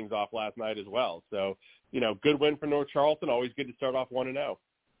start things off last night as well. So, good win for North Charleston. Always good to start off 1-0.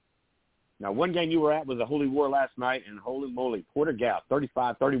 Now, one game you were at was a Holy War last night, and holy moly, Porter Gout,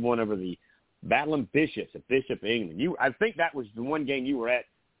 35-31 over the Battling Bishops of Bishop, England. I think that was the one game you were at,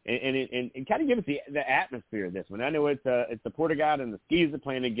 and kind of give us the atmosphere of this one. I know it's the Porter Gout and the SCISA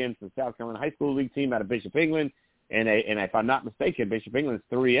playing against the South Carolina High School League team out of Bishop, England, and if I'm not mistaken, Bishop England's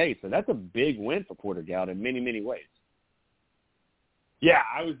 3A, so that's a big win for Porter Gout in many, many ways. Yeah,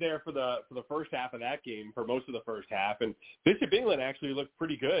 I was there for the first half of that game, for most of the first half, and Bishop England actually looked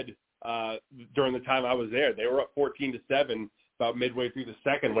pretty good during the time I was there. They were up 14-7 about midway through the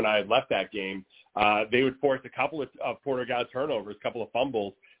second when I had left that game. They would force a couple of Porter Gout turnovers, a couple of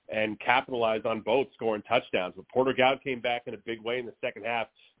fumbles, and capitalize on both, scoring touchdowns. But Porter Gout came back in a big way in the second half.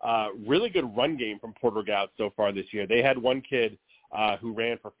 Really good run game from Porter Gout so far this year. They had one kid who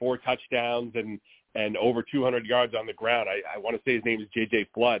ran for 4 touchdowns and over 200 yards on the ground. I want to say his name is J.J.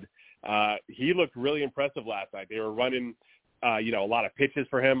 Flood. He looked really impressive last night. They were running, a lot of pitches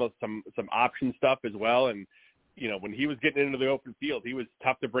for him, some option stuff as well. And, when he was getting into the open field, he was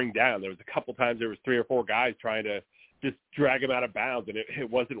tough to bring down. There was a couple times there was 3 or 4 guys trying to just drag him out of bounds, and it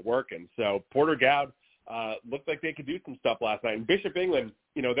wasn't working. So Porter Gout looked like they could do some stuff last night. And Bishop England,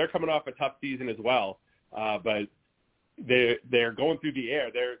 they're coming off a tough season as well, but they're going through the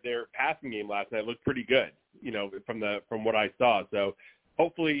air. Their passing game last night looked pretty good, from what I saw. So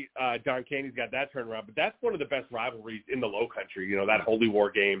hopefully Don Caney's got that turnaround. But that's one of the best rivalries in the Low Country. That Holy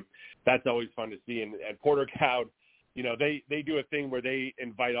War game. That's always fun to see. And Porter Gout, they do a thing where they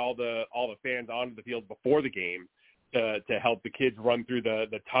invite all the fans onto the field before the game to help the kids run through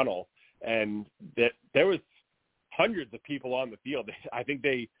the tunnel. And there was hundreds of people on the field. I think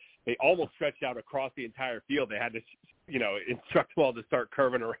they they almost stretched out across the entire field. They had to, instruct them all to start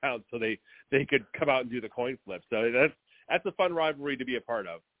curving around so they could come out and do the coin flip. So that's a fun rivalry to be a part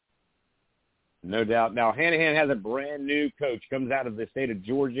of. No doubt. Now, Hanahan has a brand-new coach, comes out of the state of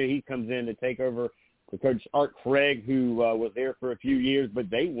Georgia. He comes in to take over for Coach Art Craig, who was there for a few years, but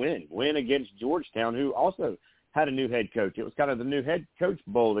they win against Georgetown, who also had a new head coach. It was kind of the new head coach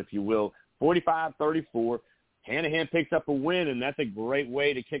bowl, if you will, 45-34. Hanahan picks up a win, and that's a great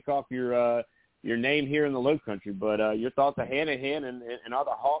way to kick off your name here in the Low Country. But your thoughts on Hanahan and are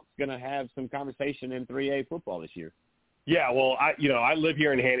the Hawks going to have some conversation in 3A football this year? Yeah, well, I live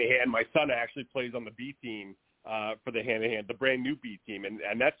here in Hanahan. My son actually plays on the B team for the Hanahan, the brand new B team,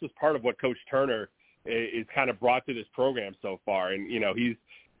 and that's just part of what Coach Turner is kind of brought to this program so far. And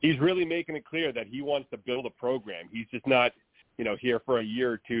he's really making it clear that he wants to build a program. He's just not here for a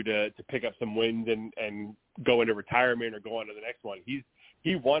year or two to pick up some wins and go into retirement or go on to the next one.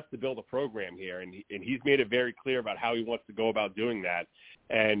 He wants to build a program here, and he's made it very clear about how he wants to go about doing that.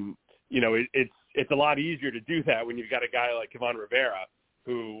 And it's a lot easier to do that when you've got a guy like Kevon Rivera,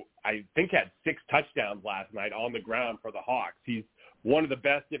 who I think had 6 touchdowns last night on the ground for the Hawks. He's one of the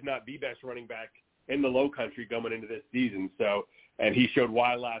best, if not the best, running back in the Low Country going into this season. So, and he showed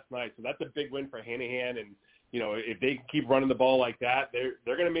why last night. So that's a big win for Hanahan. And if they can keep running the ball like that, they're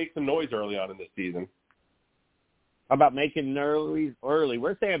going to make some noise early on in this season. How about making early?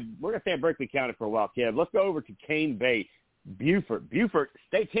 We're going to stay in Berkeley County for a while, Kev. Let's go over to Cane Bay. Beaufort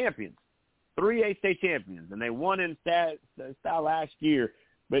state champions, 3A state champions, and they won in style last year,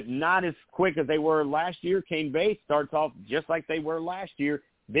 but not as quick as they were last year. Cane Bay starts off just like they were last year.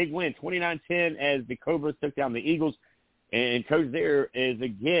 Big win, 29-10 as the Cobras took down the Eagles. And Coach there is,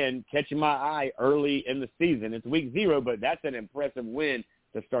 again, catching my eye early in the season. It's week 0, but that's an impressive win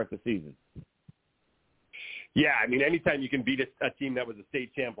to start the season. Yeah, I mean, anytime you can beat a team that was a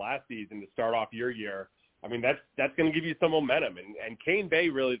state champ last season to start off your year, I mean, that's going to give you some momentum. And Cane Bay,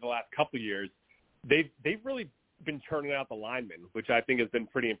 really, the last couple of years, they've really been turning out the linemen, which I think has been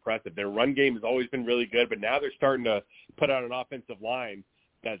pretty impressive. Their run game has always been really good, but now they're starting to put out an offensive line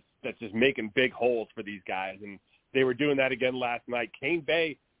that's just making big holes for these guys. And they were doing that again last night. Cane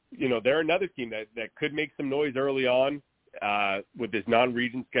Bay, they're another team that could make some noise early on with this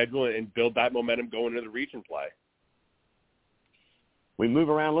non-region schedule and build that momentum going into the region play. We move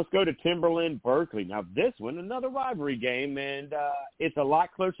around. Let's go to Timberland, Berkeley. Now, this one, another rivalry game, and it's a lot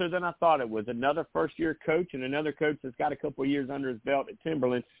closer than I thought it was. Another first-year coach and another coach that's got a couple of years under his belt at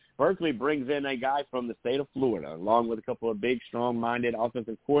Timberland. Berkeley brings in a guy from the state of Florida, along with a couple of big, strong-minded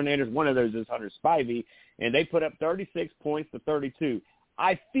offensive coordinators. One of those is Hunter Spivey, and they put up 36 points to 32.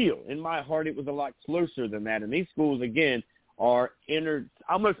 I feel in my heart it was a lot closer than that, and these schools, again, are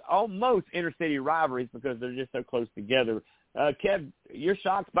almost inter-city rivalries because they're just so close together. Kev, you're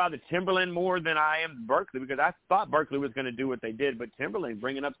shocked by the Timberland more than I am Berkeley because I thought Berkeley was going to do what they did, but Timberland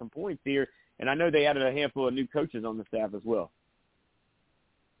bringing up some points here, and I know they added a handful of new coaches on the staff as well.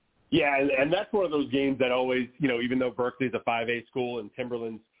 Yeah, and that's one of those games that always, even though Berkeley's a 5A school and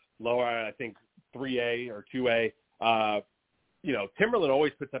Timberland's lower, I think 3A or 2A, Timberland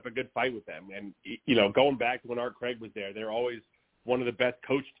always puts up a good fight with them. And, going back to when Art Craig was there, they're always one of the best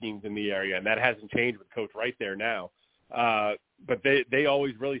coach teams in the area, and that hasn't changed with Coach Wright there now. But they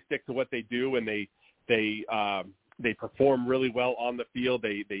always really stick to what they do, and they perform really well on the field.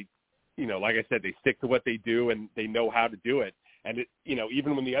 They like I said, they stick to what they do, and they know how to do it. And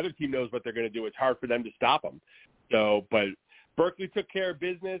even when the other team knows what they're going to do, it's hard for them to stop them. So, but Berkeley took care of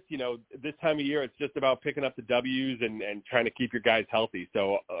business. This time of year, it's just about picking up the W's and trying to keep your guys healthy.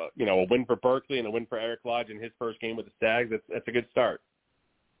 So, a win for Berkeley and a win for Eric Lodge in his first game with the Stags. That's a good start.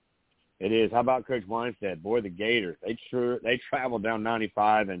 It is. How about Coach Weinstead? Boy, the Gators, they traveled down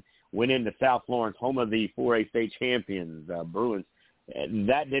 95 and went into South Florence, home of the 4A state champions, Bruins. And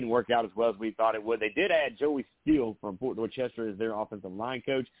that didn't work out as well as we thought it would. They did add Joey Steele from Fort Dorchester as their offensive line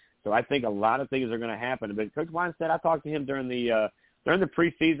coach. So I think a lot of things are going to happen. But Coach Weinstead, I talked to him during the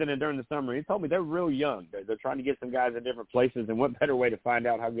preseason and during the summer. He told me they're real young. They're trying to get some guys in different places. And what better way to find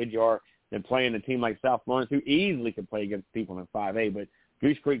out how good you are than playing a team like South Florence, who easily could play against people in 5A. But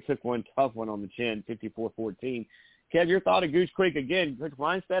Goose Creek took one tough one on the chin, 54-14. Kev, your thought of Goose Creek, again, Coach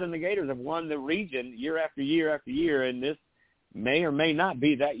Weinstead and the Gators have won the region year after year after year, and this may or may not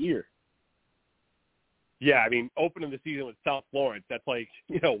be that year. Yeah, I mean, opening the season with South Florence, that's like,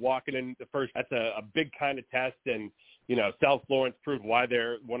 walking in the first, that's a big kind of test. And, South Florence proved why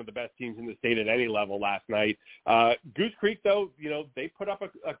they're one of the best teams in the state at any level last night. Goose Creek, though, they put up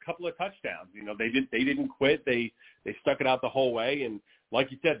a couple of touchdowns. They didn't quit. They stuck it out the whole way. And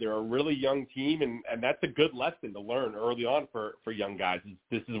like you said, they're a really young team, and that's a good lesson to learn early on for young guys.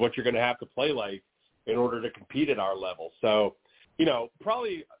 This is what you're going to have to play like in order to compete at our level. So,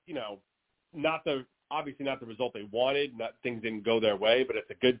 probably, obviously not the result they wanted. Things didn't go their way, but it's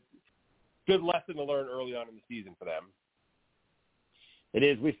a good lesson to learn early on in the season for them. It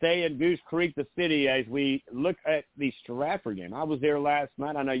is. We stay in Goose Creek, the city, as we look at the Stratford game. I was there last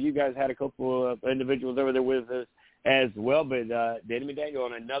night. I know you guys had a couple of individuals over there with us as well, but Danny McDaniel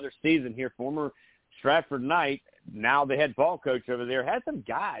on another season here, former Stratford Knight, now the head ball coach over there, had some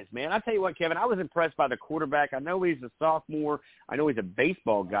guys, man. I tell you what, Kevin, I was impressed by the quarterback. I know he's a sophomore. I know he's a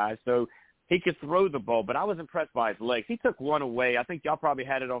baseball guy, so he could throw the ball, but I was impressed by his legs. He took one away. I think y'all probably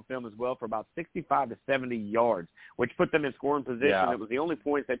had it on film as well for about 65 to 70 yards, which put them in scoring position. Yeah. It was the only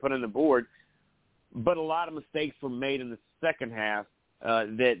points they put on the board, but a lot of mistakes were made in the second half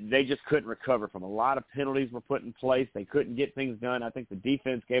that they just couldn't recover from. A lot of penalties were put in place. They couldn't get things done. I think the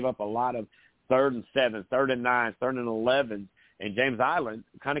defense gave up a lot of 3rd and 7, 3rd and 9, 3rd and 11, and James Island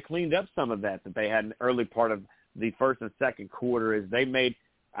kind of cleaned up some of that they had in the early part of the first and second quarter as they made –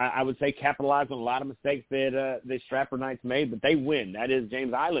 I would say capitalized on a lot of mistakes that the Stratford Knights made, but they win. That is,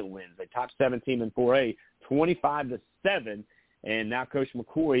 James Island wins. They top 7 team in 4A, 25-7, and now Coach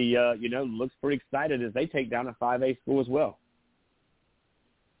McCoy, looks pretty excited as they take down a 5A school as well.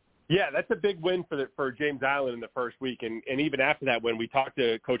 Yeah, that's a big win for James Island in the first week, and even after that win, we talked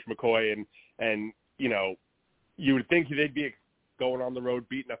to Coach McCoy, and you would think they'd be going on the road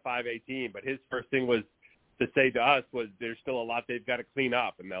beating a 5A team, but his first thing was to say to us was there's still a lot they've got to clean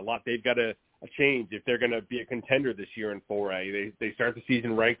up and a lot they've got to change if they're going to be a contender this year in 4A. They start the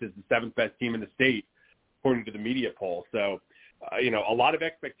season ranked as the 7th best team in the state, according to the media poll. So, a lot of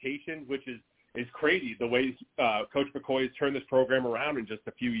expectations, which is crazy the way Coach McCoy has turned this program around in just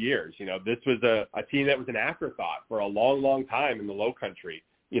a few years. This was a team that was an afterthought for a long, long time in the Low Country,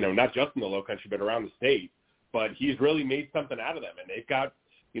 not just in the Low Country, but around the state. But he's really made something out of them, and they've got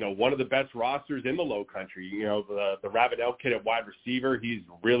one of the best rosters in the Low Country. The Ravenel kid at wide receiver, he's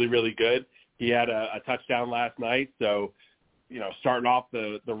really, really good. He had a touchdown last night. So, starting off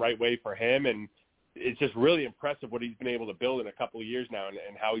the right way for him. And it's just really impressive what he's been able to build in a couple of years now and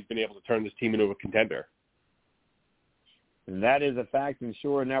how he's been able to turn this team into a contender. And that is a fact and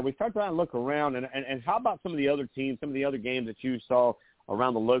sure. Now, we talked about and look around, and how about some of the other teams, some of the other games that you saw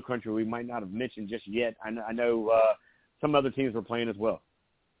around the Low Country we might not have mentioned just yet? I know some other teams were playing as well.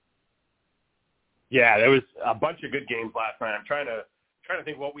 Yeah, there was a bunch of good games last night. I'm trying to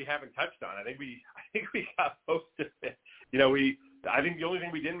think what we haven't touched on. I think we got most of it. I think the only thing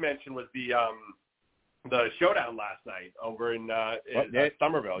we didn't mention was the showdown last night over in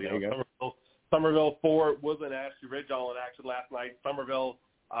Somerville. Somerville 4, Woodland, Ashley Ridge all in action last night. Somerville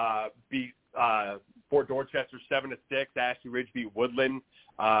beat Fort Dorchester 7-6. Ashley Ridge beat Woodland.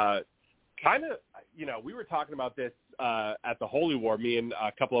 We were talking about this at the Holy War, me and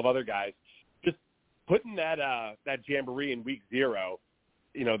a couple of other guys. Putting that jamboree in week 0,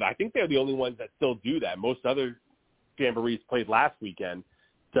 I think they're the only ones that still do that. Most other jamborees played last weekend.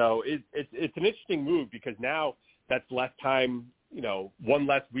 So it's an interesting move because now that's less time, one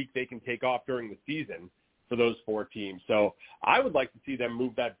less week they can take off during the season for those 4 teams. So I would like to see them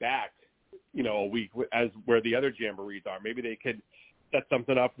move that back, a week as where the other jamborees are. Maybe they could set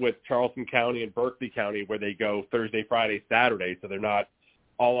something up with Charleston County and Berkeley County where they go Thursday, Friday, Saturday, so they're not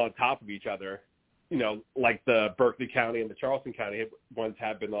all on top of each other. Like the Berkeley County and the Charleston County ones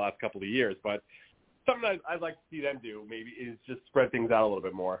have been the last couple of years. But something I'd like to see them do maybe is just spread things out a little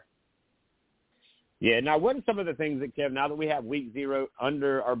bit more. Yeah. Now, what are some of the things that, Kev, now that we have week 0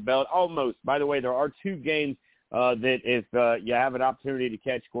 under our belt, almost, by the way, there are 2 games that if you have an opportunity to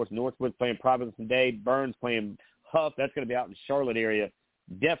catch, of course, Northwood playing Providence Day, Burns playing Huff. That's going to be out in the Charlotte area.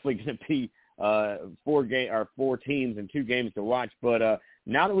 Definitely going to be 4 teams and 2 games to watch. But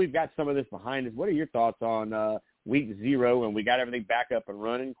now that we've got some of this behind us, what are your thoughts on week 0 and we got everything back up and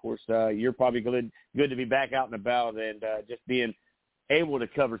running? Of course, you're probably good to be back out and about and just being able to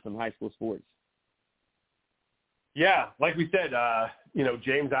cover some high school sports. Yeah, like we said,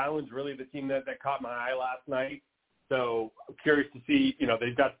 James Island's really the team that caught my eye last night. So I'm curious to see,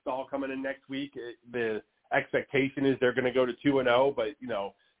 they've got Stahl coming in next week. The expectation is they're going to go to 2-0, but,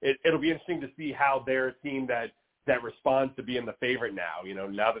 it'll be interesting to see how they're a team that responds to being the favorite now,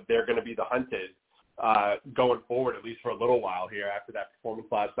 now that they're going to be the hunted going forward, at least for a little while here after that performance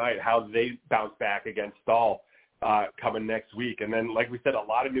last night, how they bounce back against Stahl coming next week. And then, like we said, a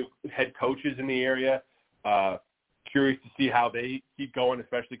lot of new head coaches in the area. Curious to see how they keep going,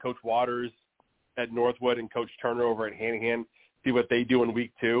 especially Coach Waters at Northwood and Coach Turner over at Hanahan, see what they do in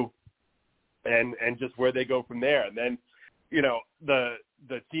week 2 and just where they go from there. And then,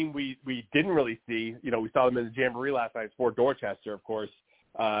 the team we didn't really see, we saw them in the Jamboree last night for Dorchester, of course.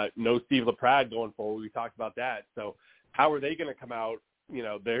 No Steve LaPrade going forward. We talked about that. So how are they going to come out?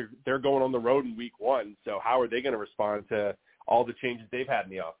 They're going on the road in week 1. So how are they going to respond to all the changes they've had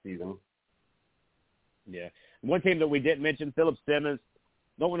in the offseason? Yeah. One team that we didn't mention, Philip Simmons.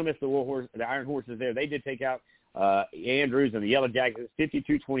 Don't want to miss the Iron Horses there. They did take out Andrews and the Yellow Jackets,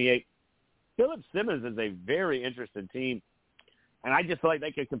 52-28. Philip Simmons is a very interesting team, and I just feel like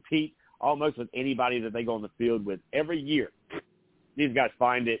they can compete almost with anybody that they go on the field with. Every year, these guys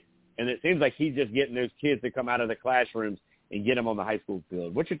find it, and it seems like he's just getting those kids to come out of the classrooms and get them on the high school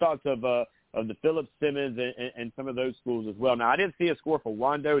field. What's your thoughts of the Philip Simmons and some of those schools as well? Now, I didn't see a score for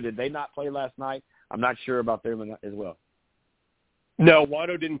Wando. Did they not play last night? I'm not sure about them as well. No,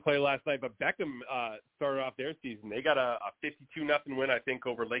 Wando didn't play last night, but Beckham started off their season. They got a 52-0 win, I think,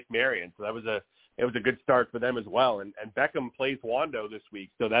 over Lake Marion. So it was a good start for them as well. And Beckham plays Wando this week,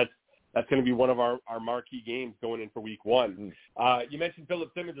 so that's going to be one of our marquee games going in for week 1. You mentioned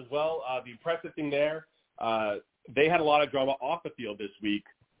Philip Simmons as well. The impressive thing there, they had a lot of drama off the field this week.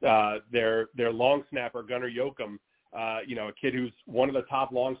 Their long snapper, Gunnar Yoakum, a kid who's one of the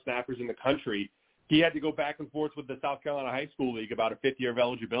top long snappers in the country, he had to go back and forth with the South Carolina High School League about a 5th year of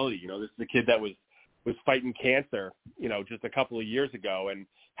eligibility. This is a kid that was fighting cancer, just a couple of years ago, and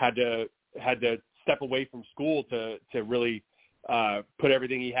had to step away from school to really put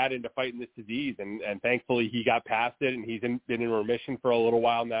everything he had into fighting this disease. And thankfully he got past it, and he's been in remission for a little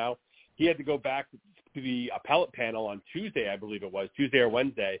while now. He had to go back to the appellate panel on Tuesday, I believe it was, Tuesday or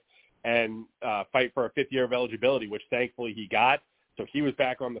Wednesday, and fight for a 5th year of eligibility, which thankfully he got. So he was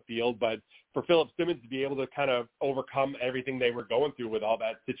back on the field. But for Philip Simmons to be able to kind of overcome everything they were going through with all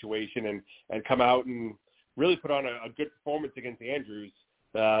that situation and come out and really put on a good performance against Andrews,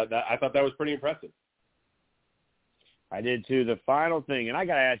 I thought that was pretty impressive. I did too. The final thing, and I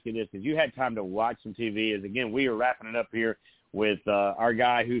got to ask you this because you had time to watch some TV, is, again, we are wrapping it up here with our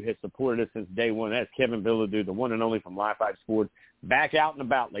guy who has supported us since day one. That's Kevin Bilodeau, the one and only from Live 5 Sports. Back out and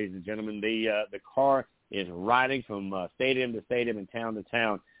about, ladies and gentlemen. The car is riding from stadium to stadium and town to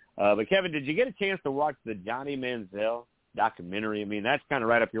town. But, Kevin, did you get a chance to watch the Johnny Manziel documentary? I mean, that's kind of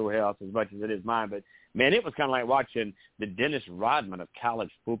right up your wheelhouse as much as it is mine. But, man, it was kind of like watching the Dennis Rodman of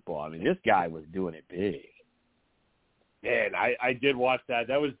college football. I mean, this guy was doing it big. Man, I did watch that.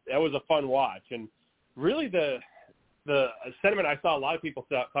 That was a fun watch. And really the sentiment I saw a lot of people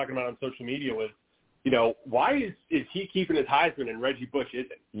talking about on social media was, why is he keeping his Heisman and Reggie Bush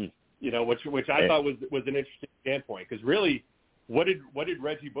isn't? Which I thought was an interesting standpoint, because really, what did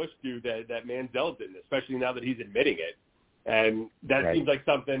Reggie Bush do that Manziel didn't, especially now that he's admitting it? And that seems like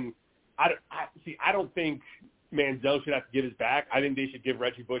something. I don't think Manziel should have to give his back. I think they should give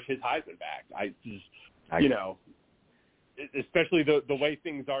Reggie Bush his Heisman back. Especially the way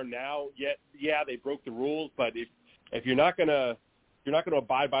things are now. Yeah, they broke the rules, but if you're not gonna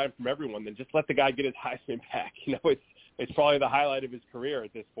abide by them from everyone, then just let the guy get his Heisman back. It's probably the highlight of his career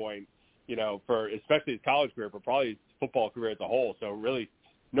at this point. For especially his college career, but probably his football career as a whole. So really,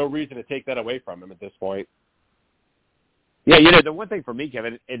 no reason to take that away from him at this point. Yeah, the one thing for me,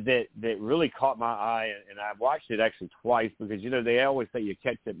 Kevin, is that really caught my eye, and I watched it actually twice because, they always say you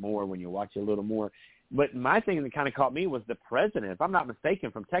catch it more when you watch it a little more. But my thing that kind of caught me was the president, if I'm not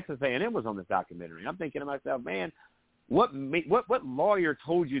mistaken, from Texas A&M was on this documentary. I'm thinking to myself, man, what lawyer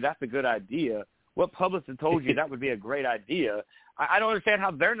told you that's a good idea? What publicist told you that would be a great idea? I don't understand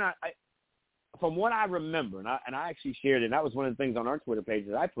how they're not. From what I remember, and I actually shared it, and that was one of the things on our Twitter page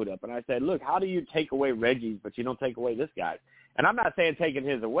that I put up, and I said, look, how do you take away Reggie's, but you don't take away this guy? And I'm not saying taking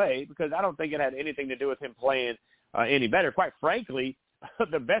his away, because I don't think it had anything to do with him playing any better. Quite frankly,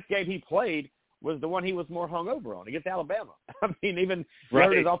 the best game he played was the one he was more hungover on against Alabama. I mean, even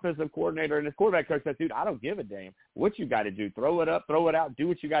his offensive coordinator and his quarterback coach said, dude, I don't give a damn what you got to do. Throw it up, throw it out, do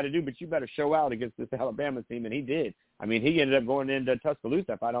what you got to do, but you better show out against this Alabama team, and he did. I mean, he ended up going into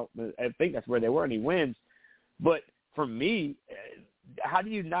Tuscaloosa. I think that's where they were, and he wins. But for me, how do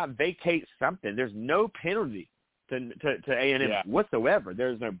you not vacate something? There's no penalty to A&M whatsoever.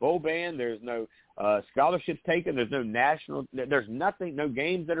 There's no bowl ban. There's no scholarships taken. There's no there's nothing, no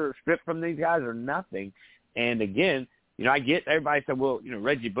games that are stripped from these guys or nothing. And again, I get everybody said, well,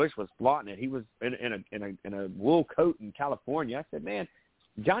 Reggie Bush was flaunting it. He was in a wool coat in California. I said, man,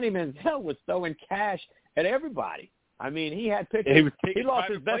 Johnny Manziel was throwing cash at everybody. I mean, he had pictures. He lost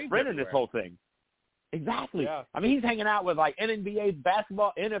his best friend in this whole thing. Exactly. Yeah. I mean, he's hanging out with like NBA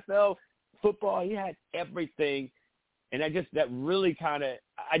basketball, NFL, football. He had everything. And that really kind of,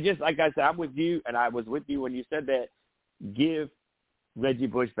 like I said, I'm with you, and I was with you when you said that, give Reggie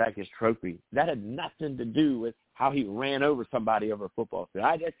Bush back his trophy. That had nothing to do with how he ran over somebody over a football field.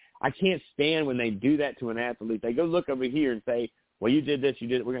 I can't stand when they do that to an athlete. They go look over here and say, well, you did this, you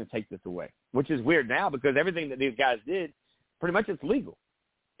did it, we're going to take this away, which is weird now because everything that these guys did, pretty much it's legal.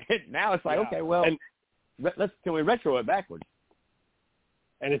 Now it's like, okay, well, can we retro it backwards?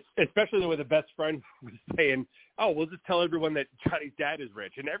 And it's especially when the best friend was saying, oh, we'll just tell everyone that Johnny's dad is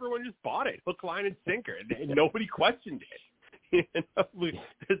rich. And everyone just bought it, hook, line, and sinker. And nobody questioned it.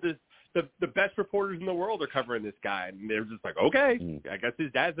 The best reporters in the world are covering this guy. And they're just like, okay, I guess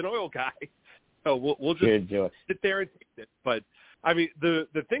his dad's an oil guy. So we'll just sit there and take it. But, I mean, the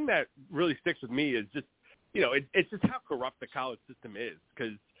thing that really sticks with me is just, you know, it's just how corrupt the college system is.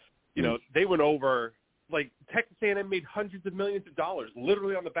 Because, you know, they went over – like Texas A&M made hundreds of millions of dollars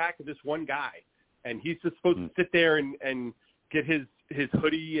literally on the back of this one guy. And he's just supposed to sit there and get his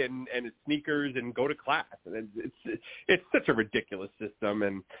hoodie and his sneakers and go to class. And it's such a ridiculous system.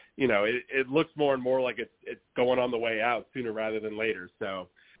 And, you know, it looks more and more like it's going on the way out sooner rather than later. So,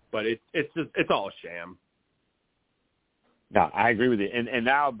 but it's all a sham. No, I agree with you. And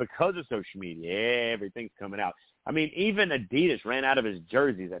now because of social media, everything's coming out. I mean, even Adidas ran out of his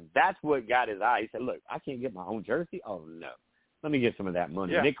jerseys, and that's what got his eye. He said, look, I can't get my own jersey? Oh, no. Let me get some of that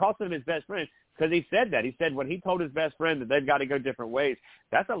money. Yeah. And it cost him his best friend because he said that. He said when he told his best friend that they've got to go different ways,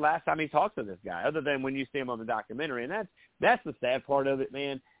 that's the last time he talked to this guy, other than when you see him on the documentary. And that's the sad part of it,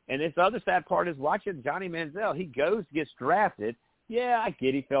 man. And the other sad part is watching Johnny Manziel. He goes, gets drafted. Yeah, I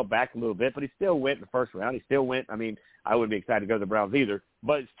get he fell back a little bit, but he still went in the first round. He still went. I mean, I wouldn't be excited to go to the Browns either,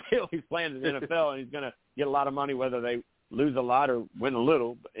 but still he's playing in the NFL, and he's going to get a lot of money whether they lose a lot or win a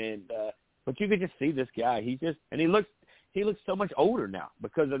little. And but you could just see this guy. He looks so much older now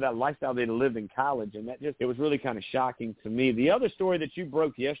because of that lifestyle they lived in college, and it was really kind of shocking to me. The other story that you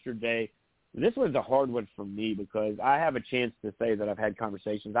broke yesterday, this was a hard one for me because I have a chance to say that I've had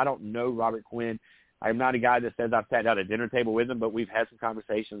conversations. I don't know Robert Quinn. I'm not a guy that says I've sat down at a dinner table with him, but we've had some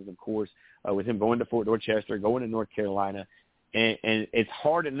conversations, of course, with him going to Fort Dorchester, going to North Carolina. And it's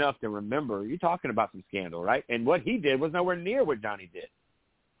hard enough to remember. You're talking about some scandal, right? And what he did was nowhere near what Johnny did.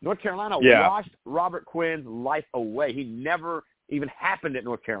 North Carolina washed Robert Quinn's life away. He never even happened at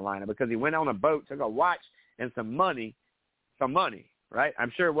North Carolina because he went on a boat, took a watch, and some money, right?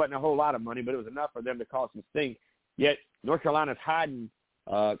 I'm sure it wasn't a whole lot of money, but it was enough for them to cause some stink. Yet North Carolina's hiding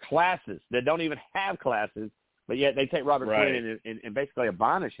classes that don't even have classes, but yet they take Robert Quinn and basically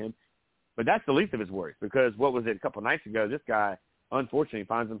admonish him. But that's the least of his worries because what was it a couple of nights ago, this guy unfortunately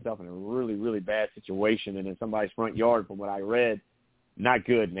finds himself in a really, really bad situation and in somebody's front yard from what I read. Not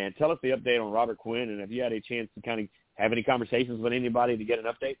good, man. Tell us the update on Robert Quinn, and have you had a chance to kind of have any conversations with anybody to get an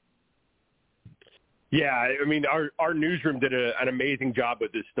update? Yeah, I mean, our newsroom did an amazing job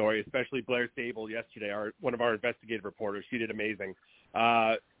with this story, especially Blair Sable yesterday, one of our investigative reporters. She did amazing.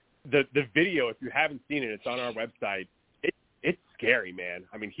 The video, if you haven't seen it, it's on our website. It's scary, man.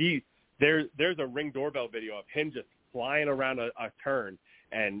 I mean, there's a Ring doorbell video of him just flying around a turn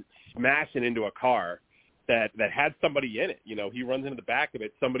and smashing into a car that had somebody in it. You know, he runs into the back of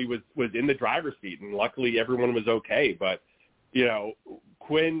it. Somebody was in the driver's seat, and luckily everyone was okay. But, you know,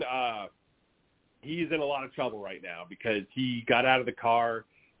 Quinn, he's in a lot of trouble right now because he got out of the car.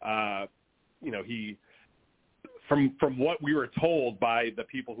 You know, from what we were told by the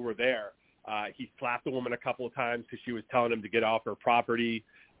people who were there, he slapped a woman a couple of times because she was telling him to get off her property.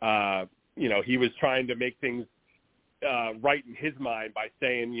 You know, he was trying to make things right in his mind by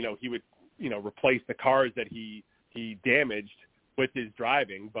saying, you know, he would, you know, replace the cars that he damaged with his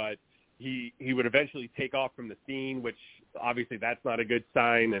driving, but he would eventually take off from the scene, which obviously that's not a good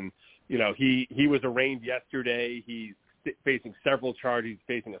sign. And, you know, he was arraigned yesterday. He's facing several charges.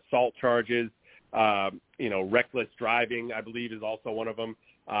 He's facing assault charges. You know, reckless driving, I believe, is also one of them.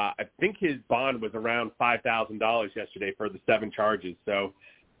 I think his bond was around $5,000 yesterday for the 7 charges. So,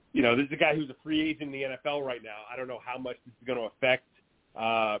 you know, this is a guy who's a free agent in the NFL right now. I don't know how much this is going to affect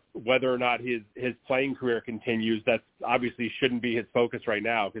whether or not his playing career continues. That's obviously shouldn't be his focus right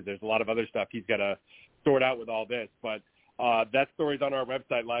now because there's a lot of other stuff he's got to sort out with all this. But that story's on our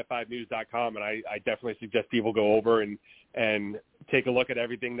website, live5news.com, and I definitely suggest people go over and take a look at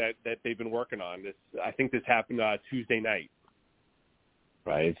everything that they've been working on. I think this happened Tuesday night.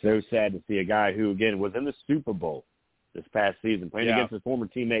 Right. It's so sad to see a guy who, again, was in the Super Bowl this past season, playing against his former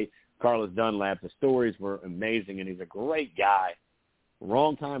teammate, Carlos Dunlap. The stories were amazing, and he's a great guy.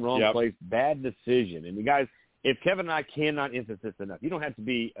 Wrong time, wrong place, bad decision. And the guys, if Kevin and I cannot emphasize this enough, you don't have to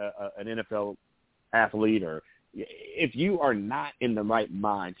be an NFL athlete, or if you are not in the right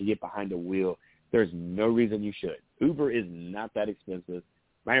mind to get behind a wheel, there's no reason you should. Uber is not that expensive.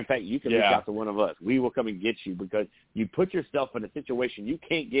 Matter of fact, you can reach out to one of us. We will come and get you because you put yourself in a situation you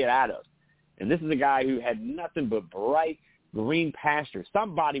can't get out of. And this is a guy who had nothing but bright green pastures.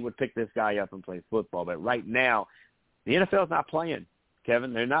 Somebody would pick this guy up and play football. But right now, the NFL's not playing,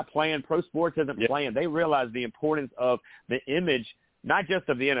 Kevin. They're not playing. Pro sports isn't playing. They realize the importance of the image, not just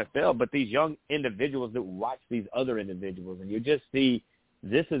of the NFL, but these young individuals that watch these other individuals. And you just see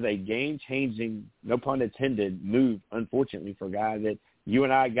this is a game-changing, no pun intended, move, unfortunately, for a guy that you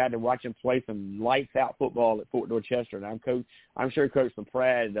and I got to watch him play some lights-out football at Fort Dorchester. And I'm sure Coach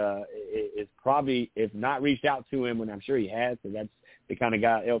LaPrade is probably, if not reached out to him, and I'm sure he has, because that's the kind of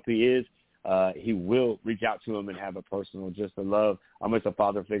guy LP is, he will reach out to him and have a personal, just a love, almost a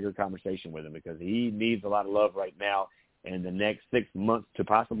father figure conversation with him, because he needs a lot of love right now. And the next 6 months to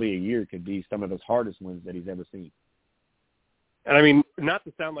possibly a year could be some of his hardest ones that he's ever seen. And I mean, not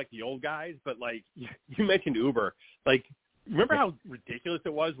to sound like the old guys, but like you mentioned Uber, like, remember how ridiculous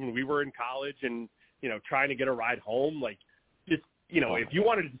it was when we were in college and, trying to get a ride home? Like, just, if you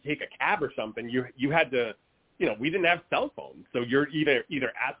wanted to take a cab or something, you had to, we didn't have cell phones. So you're either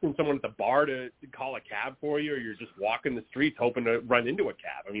asking someone at the bar to call a cab for you, or you're just walking the streets hoping to run into a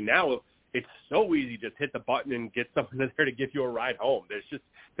cab. I mean, now it's so easy. Just hit the button and get someone there to give you a ride home.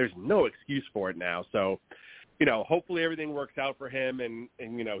 There's no excuse for it now. So, hopefully everything works out for him and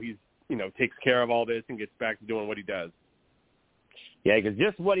he's, takes care of all this and gets back to doing what he does. Yeah, because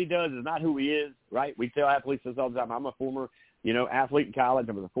just what he does is not who he is, right? We tell athletes this all the time. I'm a former, athlete in college.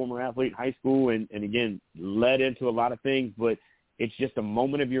 I was a former athlete in high school and again, led into a lot of things, but it's just a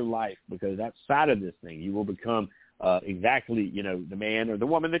moment of your life, because outside of this thing, you will become exactly, the man or the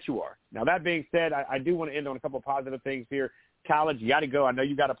woman that you are. Now, that being said, I do want to end on a couple of positive things here. College, you got to go. I know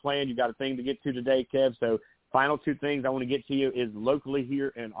you got a plan. You got a thing to get to today, Kev. So final two things I want to get to you is locally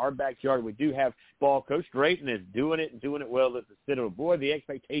here in our backyard. We do have ball. Coach Drayton is doing it and doing it well at the Citadel. Boy, the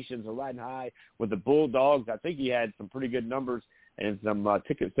expectations are riding high with the Bulldogs. I think he had some pretty good numbers, and some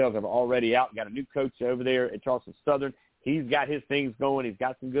ticket sales are already out. Got a new coach over there at Charleston Southern. He's got his things going. He's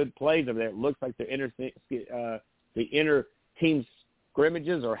got some good plays over there. It looks like the inner team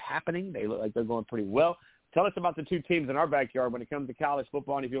scrimmages are happening. They look like they're going pretty well. Tell us about the two teams in our backyard when it comes to college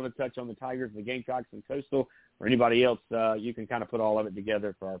football, and if you want to touch on the Tigers, the Gamecocks, and Coastal, or anybody else, you can kind of put all of it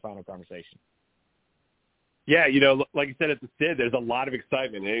together for our final conversation. Yeah, like you said at the SID, there's a lot of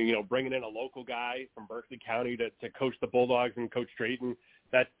excitement. And, bringing in a local guy from Berkeley County to coach the Bulldogs and Coach Drayton,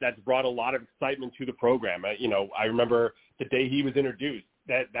 that's brought a lot of excitement to the program. I remember the day he was introduced,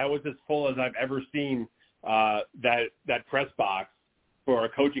 that was as full as I've ever seen that press box for a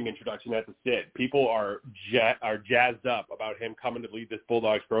coaching introduction at the SID. People are jazzed up about him coming to lead this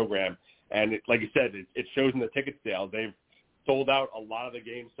Bulldogs program. And like you said, it shows in the ticket sales. They've sold out a lot of the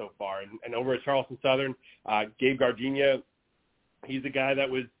games so far. And over at Charleston Southern, Gabe Gardenia, he's a guy that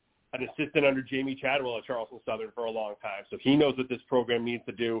was an assistant under Jamie Chadwell at Charleston Southern for a long time. So he knows what this program needs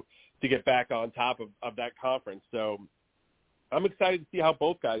to do to get back on top of that conference. So I'm excited to see how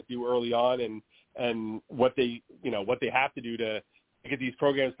both guys do early on and what they have to do to get these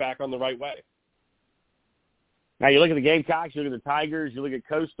programs back on the right way. Now, you look at the Gamecocks, you look at the Tigers, you look at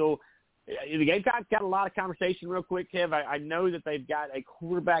Coastal. The Gamecocks got a lot of conversation real quick, Kev. I know that they've got a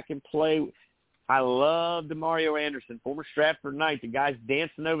quarterback in play. I love DeMario Anderson, former Stratford Knight. The guy's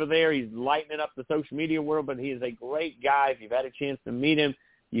dancing over there. He's lighting up the social media world, but he is a great guy. If you've had a chance to meet him,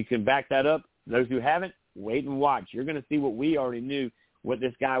 you can back that up. Those who haven't, wait and watch. You're going to see what we already knew what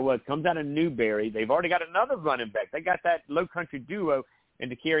this guy was. Comes out of Newberry. They've already got another running back. They got that low country duo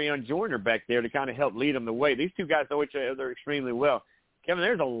and DeCarrion Joyner back there to kind of help lead them the way. These two guys know each other extremely well. Kevin,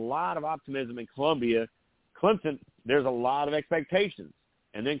 there's a lot of optimism in Columbia. Clemson, there's a lot of expectations.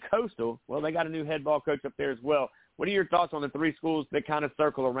 And then Coastal, well, they got a new head ball coach up there as well. What are your thoughts on the three schools that kind of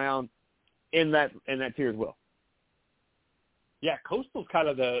circle around in that tier as well? Yeah, Coastal's kind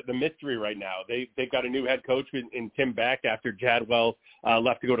of the mystery right now. They've got a new head coach in Tim Beck after Jadwell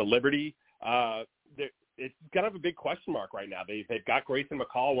left to go to Liberty. It's kind of a big question mark right now. They've got Grayson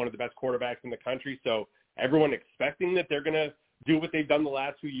McCall, one of the best quarterbacks in the country, so everyone expecting that they're going to do what they've done the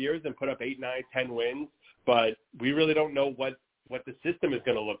last few years and put up 8, 9, 10 wins, but we really don't know what the system is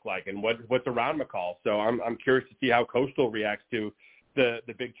going to look like and what's around McCall. So I'm curious to see how Coastal reacts to the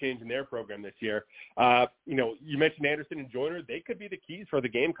big change in their program this year. You mentioned Anderson and Joyner. They could be the keys for the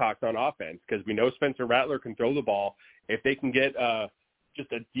Gamecocks on offense because we know Spencer Rattler can throw the ball. If they can get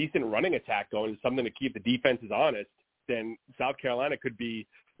just a decent running attack going, something to keep the defenses honest, then South Carolina could be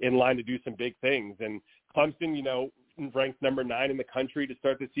in line to do some big things. And Clemson, ranked number 9 in the country to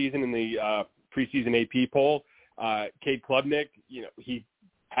start the season in the preseason AP poll. Cade Klubnik, he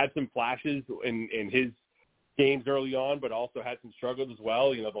had some flashes in his games early on, but also had some struggles as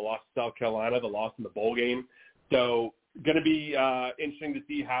well. The loss to South Carolina, the loss in the bowl game. So going to be interesting to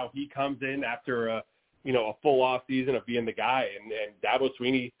see how he comes in after a full off season of being the guy. And Dabo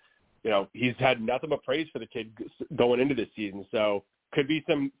Swinney, he's had nothing but praise for the kid going into this season. So could be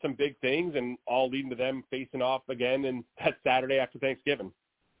some big things, and all leading to them facing off again and that Saturday after Thanksgiving.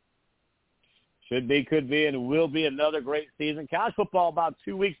 Should be, could be, and will be another great season. College football about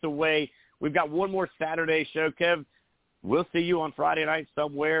 2 weeks away. We've got one more Saturday show, Kev. We'll see you on Friday night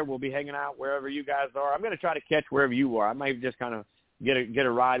somewhere. We'll be hanging out wherever you guys are. I'm going to try to catch wherever you are. I might just kind of get a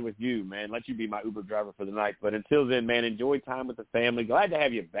ride with you, man. Let you be my Uber driver for the night. But until then, man, enjoy time with the family. Glad to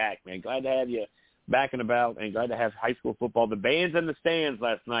have you back, man. Glad to have you back and about, and glad to have high school football. The band's in the stands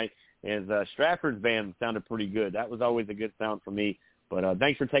last night, as Stratford's band sounded pretty good. That was always a good sound for me. But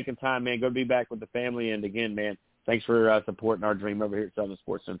thanks for taking time, man. Good to be back with the family. And, again, man, thanks for supporting our dream over here at Southern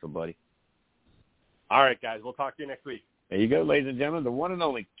Sports Central, buddy. All right, guys. We'll talk to you next week. There you go, ladies and gentlemen. The one and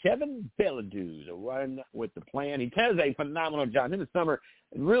only Kevin Bilodeau, the one with the plan. He does a phenomenal job. In the summer,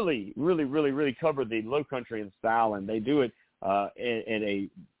 really cover the low country in style, and they do it at a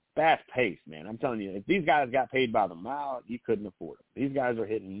fast pace, man. I'm telling you, if these guys got paid by the mile, you couldn't afford them. These guys are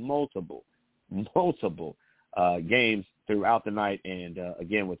hitting multiple games throughout the night. And,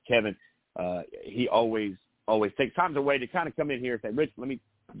 again, with Kevin, he always takes time away to kind of come in here and say, Rich, let me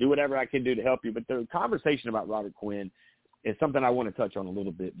do whatever I can do to help you. But the conversation about Robert Quinn is something I want to touch on a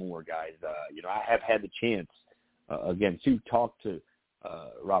little bit more, guys. I have had the chance, again, to talk to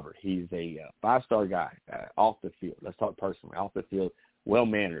Robert. He's a five-star guy off the field. Let's talk personally. Off the field,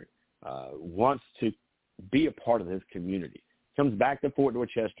 well-mannered, wants to be a part of his community. Comes back to Fort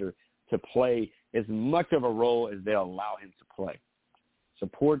Dorchester to play as much of a role as they'll allow him to play.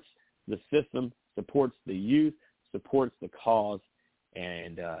 Supports the system, supports the youth, supports the cause,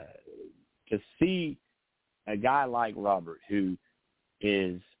 and to see a guy like Robert, who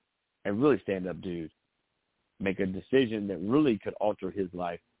is a really stand-up dude, make a decision that really could alter his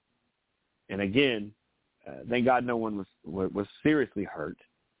life. And again, thank God no one was seriously hurt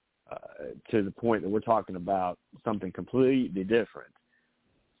to the point that we're talking about something completely different.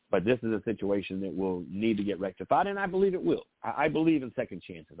 But this is a situation that will need to get rectified, and I believe it will. I believe in second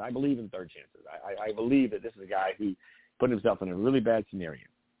chances. I believe in third chances. I believe that this is a guy who put himself in a really bad scenario.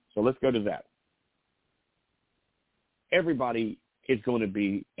 So let's go to that. Everybody is going to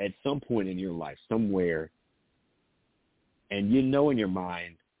be at some point in your life somewhere, and you know in your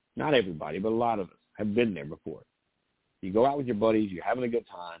mind, not everybody, but a lot of us have been there before. You go out with your buddies, you're having a good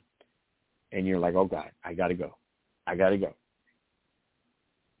time, and you're like, oh, God, I got to go. I got to go.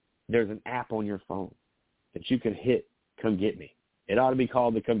 There's an app on your phone that you can hit, Come Get Me. It ought to be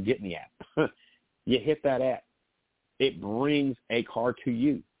called the Come Get Me app. You hit that app. It brings a car to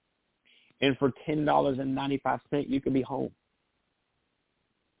you. And for $10.95, you can be home.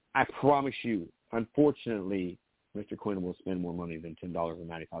 I promise you, unfortunately, Mr. Quinn will spend more money than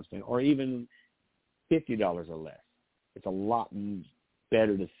 $10.95 or even $50 or less. It's a lot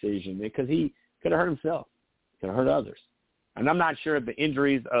better decision because he could have hurt himself, could have hurt others. And I'm not sure of the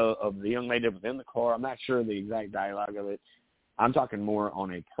injuries of the young lady that was in the car. I'm not sure of the exact dialogue of it. I'm talking more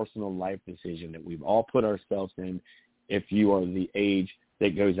on a personal life decision that we've all put ourselves in if you are the age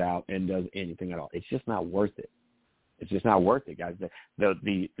that goes out and does anything at all. It's just not worth it. It's just not worth it, guys.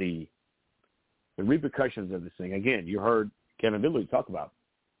 The repercussions of this thing, again, you heard Kevin Bilodeau talk about.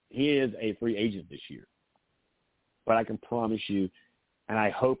 He is a free agent this year. But I can promise you, and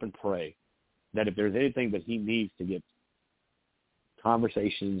I hope and pray, that if there's anything that he needs to get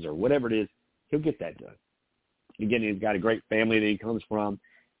conversations or whatever it is, he'll get that done. Again, he's got a great family that he comes from.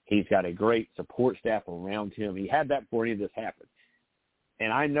 He's got a great support staff around him. He had that before any of this happened.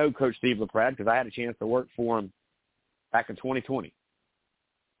 And I know Coach Steve LaPrade because I had a chance to work for him back in 2020.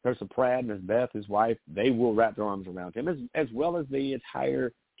 Coach LaPrade and Ms. Beth, his wife, they will wrap their arms around him, as well as the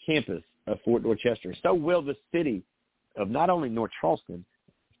entire campus of Fort Dorchester. So will the city of not only North Charleston,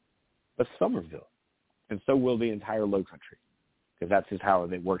 but Summerville. And so will the entire Low Country, because that's just how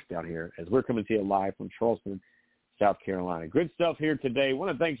it works down here, as we're coming to you live from Charleston, South Carolina. Good stuff here today. I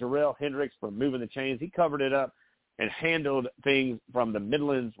want to thank Jerel Hendricks for moving the chains. He covered it up and handled things from the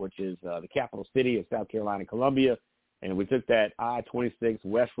Midlands, which is the capital city of South Carolina, Columbia. And we took that I-26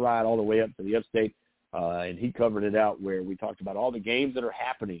 west ride all the way up to the upstate, and he covered it out where we talked about all the games that are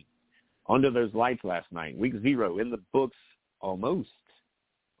happening under those lights last night. Week 0 in the books almost.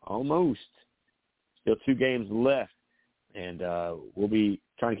 Still 2 games left, and we'll be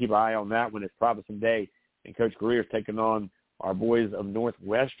trying to keep an eye on that one. It's Providence Day, and Coach Greer's taking on our boys of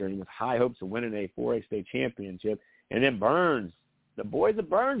Northwestern with high hopes of winning a 4A state championship. And then Burns, the boys of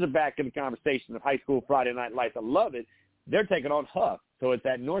Burns are back in the conversation of high school Friday night lights. I love it. They're taking on Huff. So it's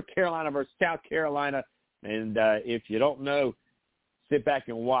at North Carolina versus South Carolina And if you don't know, sit back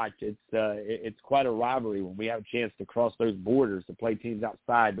and watch. It's quite a rivalry when we have a chance to cross those borders to play teams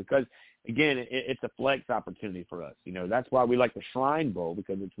outside because, again, it's a flex opportunity for us. You know, that's why we like the Shrine Bowl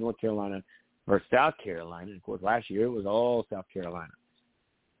because it's North Carolina versus South Carolina. And, of course, last year it was all South Carolina.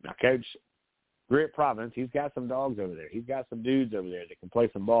 Now, Coach Grant Providence, he's got some dogs over there. He's got some dudes over there that can play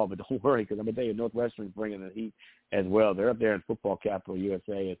some ball. But don't worry because I'm going to tell you, Northwestern's bringing the heat as well. They're up there in football capital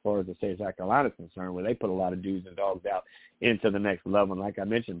USA as far as the state of South Carolina is concerned, where they put a lot of dudes and dogs out into the next level. And like I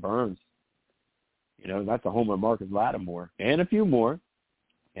mentioned, Burns, you know, that's a home of Marcus Lattimore and a few more.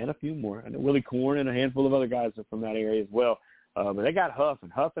 I know Willie Corn and a handful of other guys are from that area as well. But they got Huff,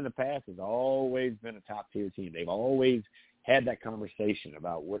 and Huff in the past has always been a top-tier team. They've always had that conversation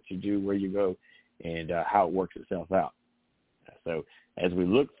about what you do, where you go, and how it works itself out. So as we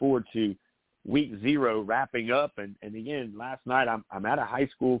look forward to week 0 wrapping up, and again, last night I'm at a high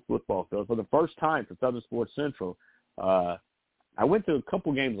school football field for the first time for Southern Sports Central. I went to a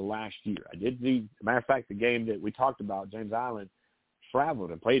couple games last year. I did matter of fact, the game that we talked about, James Island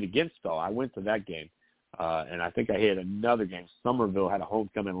traveled and played against Stall. I went to that game. And I think I hit another game. Somerville had a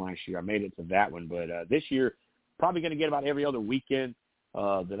homecoming last year. I made it to that one. But this year, probably going to get about every other weekend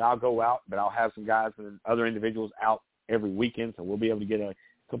that I'll go out. But I'll have some guys and other individuals out every weekend. So we'll be able to get a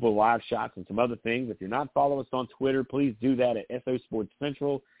couple of live shots and some other things. If you're not following us on Twitter, please do that at SO Sports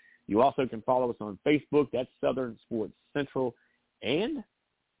Central. You also can follow us on Facebook. That's Southern Sports Central. And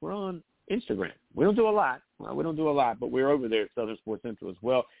we're on Instagram. We don't do a lot. Well, we don't do a lot, but we're over there at Southern Sports Central as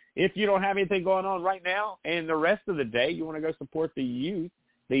well. If you don't have anything going on right now and the rest of the day, you want to go support the youth,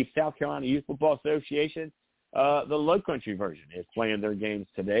 the South Carolina Youth Football Association, the Low Country version is playing their games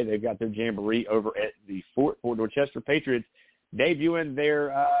today. They've got their jamboree over at the Fort Dorchester Patriots, debuting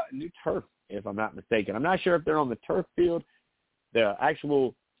their new turf, if I'm not mistaken. I'm not sure if they're on the turf field, the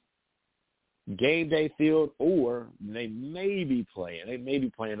actual game day field, or they may be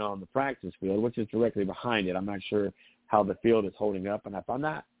playing on the practice field, which is directly behind it. I'm not sure how the field is holding up, and if I'm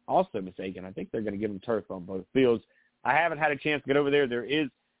not also mistaken, I think they're going to give them turf on both fields. I haven't had a chance to get over there. There is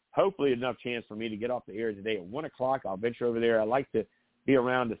hopefully enough chance for me to get off the air today at 1 o'clock. I'll venture over there. I like to be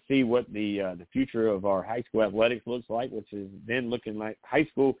around to see what the future of our high school athletics looks like, which is then looking like high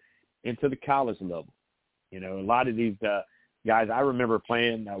school into the college level. You know, a lot of these guys, I remember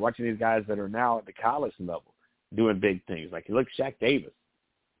playing, watching these guys that are now at the college level doing big things. Like you look at Shaq Davis.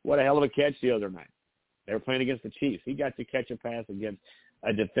 What a hell of a catch the other night. They were playing against the Chiefs. He got to catch a pass against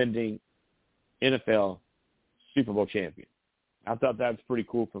a defending NFL Super Bowl champion. I thought that was pretty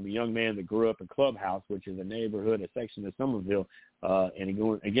cool from a young man that grew up in Clubhouse, which is a neighborhood, a section of Summerville. And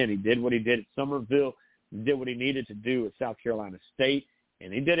he did what he did at Summerville, did what he needed to do at South Carolina State.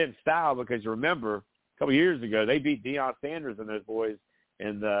 And he did it in style because, remember, a couple years ago, they beat Deion Sanders and those boys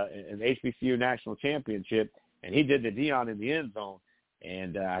in the HBCU National Championship, and he did the Deion in the end zone.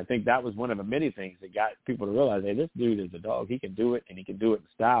 And I think that was one of the many things that got people to realize, hey, this dude is a dog. He can do it, and he can do it in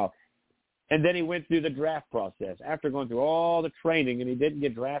style. And then he went through the draft process after going through all the training, and he didn't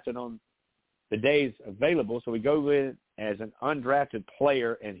get drafted on the days available. So he goes in as an undrafted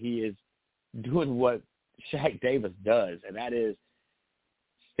player, and he is doing what Shaq Davis does, and that is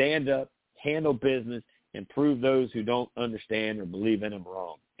stand up, handle business, and prove those who don't understand or believe in him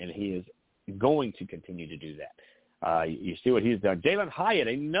wrong. And he is going to continue to do that. You see what he's done. Jalen Hyatt,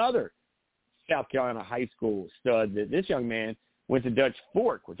 another South Carolina high school stud. This young man went to Dutch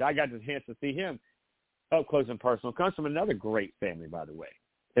Fork, which I got the chance to see him up close and personal. Comes from another great family, by the way.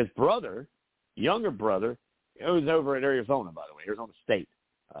 His brother, younger brother, was over at Arizona, by the way, Arizona State.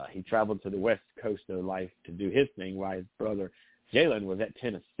 He traveled to the West Coast of life to do his thing, while his brother Jalen was at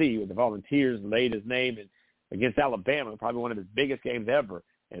Tennessee with the Volunteers and laid his name against Alabama, probably one of his biggest games ever,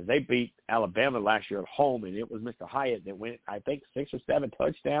 as they beat Alabama last year at home. And it was Mr. Hyatt that went, I think, 6 or 7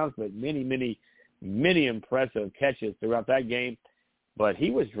 touchdowns, but many, many, many impressive catches throughout that game. But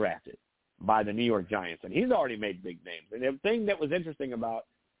he was drafted by the New York Giants, and he's already made big names. And the thing that was interesting about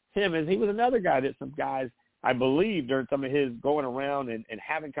him is he was another guy that some guys, I believe, during some of his going around and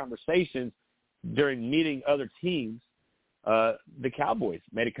having conversations during meeting other teams, the Cowboys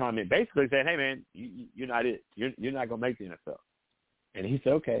made a comment basically saying, hey, man, you're not it. You're not going to make the NFL. And he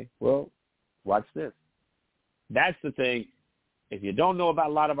said, okay, well, watch this. That's the thing. If you don't know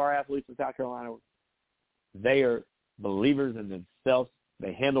about a lot of our athletes in South Carolina, they are believers in themselves.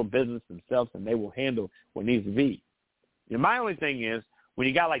 They handle business themselves, and they will handle what needs to be. You know, my only thing is, when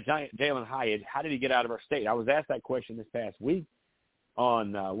you got like Jalen Hyatt, how did he get out of our state? I was asked that question this past week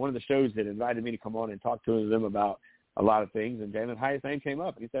on one of the shows that invited me to come on and talk to them about a lot of things, and Jalen Hyatt's name came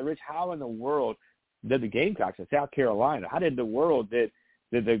up. And he said, Rich, how in the world did the Gamecocks of South Carolina, how did the world did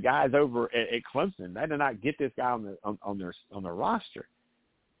the guys over at Clemson, they did not get this guy on their roster.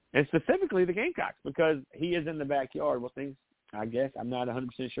 And specifically the Gamecocks, because he is in the backyard. Well, things, I guess, I'm not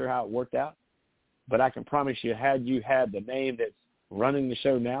 100% sure how it worked out. But I can promise you, had you had the name that's running the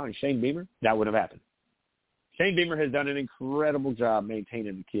show now and Shane Beamer, that would have happened. Shane Beamer has done an incredible job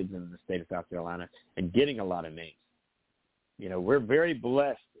maintaining the kids in the state of South Carolina and getting a lot of names. You know, we're very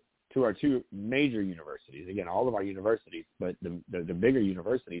blessed to our two major universities. Again, all of our universities, but the bigger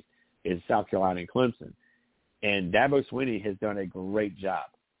universities is South Carolina and Clemson. And Dabo Swinney has done a great job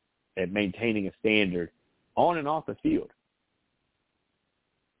at maintaining a standard on and off the field.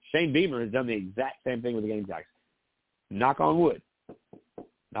 Shane Beamer has done the exact same thing with the Gamecocks. Knock on wood.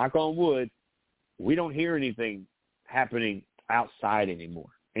 Knock on wood. We don't hear anything happening outside anymore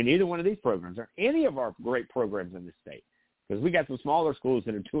in either one of these programs or any of our great programs in this state, because we got some smaller schools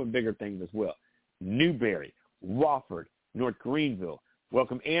that are doing bigger things as well. Newberry, Wofford, North Greenville.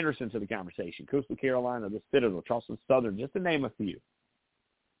 Welcome Anderson to the conversation. Coastal Carolina, the Citadel, Charleston Southern, just to name a few.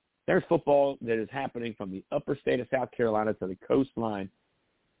 There's football that is happening from the upper state of South Carolina to the coastline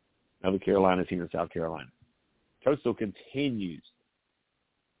of the Carolinas here in South Carolina. Coastal continues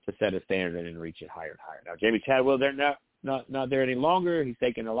to set a standard and reach it higher and higher. Now, Jamie Chadwell, they're not there any longer. He's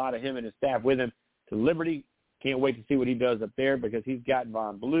taken a lot of him and his staff with him to Liberty. Can't wait to see what he does up there, because he's got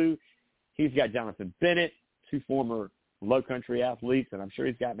Von Blue. He's got Jonathan Bennett, two former low country athletes, and I'm sure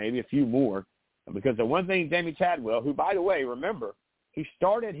he's got maybe a few more. Because the one thing, Jamie Chadwell, who, by the way, remember, he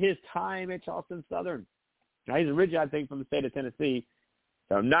started his time at Charleston Southern. Now, he's originally, I think, from the state of Tennessee,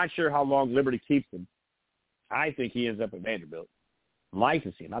 so I'm not sure how long Liberty keeps him. I think he ends up at Vanderbilt. I'd like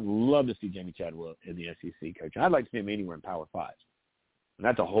to see him. I'd love to see Jamie Chadwell in the SEC coach. I'd like to see him anywhere in Power 5. And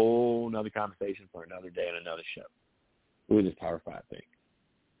that's a whole other conversation for another day and another show. Who is this Power 5 thing?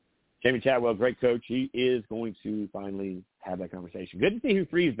 Jamie Chadwell, great coach. He is going to finally have that conversation. Good to see Hughes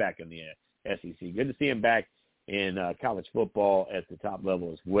III back in the SEC. Good to see him back in college football at the top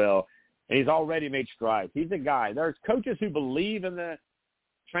level as well. And he's already made strides. He's a guy. There's coaches who believe in the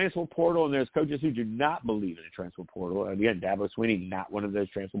transfer portal, and there's coaches who do not believe in the transfer portal. And again, Dabo Swinney, not one of those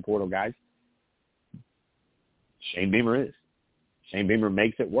transfer portal guys. Shane Beamer is. Shane Beamer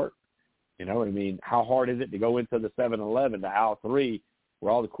makes it work. You know what I mean? How hard is it to go into the 7-Eleven, the aisle 3,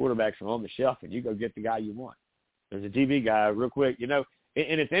 where all the quarterbacks are on the shelf, and you go get the guy you want? There's a TV guy, real quick, you know,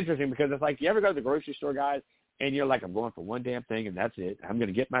 and it's interesting because it's like, you ever go to the grocery store, guys, and you're like, I'm going for one damn thing, and that's it. I'm going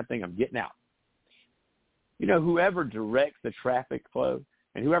to get my thing. I'm getting out. You know, whoever directs the traffic flow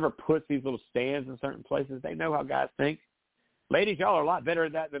and whoever puts these little stands in certain places, they know how guys think. Ladies, y'all are a lot better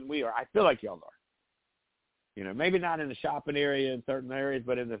at that than we are. I feel like y'all are. You know, maybe not in the shopping area in certain areas,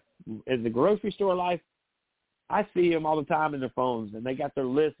 but in the grocery store life, I see them all the time in their phones, and they got their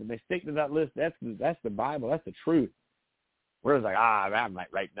list, and they stick to that list. That's the Bible. That's the truth. Whereas like, I'm not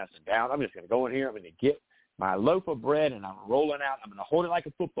writing nothing down. I'm just going to go in here. I'm going to get my loaf of bread, and I'm rolling out. I'm going to hold it like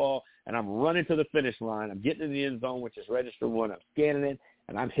a football, and I'm running to the finish line. I'm getting in the end zone, which is register 1. I'm scanning it,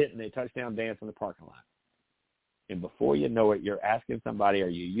 and I'm hitting a touchdown dance in the parking lot. And before you know it, you're asking somebody, are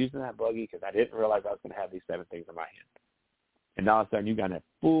you using that buggy? Because I didn't realize I was going to have these 7 things in my hand. And all of a sudden, you got a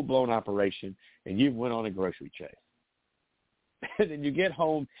full-blown operation, and you went on a grocery chase. And then you get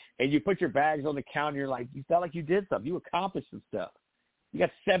home, and you put your bags on the counter. You're like, you felt like you did something. You accomplished some stuff. You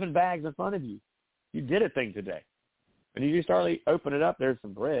got 7 bags in front of you. You did a thing today. And you start to open it up. There's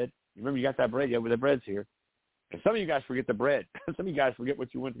some bread. You remember you got that bread? Yeah, well, the bread's here. And some of you guys forget the bread. Some of you guys forget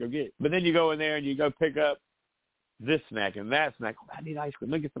what you went to go get. But then you go in there, and you go pick up this snack and that snack. Oh, I need ice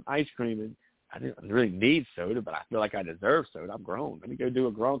cream. Let me get some ice cream. And I didn't really need soda, but I feel like I deserve soda. I'm grown. Let me go do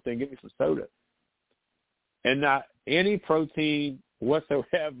a grown thing. Get me some soda. And not any protein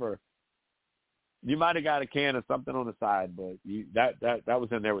whatsoever. You might have got a can of something on the side, but that was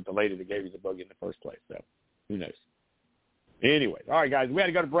in there with the lady that gave you the buggy in the first place. So who knows? Anyways, all right, guys, we had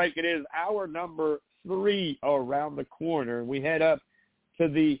to go to break. It is hour number 3 around the corner. We head up to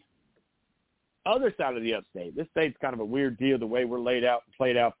the other side of the upstate. This state's kind of a weird deal the way we're laid out and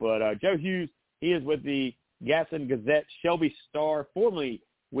played out. But Joe Hughes, he is with the Gaston Gazette, Shelby Star, formerly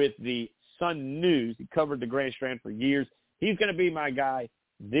with the Sun News. He covered the Grand Strand for years. He's going to be my guy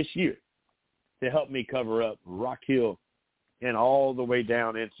this year to help me cover up Rock Hill and all the way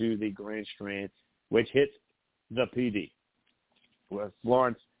down into the Grand Strand, which hits the PD. West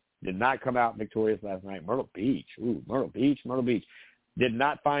Florence did not come out victorious last night. Myrtle Beach did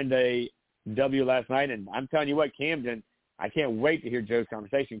not find a W last night. And I'm telling you what, Camden, I can't wait to hear Joe's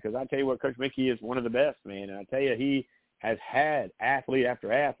conversation, because I tell you what, Coach Mickey is one of the best, man. And I tell you, he has had athlete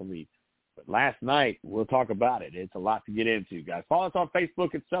after athlete. But last night, we'll talk about it. It's a lot to get into, guys. Follow us on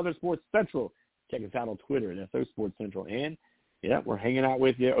Facebook at Southern Sports Central. Check us out on Twitter at SO Sports Central. And Yeah, we're hanging out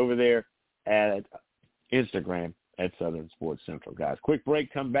with you over there at Instagram at Southern Sports Central, guys. Quick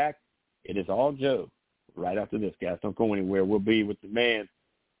break, come back. It is all Joe right after this, guys. Don't go anywhere. We'll be with the man,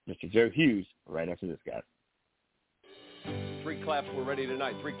 Mr. Joe Hughes, right after this, guys. 3 claps. We're ready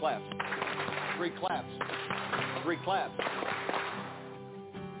tonight. 3 claps. 3 claps. 3 claps.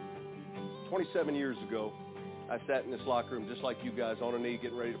 27 years ago, I sat in this locker room just like you guys, on a knee,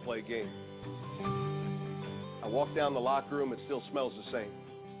 getting ready to play a game. I walked down the locker room, it still smells the same.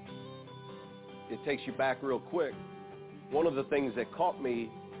 It takes you back real quick. One of the things that caught me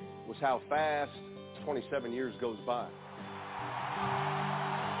was how fast 27 years goes by.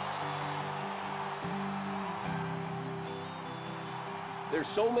 There's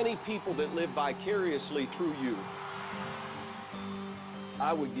so many people that live vicariously through you.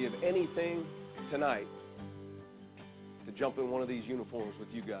 I would give anything tonight to jump in one of these uniforms with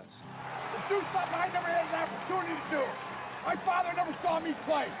you guys. To do something I never had an opportunity to do. My father never saw me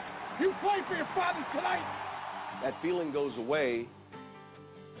play. You play for your father tonight. That feeling goes away.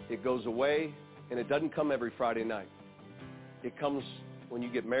 It goes away, and it doesn't come every Friday night. It comes when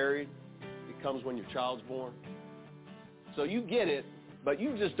you get married. It comes when your child's born. So you get it, but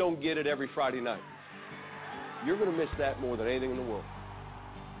you just don't get it every Friday night. You're going to miss that more than anything in the world.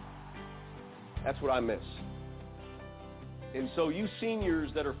 That's what I miss. And so you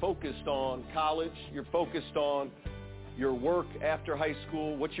seniors that are focused on college, you're focused on your work after high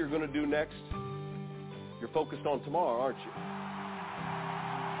school, what you're going to do next, you're focused on tomorrow, aren't you?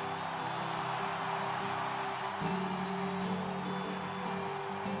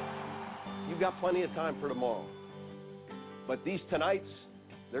 You've got plenty of time for tomorrow. But these tonights,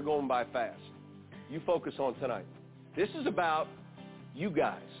 they're going by fast. You focus on tonight. This is about you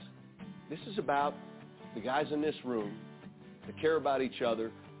guys. This is about the guys in this room that care about each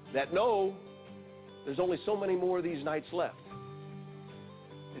other, that know there's only so many more of these nights left.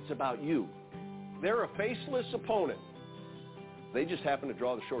 It's about you. They're a faceless opponent. They just happen to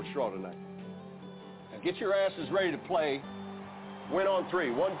draw the short straw tonight. Now get your asses ready to play. Win on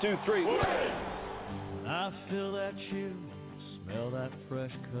 3. 1, 2, 3. Win! I feel that chill, smell that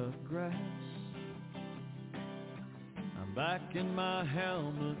fresh cut grass. I'm back in my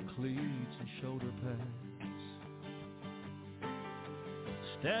helmet, cleats, and shoulder pads.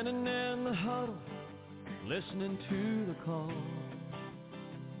 Standing in the huddle, listening to the call.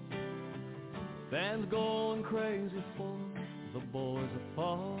 Fans going crazy for the boys that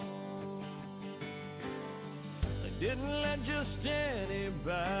fall. They didn't let just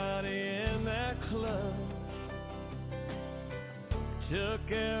anybody in that club.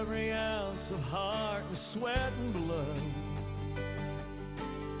 Took every ounce of heart and sweat and blood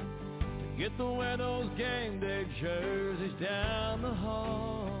to get to wear those game day jerseys down the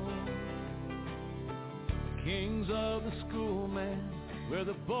hall. The kings of the school, man, we're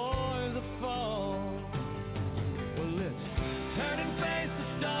the boys that fall. Well, let's turn and face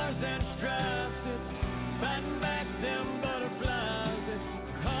the stars and stripes. It's fighting back them butterflies. It's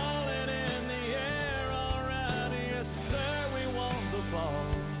calling in the air, all right. Yes, sir, we want the ball.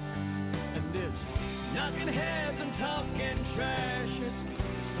 And it's knocking heads and talking trash. It's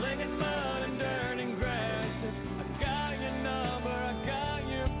slinging mud and dirt and grass. It's, I got your number, I got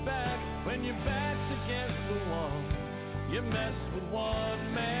your back. When your back's against the wall, you mess with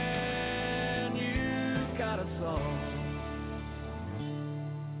one man, you got us all.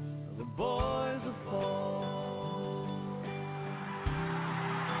 The boys of fall.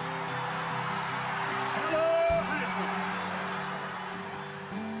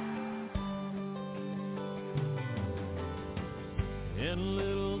 In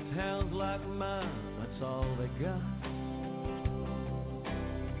little towns like mine, that's all they got.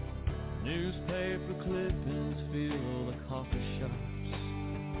 Newspaper clippings fill the coffee shops.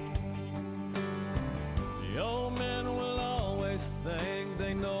 The old men will always think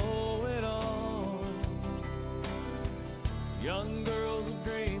they know it all. Young girls will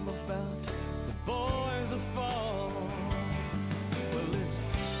dream about the boys that fall. Well,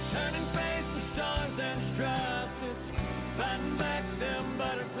 it's turn and face the stars and stripes. It's fighting back them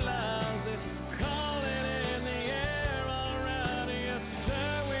butterflies. It's calling in the air, all right. Yes,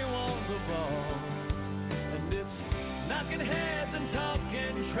 sir, we want the ball. And it's knocking heads and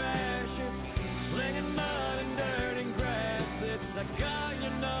talking trash. It's slinging mud and dirt and grass. It's I got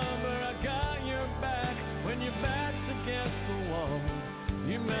your number, I got your back. When your back's against the wall,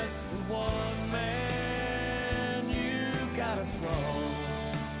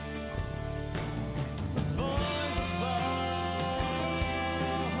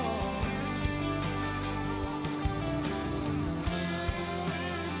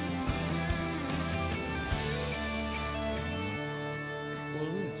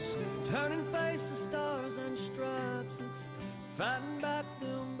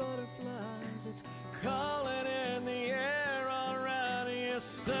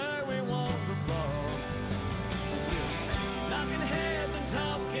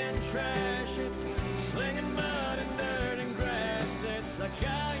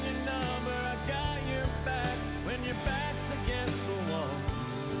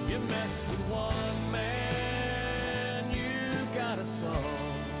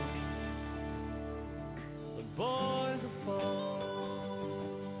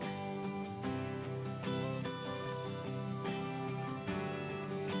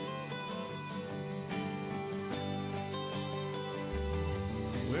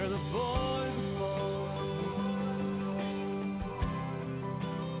 the boys that fall.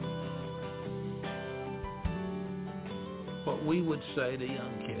 What we would say to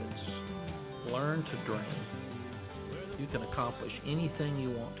young kids, learn to dream. You can accomplish anything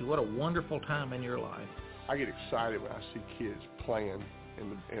you want to. What a wonderful time in your life. I get excited when I see kids playing in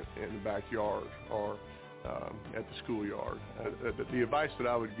the backyard or at the schoolyard. The advice that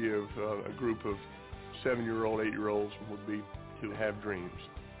I would give a group of 7-year-old, 8-year-olds would be to have dreams.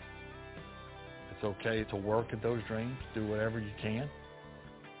 It's okay to work at those dreams, do whatever you can,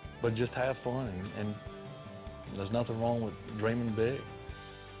 but just have fun, and there's nothing wrong with dreaming big.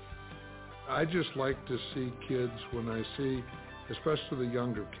 I just like to see kids when I see, especially the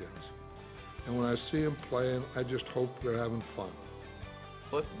younger kids, and when I see them playing, I just hope they're having fun.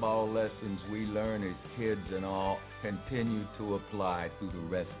 Football lessons we learn as kids and all continue to apply through the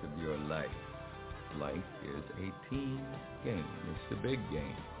rest of your life. Life is a team game. It's the big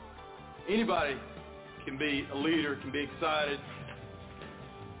game. Anybody can be a leader, can be excited,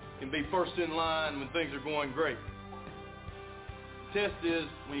 can be first in line when things are going great. The test is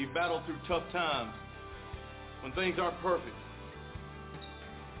when you battle through tough times, when things aren't perfect.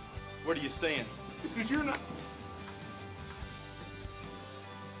 Where do you stand? Because you're not.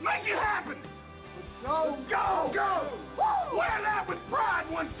 Make it happen! Go! Go! Go! Woo! Wear that with pride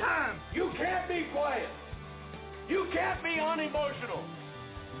one time! You can't be quiet. You can't be unemotional.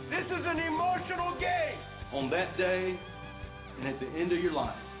 This is an emotional game. On that day and at the end of your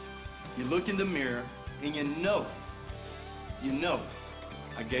life, you look in the mirror and you know,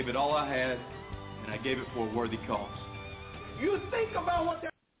 I gave it all I had and I gave it for a worthy cause. You think about what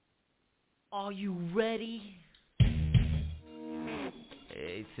that... Are you ready?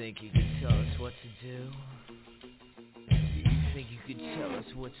 Hey, think you could tell us what to do? Do you think you could tell us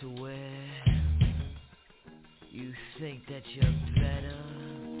what to wear? You think that you're better?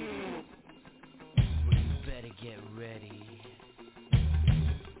 Well, you better get ready.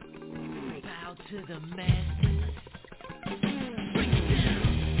 Bow to the masses. Break it down.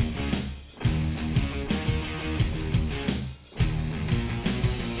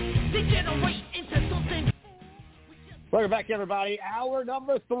 Degenerate into something. Welcome back, everybody. Hour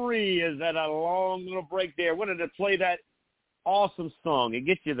number 3 is at a long little break there. Wanted to play that awesome song. It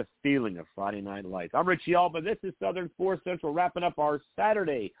gets you the feeling of Friday Night Lights. I'm Richie Alba. This is Southern Sports Central wrapping up our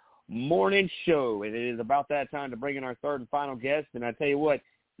Saturday morning show. And it is about that time to bring in our third and final guest. And I tell you what,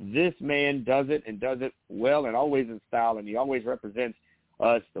 this man does it and does it well and always in style. And he always represents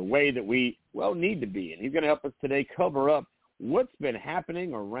us the way that we, need to be. And he's going to help us today cover up what's been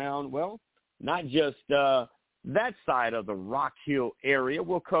happening around, not just that side of the Rock Hill area.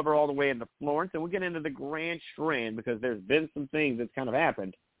 We'll cover all the way into Florence, and we'll get into the Grand Strand because there's been some things that's kind of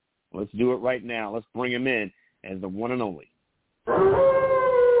happened. Let's do it right now. Let's bring him in as the one and only.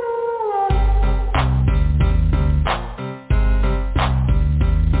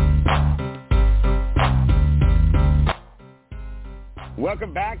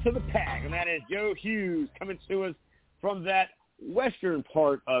 Welcome back to the Pack, and that is Joe Hughes coming to us from that eastern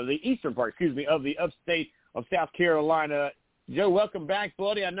part of the upstate of South Carolina. Joe, welcome back,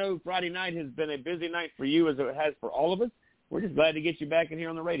 buddy. I know Friday night has been a busy night for you as it has for all of us. We're just glad to get you back in here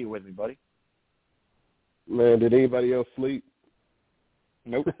on the radio with me, buddy. Man, did anybody else sleep?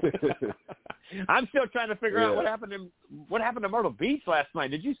 Nope. I'm still trying to figure out what happened to Myrtle Beach last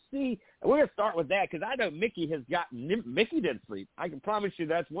night. Did you see? We're going to start with that because I know Mickey didn't sleep. I can promise you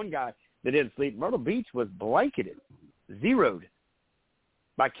that's one guy that didn't sleep. Myrtle Beach was blanketed, zeroed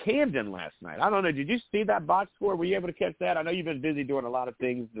by Camden last night. I don't know. Did you see that box score? Were you able to catch that? I know you've been busy doing a lot of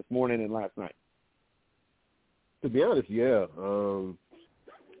things this morning and last night. To be honest, yeah.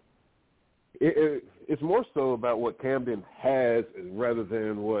 It's more so about what Camden has rather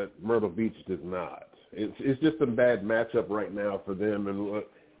than what Myrtle Beach does not. It's just a bad matchup right now for them. And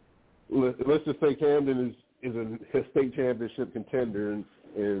let's just say Camden is a state championship contender,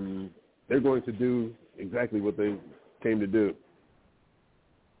 and they're going to do exactly what they came to do.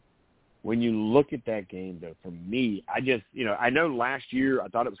 When you look at that game, though, for me, I just, I know last year I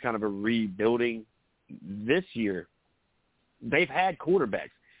thought it was kind of a rebuilding. This year, they've had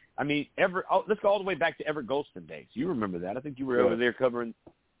quarterbacks. I mean, let's go all the way back to Everett Golston days. You remember that. I think you were over there covering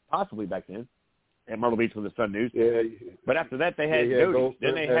possibly back then at Myrtle Beach with the Sun News. Yeah. But after that, they had Doty.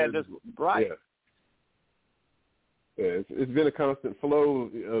 Then they had this Bryant. Yeah, it's been a constant flow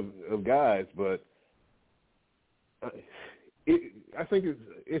of guys, but I think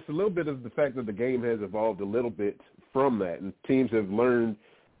it's a little bit of the fact that the game has evolved a little bit from that, and teams have learned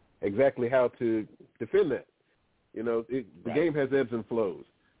exactly how to defend that. The game has ebbs and flows,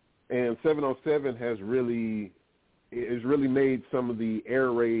 and 7-on-7 has really has really made some of the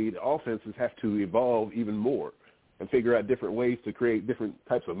air raid offenses have to evolve even more and figure out different ways to create different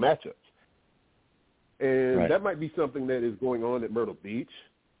types of matchups. And that might be something that is going on at Myrtle Beach.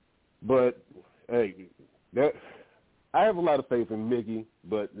 But, hey, I have a lot of faith in Mickey,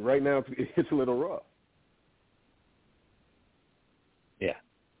 but right now it's a little rough. Yeah.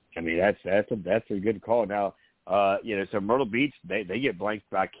 I mean, that's a good call. Now, so Myrtle Beach, they get blanked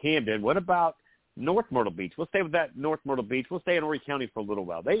by Camden. What about North Myrtle Beach? We'll stay with that North Myrtle Beach. We'll stay in Horry County for a little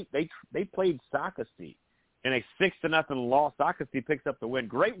while. They played Socastee in a 6-0 loss. Socastee picks up the win.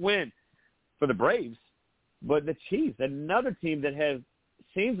 Great win for the Braves. But the Chiefs, another team that has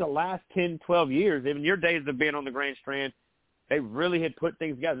seems the last 10, 12 years, even your days of being on the Grand Strand, they really had put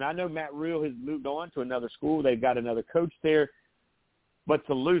things together. And I know Matt Reel has moved on to another school. They've got another coach there. But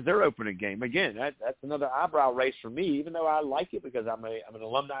to lose their opening game, again, that's another eyebrow raise for me, even though I like it because I'm an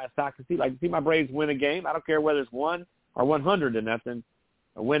alumni of Socastee. Like to see my Braves win a game. I don't care whether it's 1 or 100-0.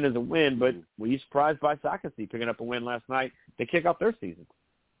 A win is a win, but were you surprised by Socastee picking up a win last night to kick off their season?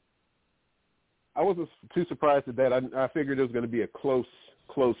 I wasn't too surprised at that. I figured it was going to be a close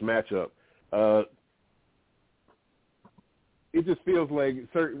matchup. It just feels like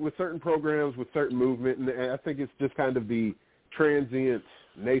with certain programs, with certain movement, and I think it's just kind of the transient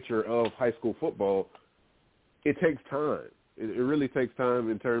nature of high school football. It takes time. It really takes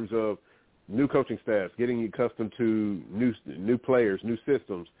time in terms of new coaching staffs, getting accustomed to new players, new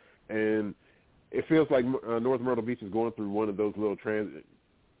systems, and it feels like North Myrtle Beach is going through one of those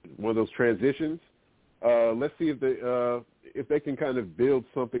transitions. Let's see if they can kind of build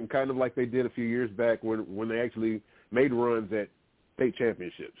something kind of like they did a few years back when they actually made runs at state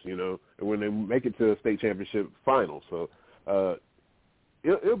championships, and when they make it to a state championship final. So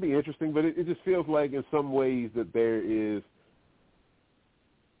it'll be interesting, but it just feels like in some ways that there is.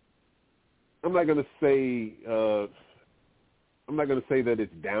 I'm not going to say that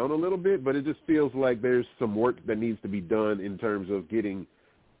it's down a little bit, but it just feels like there's some work that needs to be done in terms of getting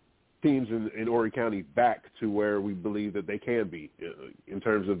teams in Horry County back to where we believe that they can be in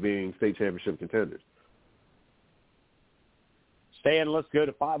terms of being state championship contenders. Let's go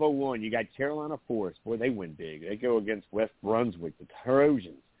to 501. You got Carolina Forest. Boy, they win big. They go against West Brunswick. The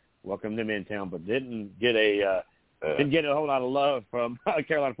Trojans welcomed them in town, but didn't get a whole lot of love from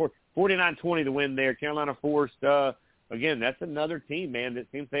Carolina Forest. 49-20 to win there. Carolina Forest, again, that's another team, man, that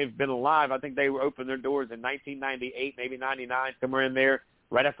seems they've been alive. I think they opened their doors in 1998, maybe 99, somewhere in there,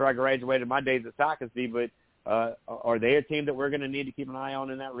 right after I graduated my days at Socastee. But are they a team that we're going to need to keep an eye on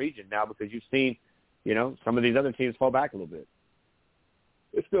in that region now because you've seen, some of these other teams fall back a little bit?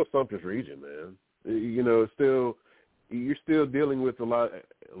 It's still Sumter's region, man. It's still you're still dealing with a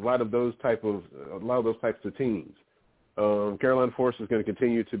lot of those types of teams. Carolina Forest is going to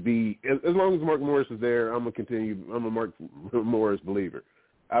continue to be, as long as Mark Morris is there, I'm a Mark Morris believer.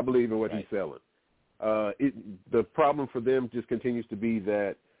 I believe in what he's selling. The problem for them just continues to be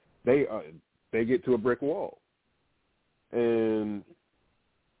that they get to a brick wall, and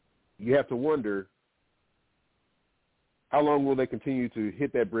you have to wonder how long will they continue to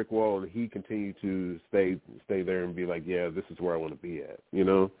hit that brick wall and he continue to stay there and be like, yeah, this is where I want to be at.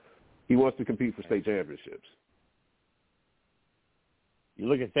 He wants to compete for state championships. You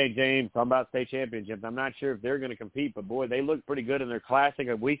look at St. James, talking about state championships. I'm not sure if they're going to compete, but, boy, they looked pretty good in their classic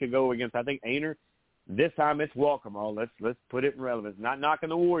a week ago against, I think, Ainer. This time it's Walkamaw. Let's put it in relevance. Not knocking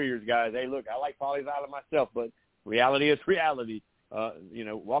the Warriors, guys. Hey, look, I like Pawleys Island myself, but reality is reality.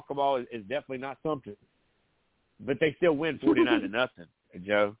 Walkamaw is definitely not Sumter. But they still win 49-0,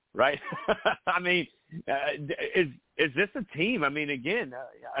 Joe, right? I mean, is this a team? I mean, again,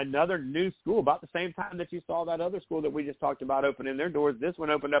 another new school about the same time that you saw that other school that we just talked about opening their doors. This one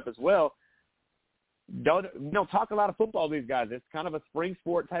opened up as well. Don't talk a lot of football, these guys. It's kind of a spring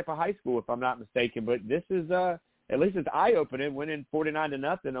sport type of high school, if I'm not mistaken. But this is, at least it's eye-opening, winning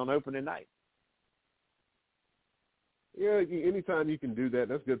 49-0 on opening night. Yeah, anytime you can do that,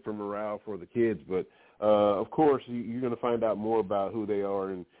 that's good for morale for the kids. But, of course, you're going to find out more about who they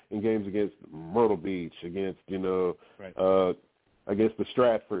are in games against Myrtle Beach, against, against the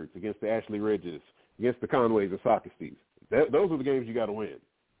Stratfords, against the Ashley Ridges, against the Conways and Socastee. Those are the games you got to win.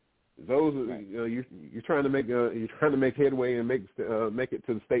 Those are, you're trying to make headway and make it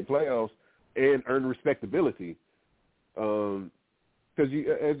to the state playoffs and earn respectability. Because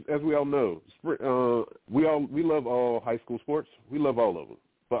as we all know, we love all high school sports. We love all of them,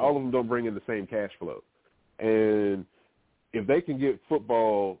 but all of them don't bring in the same cash flow. And if they can get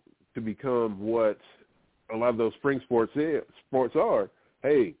football to become what a lot of those spring sports are,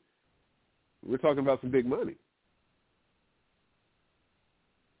 hey, we're talking about some big money.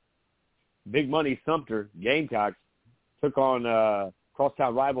 Big money, Sumter, Gamecocks. took on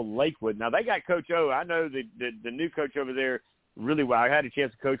crosstown rival Lakewood. Now, they got Coach O. I know the new coach over there really well. I had a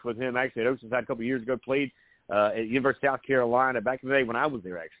chance to coach with him actually at Oceanside a couple of years ago, played at University of South Carolina back in the day when I was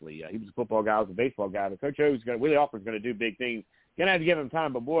there, actually. He was a football guy. I was a baseball guy. But Coach O, Willie Alford's going to do big things. Going to have to give him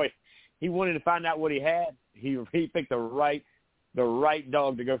time, but, boy, he wanted to find out what he had. He picked the right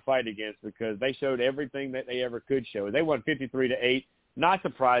dog to go fight against because they showed everything that they ever could show. They won 53-8. Not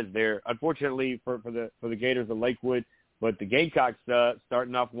surprised there, unfortunately, for the Gators of Lakewood. But the Gamecocks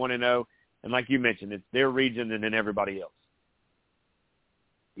starting off 1-0, and like you mentioned, it's their region and then everybody else.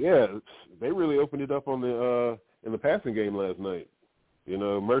 Yeah, they really opened it up on in the passing game last night. You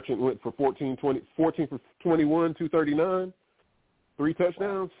know, Merchant went for 14 for 21, 239, 3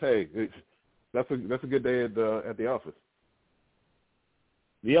 touchdowns. Hey, that's a good day at the office.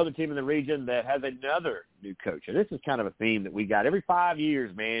 The other team in the region that has another new coach, and this is kind of a theme that we got every 5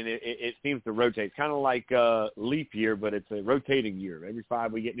 years, man. It seems to rotate. It's kind of like leap year, but it's a rotating year. Every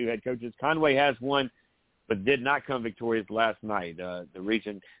 5 we get new head coaches. Conway has one, but did not come victorious last night. The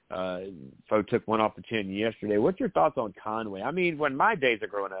region foe took one off the chin yesterday. What's your thoughts on Conway? I mean, when my days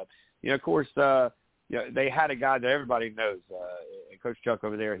of growing up, of course, they had a guy that everybody knows, Coach Chuck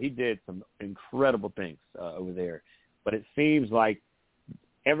over there. He did some incredible things over there, but it seems like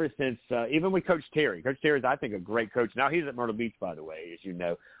ever since, even with Coach Terry's, I think, a great coach. Now he's at Myrtle Beach, by the way, as you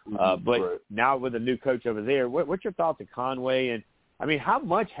know. But right. Now with a new coach over there, what's your thoughts of Conway? And, I mean, how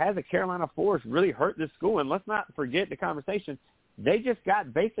much has the Carolina Force really hurt this school? And let's not forget the conversation. They just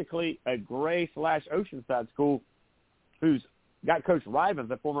got basically a Gray/Oceanside school who's got Coach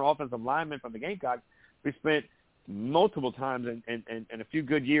Rivens, a former offensive lineman from the Gamecocks, who spent multiple times and a few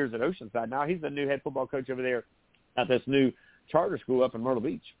good years at Oceanside. Now he's the new head football coach over there at this new charter school up in Myrtle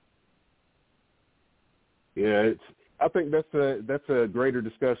Beach. Yeah, I think that's a greater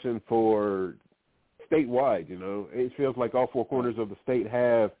discussion for statewide. You know, it feels like all 4 corners of the state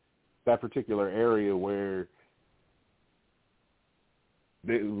have that particular area where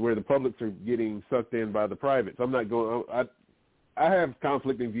the publics are getting sucked in by the privates. I'm not going. I have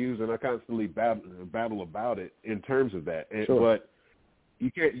conflicting views, and I constantly battle about it in terms of that. And, sure. But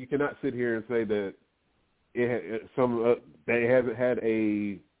you cannot sit here and say that they haven't had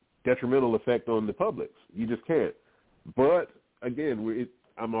a detrimental effect on the publics. You just can't. But again,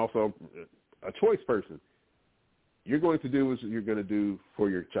 I'm also a choice person. You're going to do what you're going to do for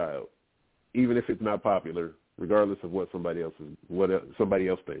your child, even if it's not popular, regardless of what somebody else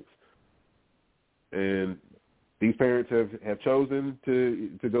thinks. And these parents have chosen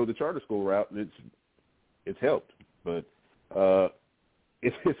to go the charter school route, and it's helped. But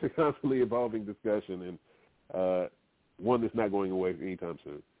it's a constantly evolving discussion, and one that's not going away anytime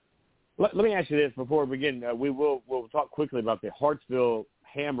soon. Let me ask you this before we begin. We'll talk quickly about the Hartsville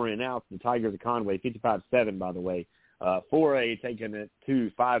hammering out the Tigers of Conway, 55-7, by the way. 4A taking it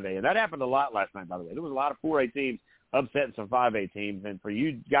to 5A. And that happened a lot last night, by the way. There was a lot of 4A teams upsetting some 5A teams. And for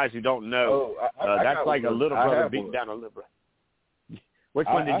you guys who don't know, that's like a little brother beating down a little brother. Which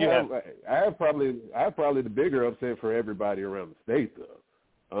one did you have? I have probably the bigger upset for everybody around the state,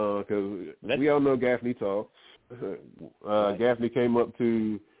 though. Because we all know Gaffney talks. Gaffney came up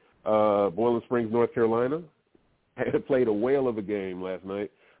to Boiling Springs, North Carolina. Had played a whale of a game last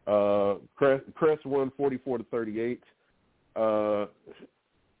night. Crest won 44-38.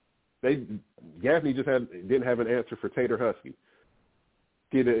 Gaffney just didn't have an answer for Tater Husky.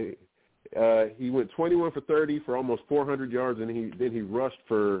 He went 21 for 30 for almost 400 yards, and then he rushed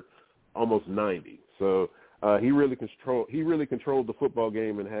for almost 90. So he really controlled the football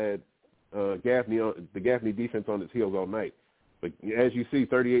game and had the Gaffney defense on its heels all night. But as you see,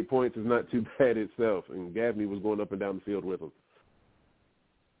 38 points is not too bad itself, and Gaffney was going up and down the field with them.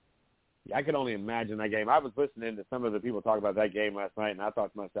 Yeah, I can only imagine that game. I was listening to some of the people talk about that game last night, and I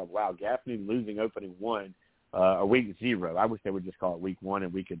thought to myself, wow, Gaffney losing opening 1, or week 0. I wish they would just call it week 1,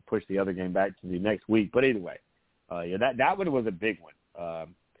 and we could push the other game back to the next week. But anyway, that one was a big one.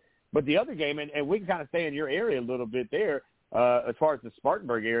 But the other game, and we can kind of stay in your area a little bit there, as far as the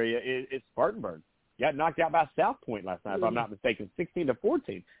Spartanburg area, it's Spartanburg. Got knocked out by South Point last night, if I'm not mistaken,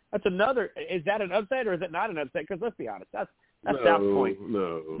 16-14. That's another. Is that an upset or is it not an upset? Because let's be honest, that's South Point.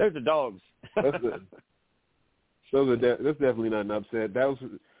 No, those are dogs. That's definitely not an upset. That was,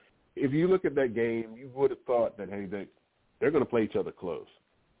 if you look at that game, you would have thought that they're going to play each other close.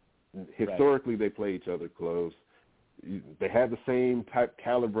 Historically, They play each other close. They have the same type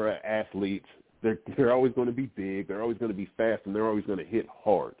caliber athletes. They're always going to be big. They're always going to be fast, and they're always going to hit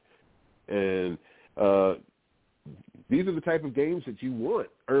hard. And these are the type of games that you want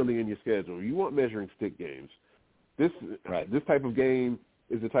early in your schedule. You want measuring stick games. This type of game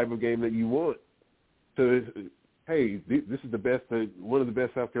is the type of game that you want to hey, this is the best thing, one of the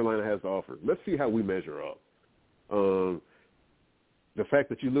best South Carolina has to offer. Let's see how we measure up. The fact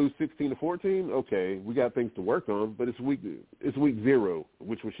that you lose 16-14, okay, we got things to work on, but it's week 0,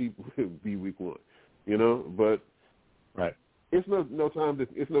 which would be week 1, you know. But right, it's no time to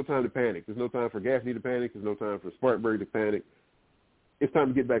panic. There's no time for Gaston to panic. There's no time for Spartanburg to panic. It's time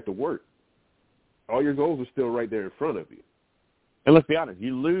to get back to work. All your goals are still right there in front of you. And let's be honest,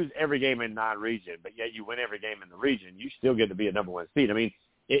 you lose every game in non-region, but yet you win every game in the region. You still get to be a number 1 seed. I mean,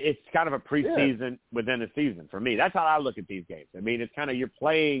 it's kind of a preseason within a season for me. That's how I look at these games. I mean, it's kind of you're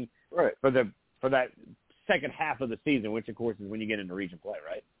playing for that second half of the season, which of course is when you get into region play,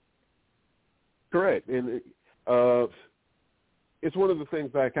 right? Correct. And it's one of the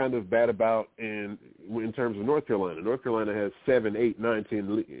things that I kind of bat about in terms of North Carolina. North Carolina has 7, 8, 9,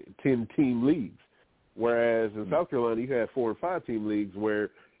 10 team leagues, whereas in South Carolina you have 4 and 5 team leagues where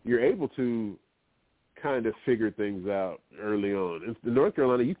you're able to kind of figure things out early on. In North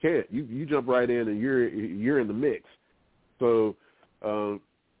Carolina, you can't. You jump right in and you're in the mix. So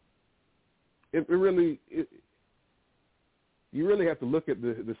you really have to look at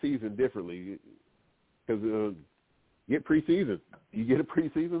the season differently because get preseason. You get a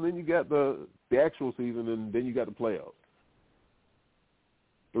preseason, then you got the actual season, and then you got the playoffs.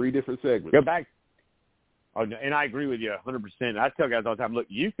 3 different segments. Go back. Oh, and I agree with you 100%. I tell guys all the time, look,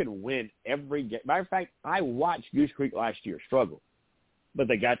 you can win every game. Matter of fact, I watched Goose Creek last year struggle, but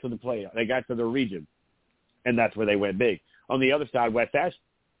they got to the playoff. They got to the region, and that's where they went big. On the other side, West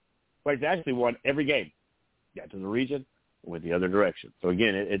Ashley won every game, got to the region, went the other direction. So,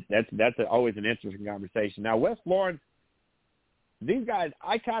 again, that's always an interesting conversation. Now, West Florence, these guys,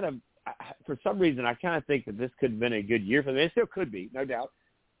 for some reason, I kind of think that this could have been a good year for them. It still could be, no doubt.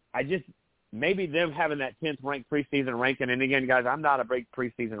 Maybe them having that 10th ranked preseason ranking, and again, guys, I'm not a big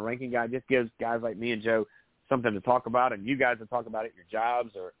preseason ranking guy. It just gives guys like me and Joe something to talk about, and you guys to talk about it in your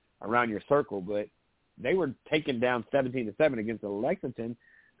jobs or around your circle. But they were taken down 17-7 against Lexington,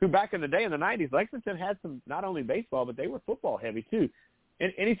 who back in the day in the 90s, Lexington had some not only baseball, but they were football heavy too.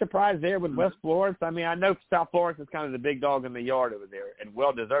 Any surprise there with West Florence? I mean, I know South Florence is kind of the big dog in the yard over there, and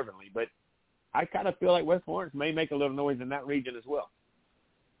well-deservedly, but I kind of feel like West Florence may make a little noise in that region as well.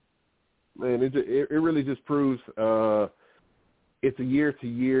 Man, it really just proves it's a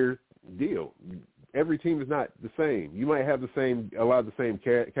year-to-year deal. Every team is not the same. You might have a lot of the same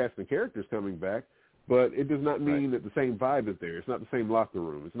cast and characters coming back, but it does not mean that the same vibe is there. It's not the same locker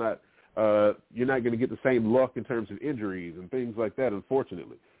room. It's not. You're not going to get the same luck in terms of injuries and things like that,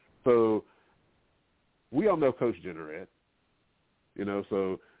 unfortunately. So we all know Coach Jennerat,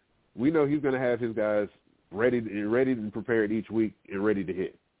 so we know he's going to have his guys ready and prepared each week and ready to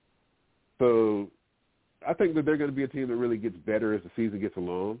hit. So I think that they're going to be a team that really gets better as the season gets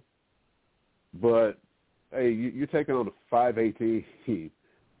along. But, hey, you're taking on a 5A team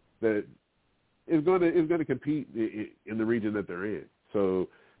that is going to compete in the region that they're in. So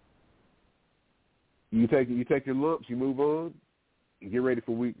you take your lumps, you move on, and get ready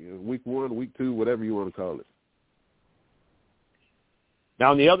for week 1, week 2, whatever you want to call it. Now,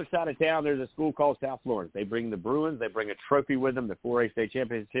 on the other side of town, there's a school called South Florence. They bring the Bruins. They bring a trophy with them, the 4A state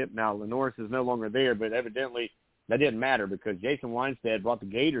championship. Now, Lenoris is no longer there, but evidently that didn't matter because Jason Weinstead brought the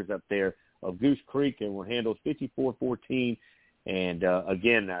Gators up there of Goose Creek and were handled 54-14. And,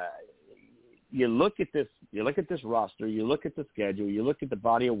 again, you look at this roster, you look at the schedule, you look at the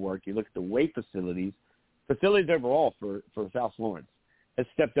body of work, you look at the weight facilities overall for South Florence has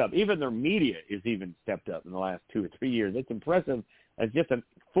stepped up. Even their media is even stepped up in the last 2 or 3 years. It's impressive as just a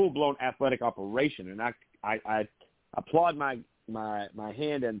full-blown athletic operation. And I applaud my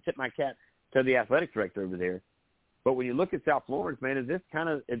hand and tip my cap to the athletic director over there. But when you look at South Florence, man, is this kind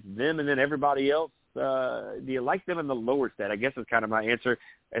of it's them and then everybody else? Do you like them in the lower state? I guess is kind of my answer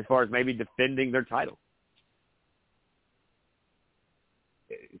as far as maybe defending their title.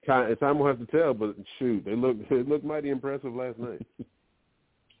 Time will have to tell, but shoot, they looked mighty impressive last night.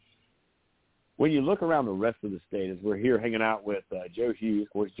 When you look around the rest of the state, as we're here hanging out with Joe Hughes,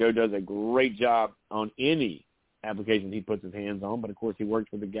 of course, Joe does a great job on any application he puts his hands on, but, of course, he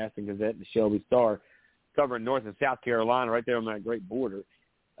works with the Gaston Gazette and the Shelby Star, covering North and South Carolina right there on that great border.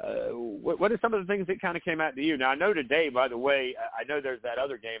 What are some of the things that kind of came out to you? Now, I know today, by the way, I know there's that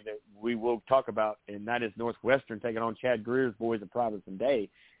other game that we will talk about, and that is Northwestern taking on Chad Greer's boys at Providence Day.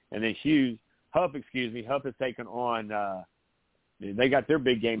 And then Huff is taking on they got their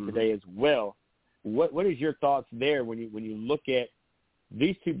big game today as well. What is your thoughts there when you look at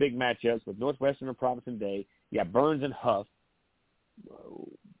these two big matchups with Northwestern and Providence Day? You got Burns and Huff.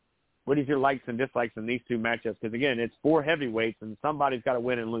 What is your likes and dislikes in these two matchups? Because, again, it's 4 heavyweights, and somebody's got to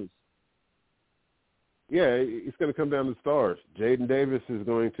win and lose. it's going to come down to stars. Jaden Davis is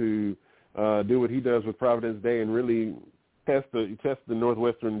going to do what he does with Providence Day and really test the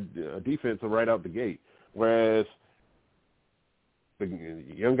Northwestern defense right out the gate. Whereas the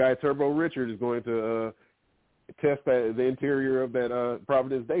young guy Turbo Richard is going to test the interior of that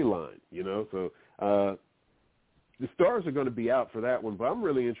Providence Day line. So the stars are going to be out for that one. But I'm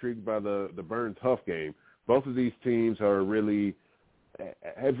really intrigued by the Burns-Huff game. Both of these teams have really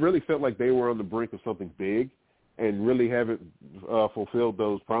felt like they were on the brink of something big, and really haven't fulfilled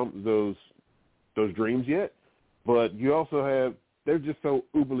those dreams yet. But you also have, they're just so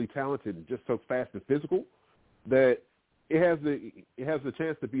uberly talented and just so fast and physical that it has the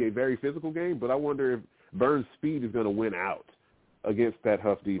chance to be a very physical game. But I wonder if Burns' speed is going to win out against that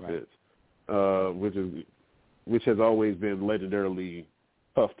Huff defense, which has always been legendarily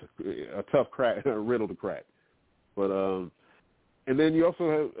a tough riddle to crack. But and then you also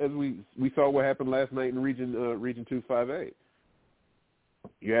have, as we saw what happened last night in Region 2 5A.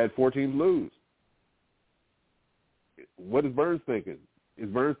 You had 4 teams lose. What is Burns thinking? Is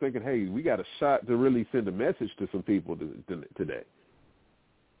Burns thinking, hey, we got a shot to really send a message to some people today?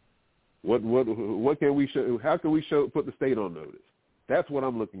 What can we show? How can we put the state on notice? That's what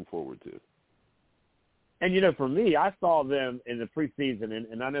I'm looking forward to. And, for me, I saw them in the preseason,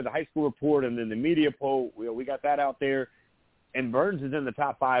 and I know the high school report and then the media poll, we got that out there, and Burns is in the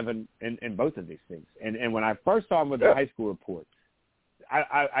top 5 in both of these things. And when I first saw him with the high school report,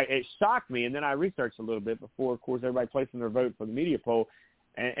 it shocked me, and then I researched a little bit before, of course, everybody placing their vote for the media poll,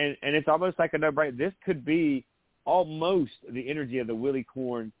 and it's almost like a no-brainer. This could be almost the energy of the Willie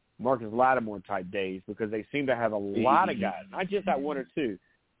Corn, Marcus Lattimore type days, because they seem to have a lot of guys, not just that 1 or 2,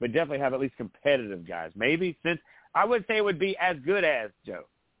 but definitely have at least competitive guys. Maybe since I wouldn't say it would be as good as Joe,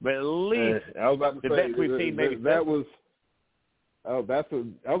 but at least the best we've seen. Maybe that was. I was about to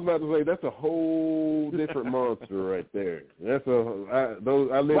say that's a whole different monster right there. That's I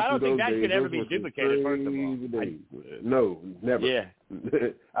don't think that could ever be duplicated. First of all, no, never. Yeah,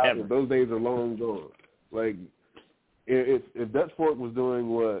 those days are long gone. Like if Dutch Fork was doing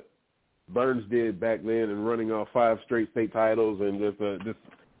what Burns did back then and running off 5 straight state titles and just this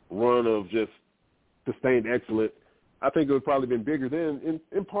run of just sustained excellence, I think it would probably been bigger then.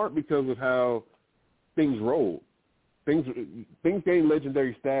 In part because of how things rolled. Things gained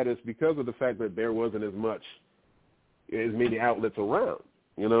legendary status because of the fact that there wasn't as many outlets around,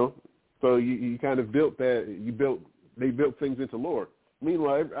 So you kind of built that. They built things into lore.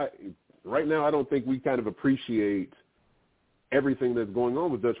 Meanwhile, right now I don't think we kind of appreciate everything that's going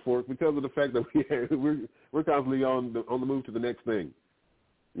on with Dutch Fork because of the fact that we're constantly on the move to the next thing,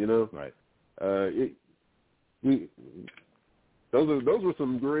 Right. Those were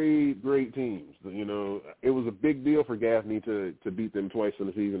some great teams. It was a big deal for Gaffney to beat them twice in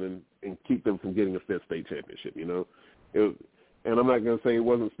the season and keep them from getting a 5th state championship. And I'm not going to say it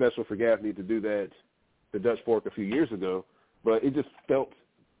wasn't special for Gaffney to do that to Dutch Fork a few years ago, but it just felt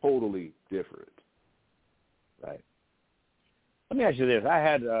totally different. Right. Let me ask you this. I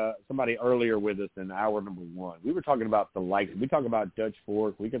had somebody earlier with us in hour number 1. We were talking about the likes. We talk about Dutch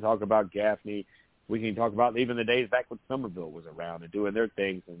Fork. We can talk about Gaffney. We can talk about even the days back when Somerville was around and doing their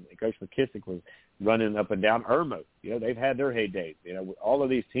things, and Coach McKissick was running up and down Irmo. They've had their heydays, all of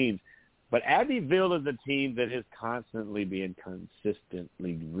these teams. But Abbeville is a team that is constantly being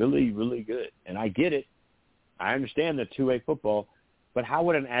consistently really, really good. And I get it. I understand the 2A football, but how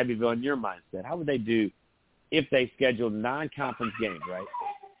would an Abbeville, in your mindset, how would they do if they scheduled 9 conference games, right,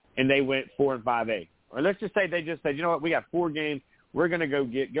 and they went 4 and 5A? Or let's just say they just said, you know what, we got 4 games. We're going to go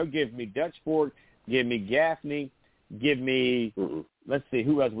give me Dutch Fork, give me Gaffney, give me, let's see,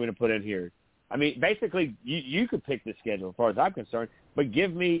 who else we're going to put in here. I mean, basically, you could pick the schedule as far as I'm concerned, but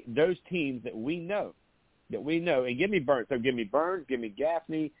give me those teams that we know, and give me Burns. So give me Burns, give me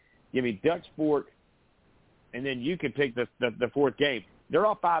Gaffney, give me Dutch Fork, and then you can pick the 4th game. They're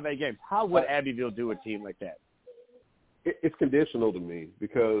all 5A games. How would Abbeville do a team like that? It's conditional to me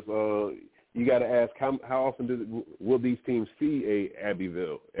because you got to ask how often will these teams see a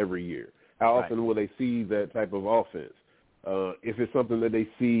Abbeville every year? How often will they see that type of offense? If it's something that they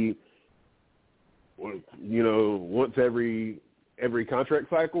see, once every contract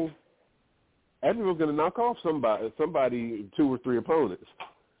cycle, Abbeville's going to knock off somebody 2 or 3 opponents.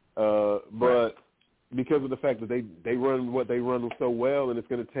 But because of the fact that they run what they run so well, and it's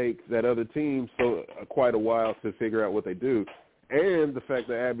going to take that other team quite a while to figure out what they do, and the fact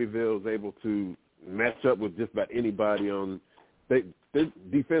that Abbeville is able to match up with just about anybody they're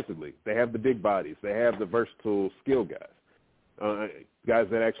defensively. They have the big bodies. They have the versatile skill guys, guys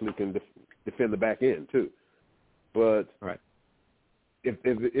that actually can defend the back end too. But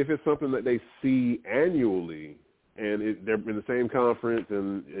if it's something that they see annually, and they're in the same conference,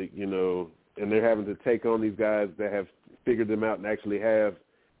 and and they're having to take on these guys that have figured them out and actually have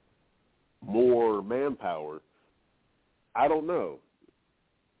more manpower, I don't know.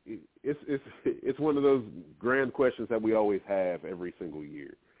 It's one of those grand questions that we always have every single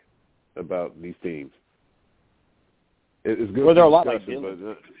year about these teams. It's good. Well, there are a lot like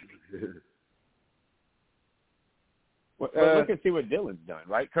Dylan. Well, look and see what Dylan's done,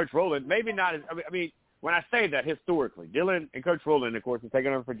 right? Coach Rowland, maybe not as – I mean, when I say that historically, Dylan and Coach Rowland, of course, has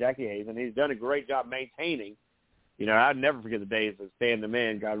taken over for Jackie Hayes, and he's done a great job maintaining. I'd never forget the days of Stan the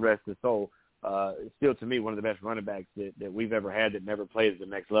Man, God rest his soul. Still, to me, one of the best running backs that we've ever had that never played at the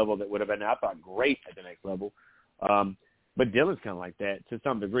next level that would have been, I thought, great at the next level. But Dylan's kind of like that to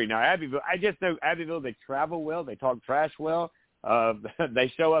some degree. Now, Abbeville, I just know Abbeville, they travel well. They talk trash well.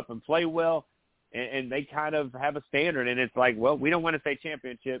 They show up and play well. And they kind of have a standard, and it's like, well, we don't win a state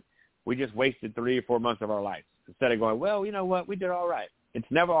championship. We just wasted 3 or 4 months of our lives instead of going, well, you know what, we did all right. It's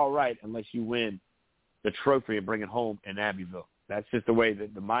never all right unless you win the trophy and bring it home in Abbeville. That's just the way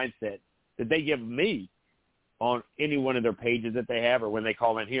that the mindset that they give me on any one of their pages that they have or when they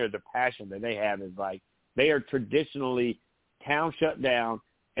call in here, the passion that they have is like they are traditionally town shut down,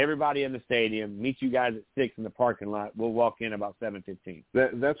 everybody in the stadium, meet you guys at 6 in the parking lot. We'll walk in about 7:15.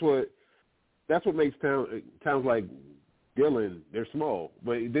 That's what makes towns like Dillon, they're small.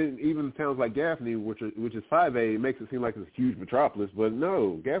 But then even towns like Gaffney, which is 5A, it makes it seem like it's a huge metropolis. But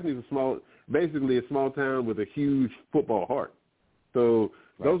no, Gaffney's basically a small town with a huge football heart. So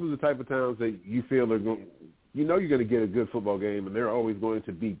those are the type of towns that you feel are going. You're going to get a good football game, and they're always going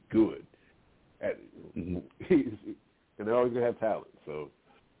to be good. And they're always going to have talent. So.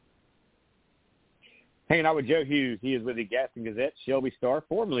 Hanging out with Joe Hughes. He is with the Gaston Gazette, Shelby Star,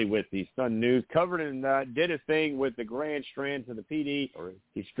 formerly with the Sun News, covered and did his thing with the Grand Strands of the PD.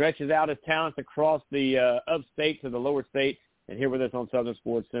 He stretches out his talents across the upstate to the lower state, and here with us on Southern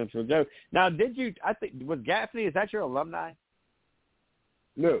Sports Central. Joe, now was Gaffney, is that your alumni?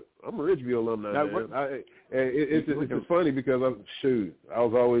 No, I'm a Ridgeview alumni, man. It's just funny because I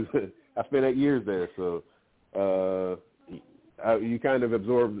was always I spent 8 years there, so you kind of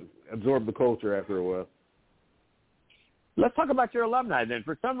absorb the culture after a while. Let's talk about your alumni then.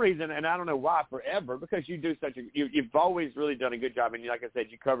 For some reason, and I don't know why, forever, because you do you've always really done a good job, and like I said,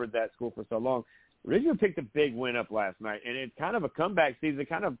 you covered that school for so long. Ridgeview picked a big win up last night, and it's kind of a comeback season,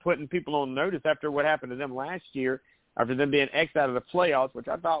 kind of putting people on notice after what happened to them last year, after them being X'd out of the playoffs, which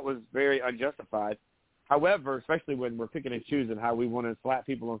I thought was very unjustified. However, especially when we're picking and choosing how we want to slap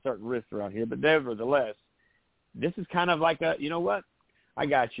people on certain wrists around here, but nevertheless, this is kind of like a, you know what? I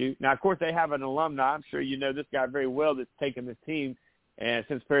got you. Now, of course, they have an alumni. I'm sure you know this guy very well that's taken this team and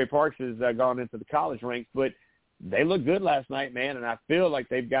since Perry Parks has gone into the college ranks. But they look good last night, man, and I feel like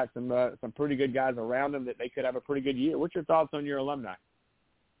they've got some pretty good guys around them that they could have a pretty good year. What's your thoughts on your alumni?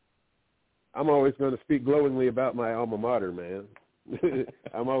 I'm always going to speak glowingly about my alma mater, man.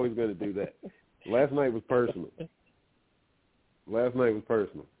 I'm always going to do that. Last night was personal. That's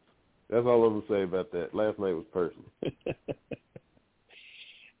all I'm going to say about that. Last night was personal.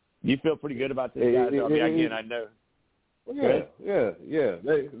 You feel pretty good about this, guys? Again, I know. Yeah.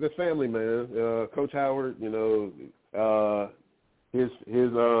 They're family, man. Coach Howard, his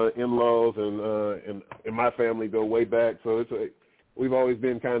in-laws and my family go way back. So we've always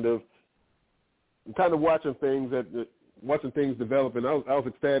been kind of watching things develop. And I was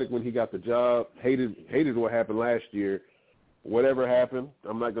ecstatic when he got the job. Hated what happened last year. Whatever happened,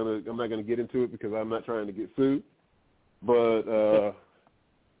 I'm not gonna get into it because I'm not trying to get sued. But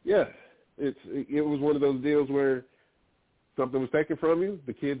yeah, it was one of those deals where something was taken from you.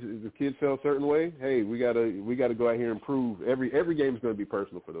 The kids felt a certain way. Hey, we gotta go out here and prove every game is going to be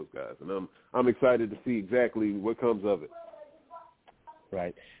personal for those guys, and I'm excited to see exactly what comes of it.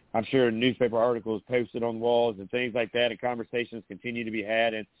 Right. I'm sure newspaper articles posted on walls and things like that, and conversations continue to be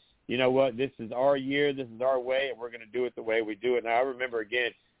had. And you know what? This is our year. This is our way, and we're going to do it the way we do it. Now, I remember,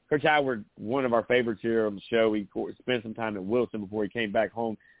 again, Coach Howard, one of our favorites here on the show. He spent some time at Wilson before he came back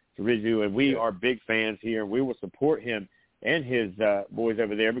home to Ridgeview, and we are big fans here, and we will support him and his boys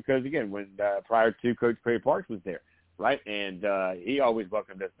over there because, again, when prior to Coach Perry Parks was there, right? And he always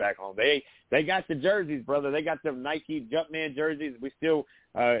welcomed us back home. They got the jerseys, brother. They got them Nike Jumpman jerseys. We still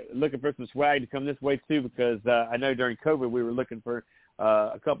looking for some swag to come this way, too, because I know during COVID we were looking for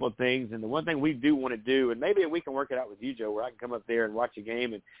a couple of things. And the one thing we do want to do, and maybe we can work it out with you, Joe, where I can come up there and watch a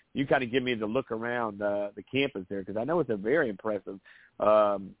game and you kind of give me the look around the campus there because I know it's a very impressive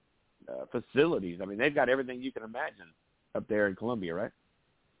facilities. I mean, they've got everything you can imagine up there in Columbia, right?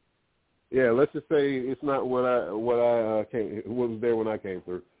 Yeah, let's just say it's not what was there when I came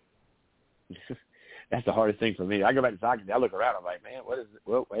through. That's the hardest thing for me. I go back to soccer. I look around. I'm like, man, what is it?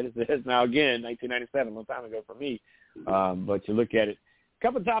 Well, what is this now? Again, 1997, a long time ago for me. But you look at it. A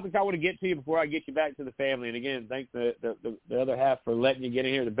couple of topics I want to get to you before I get you back to the family. And again, thanks the other half for letting you get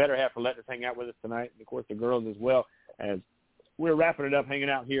in here. The better half for letting us hang out with us tonight. And of course, the girls as well. As we're wrapping it up, hanging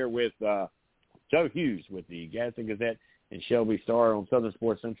out here with Joe Hughes with the Gaston Gazette and Shelby Star on Southern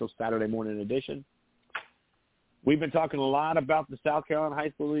Sports Central Saturday morning edition. We've been talking a lot about the South Carolina High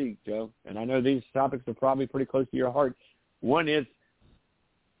School League, Joe, and I know these topics are probably pretty close to your heart. One is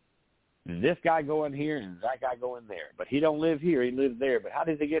this guy going here and that guy going there, but he don't live here, he lives there. But how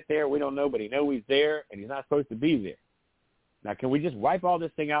does he get there? We don't know, but he knows he's there, and he's not supposed to be there. Now, can we just wipe all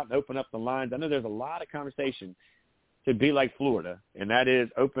this thing out and open up the lines? I know there's a lot of conversation to be like Florida, and that is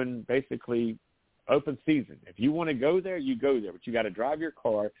open season. If you want to go there, you go there, but you got to drive your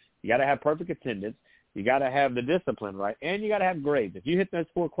car. You got to have perfect attendance. You got to have the discipline, right? And you got to have grades. If you hit those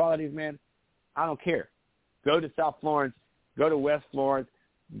 4 qualities, man, I don't care. Go to South Florence, go to West Florence,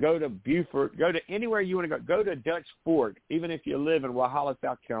 go to Beaufort, go to anywhere you want to go. Go to Dutch Fork, even if you live in Walhalla,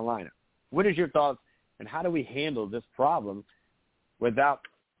 South Carolina. What is your thoughts, and how do we handle this problem without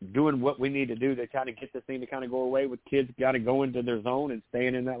doing what we need to do to kind of get this thing to kind of go away with kids got to go into their zone and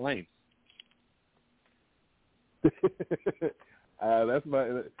staying in that lane? That's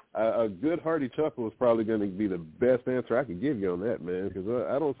a good hearty chuckle is probably going to be the best answer I can give you on that, man. Because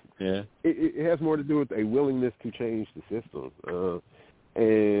I don't. Yeah. It has more to do with a willingness to change the system,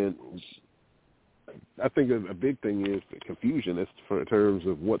 and I think a big thing is the confusion in terms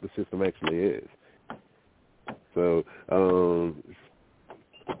of what the system actually is. So,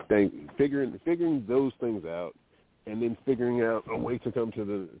 figuring those things out, and then figuring out a way to come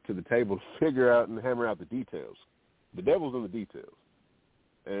to the table, figure out and hammer out the details. The devil's in the details.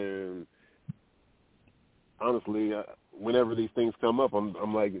 And honestly, whenever these things come up, I'm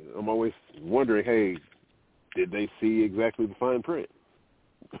always wondering, hey, did they see exactly the fine print?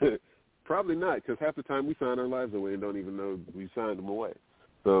 Probably not, because half the time we sign our lives away and don't even know we signed them away.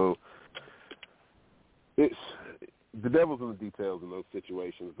 So it's the devil's in the details in those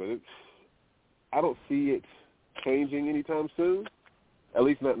situations, but I don't see it changing anytime soon, at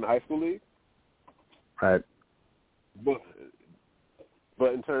least not in the high school league. Right.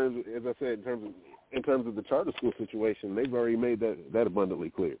 But in terms, as I said, in terms of the charter school situation, they've already made that abundantly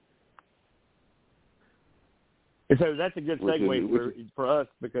clear. And so that's a good segue for us,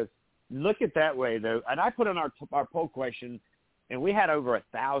 because look at that way though. And I put on our poll question, and we had over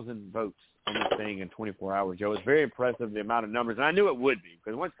 1,000 votes on this thing in 24 hours, Joe. It's very impressive, the amount of numbers, and I knew it would be,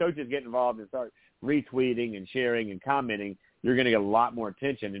 because once coaches get involved and start retweeting and sharing and commenting, you're going to get a lot more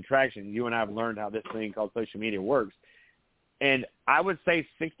attention and traction. You and I have learned how this thing called social media works. And I would say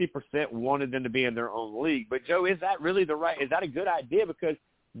 60% wanted them to be in their own league. But, Joe, is that really is that a good idea? Because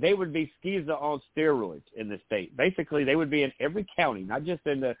they would be SCISA on steroids in the state. Basically, they would be in every county, not just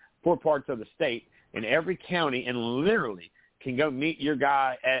in the 4 parts of the state, in every county, and literally can go meet your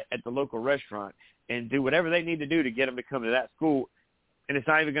guy at the local restaurant and do whatever they need to do to get them to come to that school. And it's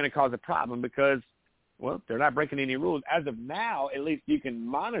not even going to cause a problem because, well, they're not breaking any rules. As of now, at least you can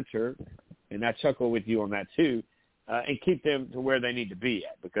monitor, and I chuckle with you on that too, and keep them to where they need to be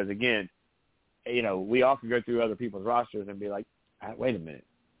at. Because, again, you know, we often go through other people's rosters and be like, wait a minute.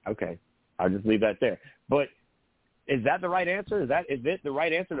 Okay, I'll just leave that there. But is that the right answer? Is it the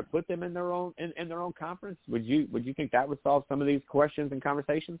right answer to put them in their own in their own conference? Would you think that would solve some of these questions and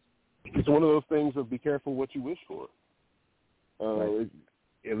conversations? It's one of those things of be careful what you wish for. Right.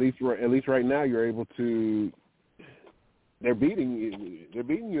 At least right now, you're able to. They're beating you. They're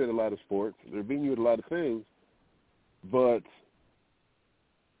beating you at a lot of sports. They're beating you at a lot of things. But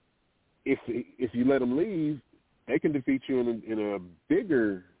if you let them leave, they can defeat you in a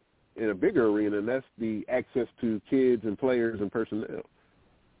bigger arena, and that's the access to kids and players and personnel.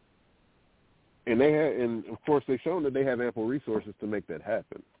 And of course they've shown that they have ample resources to make that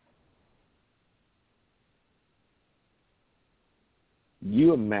happen.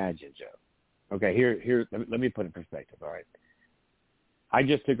 You imagine, Joe. Okay, here. Let me put it in perspective. All right, I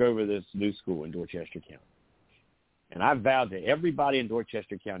just took over this new school in Dorchester County, and I vowed to everybody in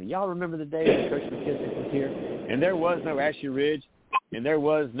Dorchester County. Y'all remember the day that Coach McKissick was here, and there was no Ashley Ridge, and there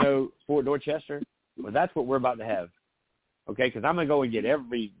was no Fort Dorchester? Well, that's what we're about to have. Okay, because I'm going to go and get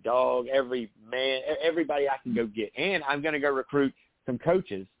every dog, every man, everybody I can go get, and I'm going to go recruit some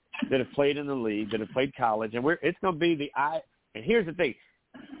coaches that have played in the league, that have played college, and it's going to be And here's the thing.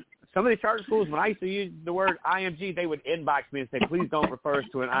 Some of the charter schools, when I used to use the word IMG, they would inbox me and say, please don't refer us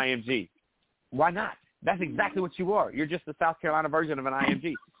to an IMG. Why not? That's exactly what you are. You're just the South Carolina version of an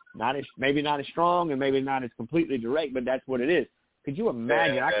IMG. maybe not as strong and maybe not as completely direct, but that's what it is. Could you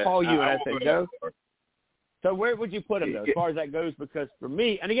imagine? I call you and I say, Joe, so where would you put them, though, as far as that goes? Because for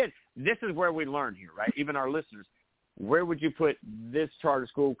me, and again, this is where we learn here, right? Even our listeners, where would you put this charter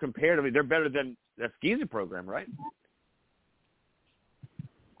school comparatively? They're better than the Skeezer program, right?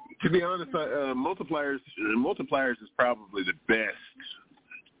 To be honest, multipliers is probably the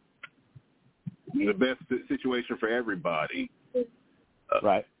best situation for everybody.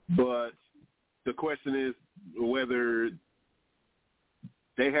 Right. But the question is whether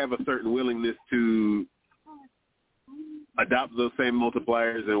they have a certain willingness to adopt those same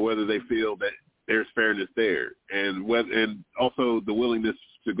multipliers and whether they feel that there's fairness there, and also the willingness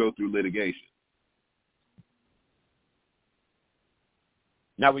to go through litigation.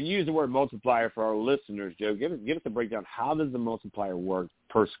 Now, when you use the word multiplier for our listeners, Joe, give us a breakdown. How does the multiplier work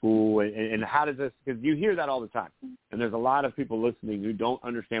per school, and how does this? Because you hear that all the time, and there's a lot of people listening who don't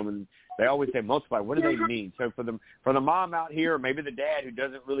understand when they always say multiplier. What do they mean? So for the mom out here, or maybe the dad who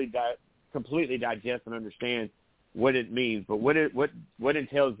doesn't really completely digest and understand what it means, but what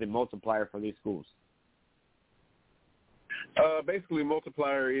entails the multiplier for these schools? Basically,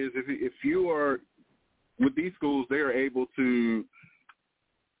 multiplier is if you are with these schools, they are able to.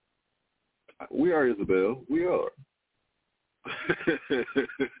 We are, Isabel. We are.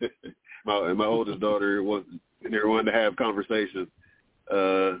 my oldest daughter wanted to have conversations.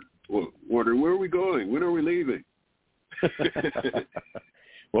 Wondering where are we going? When are we leaving?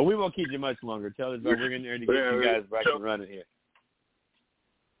 Well, we won't keep you much longer. Tell us about we're in there to get you guys back and running here.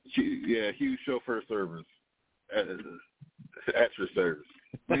 Yeah, Hughes chauffeur service, extra service.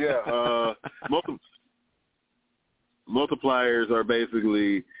 Yeah, multipliers are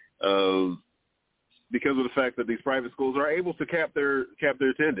basically because of the fact that these private schools are able to cap their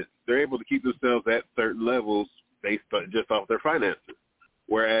attendance. They're able to keep themselves at certain levels based just off their finances.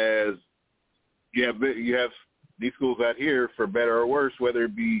 Whereas you have these schools out here, for better or worse, whether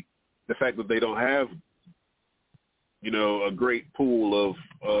it be the fact that they don't have, a great pool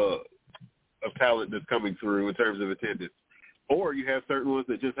of talent that's coming through in terms of attendance, or you have certain ones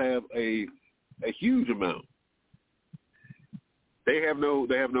that just have a huge amount. They have no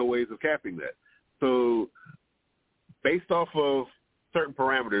ways of capping that. So based off of certain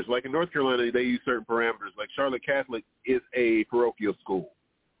parameters, like in North Carolina, they use certain parameters. Like Charlotte Catholic is a parochial school,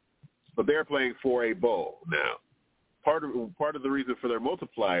 but they're playing for a bowl now. Part of the reason for their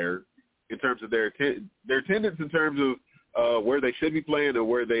multiplier in terms of their attendance in terms of where they should be playing and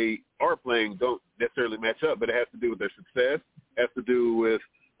where they are playing don't necessarily match up, but it has to do with their success, has to do with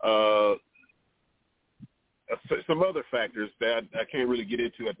some other factors that I can't really get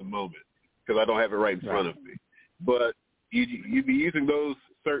into at the moment because I don't have it right in front of me. But you'd be using those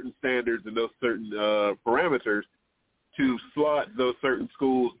certain standards and those certain parameters to slot those certain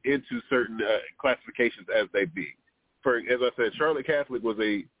schools into certain classifications as they be. As I said, Charlotte Catholic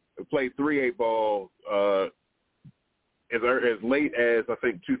played 3A ball as late as, I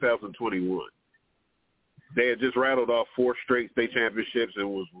think, 2021. They had just rattled off 4 straight state championships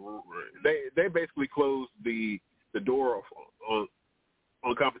and they basically closed the door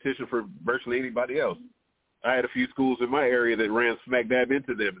on competition for virtually anybody else. I had a few schools in my area that ran smack dab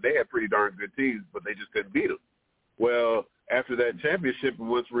into them. They had pretty darn good teams, but they just couldn't beat them. Well, after that championship, and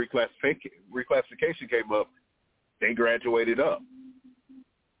once reclassification came up, they graduated up.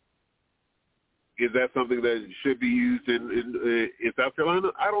 Is that something that should be used in South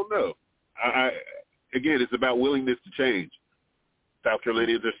Carolina? I don't know. Again, it's about willingness to change. South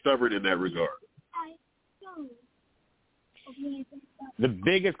Carolinians are stubborn in that regard. The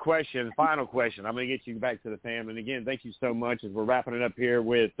biggest question, final question, I'm going to get you back to the family. And again, thank you so much as we're wrapping it up here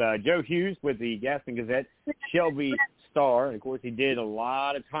with Joe Hughes with the Gaston Gazette, Shelby Star. And, of course, he did a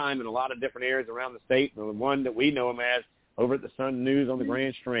lot of time in a lot of different areas around the state. The one that we know him as over at the Sun News on the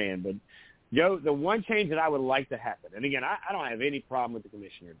Grand Strand. But, Joe, the one change that I would like to happen, and, again, I don't have any problem with the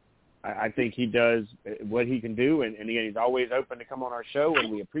commissioner. I think he does what he can do. And, again, he's always open to come on our show,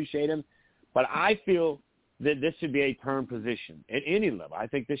 and we appreciate him. But I feel that this should be a term position at any level. I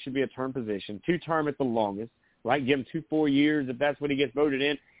think this should be a term position, 2-term at the longest, right? Give him 2-4 years if that's what he gets voted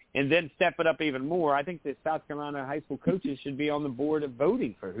in, and then step it up even more. I think that South Carolina high school coaches should be on the board of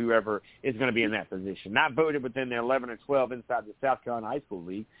voting for whoever is going to be in that position, not voted within the 11 or 12 inside the South Carolina high school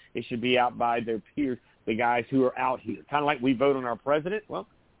league. It should be out by their peers, the guys who are out here. Kind of like we vote on our president. Well,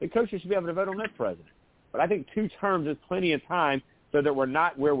 the coaches should be able to vote on their president. But I think 2 terms is plenty of time so that we're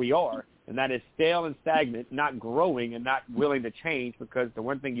not where we are, and that is stale and stagnant, not growing and not willing to change, because the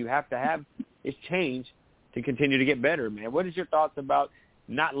one thing you have to have is change to continue to get better, man. What is your thoughts about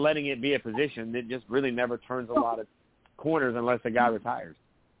not letting it be a position that just really never turns a lot of corners unless the guy retires?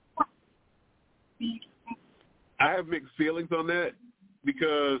 I have mixed feelings on that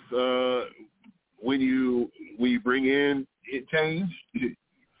because when you bring in change,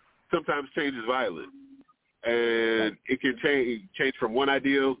 sometimes change is violent, and it can change from one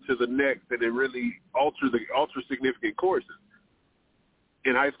ideal to the next, and it really alter significant courses.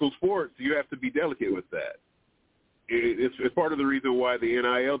 In high school sports, you have to be delicate with that. It's part of the reason why the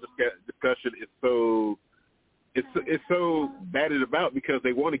NIL discussion is so batted about, because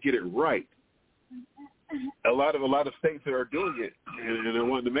they want to get it right. A lot of states are doing it, and they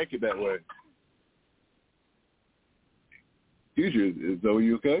want to make it that way. Usually, is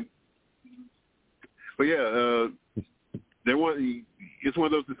you okay? But yeah, it's one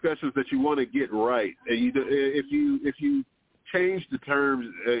of those discussions that you want to get right, and if you change the terms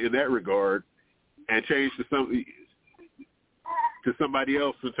in that regard and change to somebody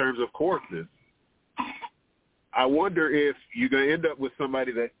else in terms of courses, I wonder if you're going to end up with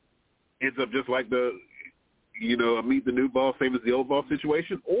somebody that ends up just like a meet the new boss, same as the old boss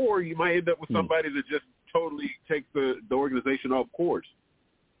situation, or you might end up with somebody that just totally takes the organization off course.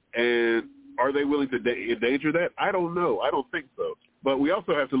 And are they willing to endanger that? I don't know. I don't think so. But we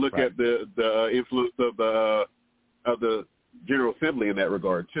also have to look at the influence of the General Assembly in that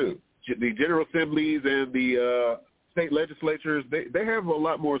regard too. The General Assemblies and the state legislatures, they have a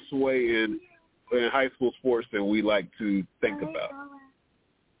lot more sway in high school sports than we like to think about.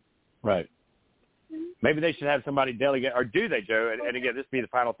 Right. Maybe they should have somebody delegate, or do they, Joe? And again, this will be the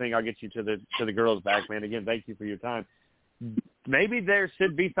final thing. I'll get you to the girls back, man. Again, thank you for your time. Maybe there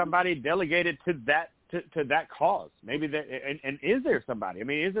should be somebody delegated to that cause. Maybe that, and is there somebody? I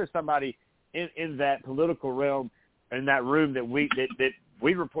mean, is there somebody in that political realm, in that room that we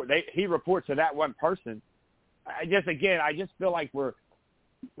report? He reports to that one person. I just feel like we're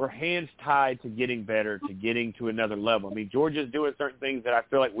hands tied to getting better, to getting to another level. I mean, Georgia's doing certain things that I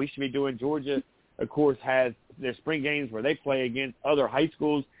feel like we should be doing. Georgia, of course, has their spring games where they play against other high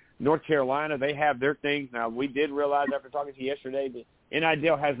schools. North Carolina, they have their things. Now, we did realize after talking to you yesterday that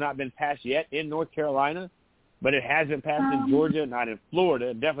NIL has not been passed yet in North Carolina, but it has been passed in Georgia, not in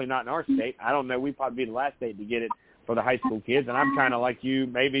Florida, definitely not in our state. I don't know. We'd probably be the last state to get it for the high school kids, and I'm kind of like you,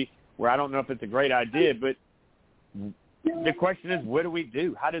 maybe, where I don't know if it's a great idea, but the question is, what do we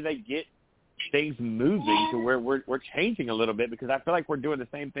do? How do they get things moving to where we're changing a little bit? Because I feel like we're doing the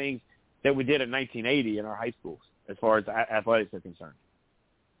same things that we did in 1980 in our high schools as far as athletics are concerned.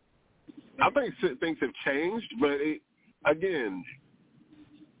 I think things have changed, but again,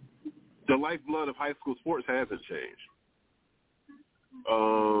 the lifeblood of high school sports hasn't changed.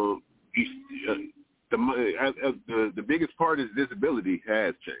 The biggest part is visibility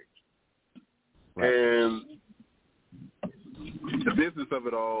has changed. Right. And the business of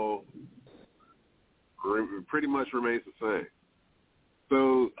it all pretty much remains the same.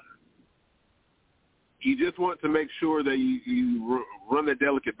 So you just want to make sure that you run the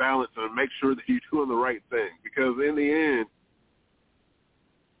delicate balance and make sure that you're doing the right thing. Because in the end,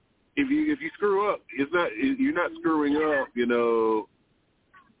 if you screw up, you're not screwing up,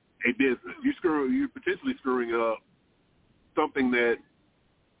 a business. You're potentially screwing up something that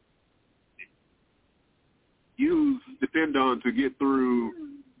you depend on to get through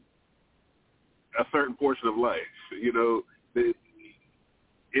a certain portion of life.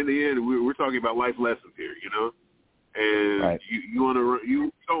 In the end, we're talking about life lessons here, and right.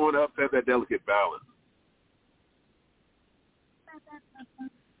 you don't want to upset that delicate balance.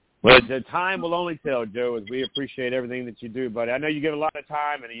 Well, the time will only tell, Joe, as we appreciate everything that you do, buddy. I know you get a lot of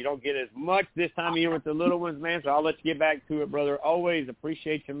time, and you don't get as much this time of year with the little ones, man, so I'll let you get back to it, brother. Always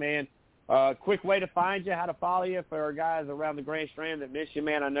appreciate you, man. Quick way to find you, how to follow you for our guys around the Grand Strand that miss you,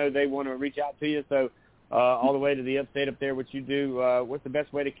 man. I know they want to reach out to you, so all the way to the upstate up there, what you do, what's the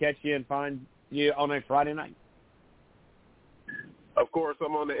best way to catch you and find you on a Friday night? Of course,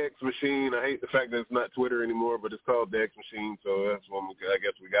 I'm on the X Machine. I hate the fact that it's not Twitter anymore, but it's called the X Machine, so that's what I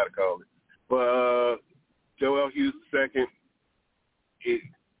guess we got to call it. But Joel Hughes II,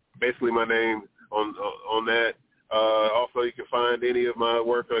 basically my name on that. Also, you can find any of my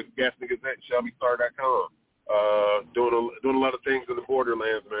work at Gaston, Gazette, ShelbyStar.com. Doing a lot of things in the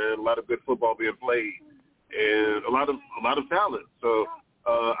borderlands, man. A lot of good football being played, and a lot of talent. So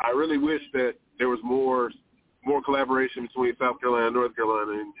I really wish that there was more collaboration between South Carolina and North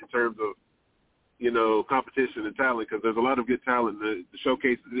Carolina in terms of competition and talent, because there's a lot of good talent to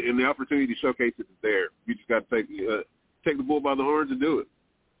showcase, and the opportunity to showcase it is there. You just got to take the bull by the horns and do it.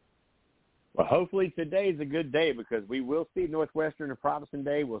 Well, hopefully today's a good day, because we will see Northwestern and Providence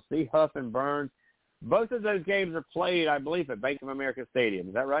Day. We'll see Huff and Burns. Both of those games are played, I believe, at Bank of America Stadium.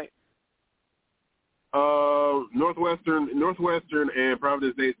 Is that right? Northwestern and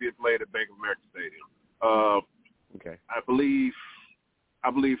Providence Day get played at Bank of America Stadium. Okay. I believe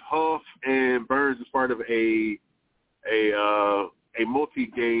Huff and Burns is part of a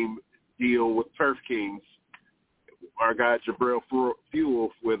multi-game deal with Turf Kings. Our guy Jerel Fuel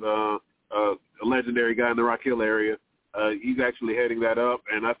with a legendary guy in the Rock Hill area. He's actually heading that up,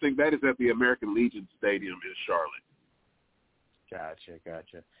 and I think that is at the American Legion Stadium in Charlotte.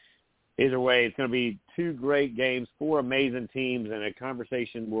 Gotcha. Either way, it's going to be 2 great games, 4 amazing teams, and a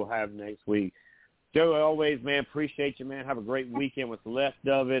conversation we'll have next week. Joe, always, man, appreciate you, man. Have a great weekend with the left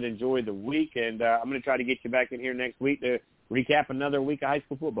of it. Enjoy the week, and I'm going to try to get you back in here next week to recap another week of high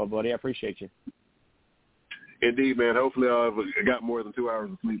school football, buddy. I appreciate you. Indeed, man. Hopefully I got more than 2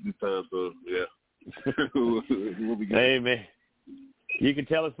 hours of sleep this time, so, yeah. We'll be good. Hey, man. You can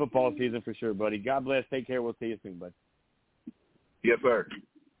tell it's football season for sure, buddy. God bless. Take care. We'll see you soon, bud. Yes, sir.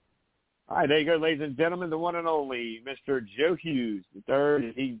 All right, there you go, ladies and gentlemen, the one and only Mr. Joe Hughes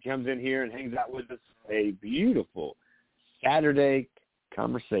III. He comes in here and hangs out with us. A beautiful Saturday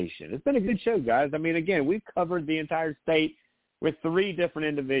conversation. It's been a good show, guys. I mean, again, we've covered the entire state with 3 different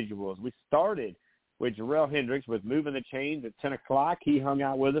individuals. We started with Jerel Hendricks with Moving the Chains at 10 o'clock. He hung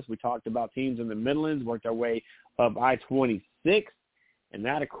out with us. We talked about teams in the Midlands, worked our way up I-26. And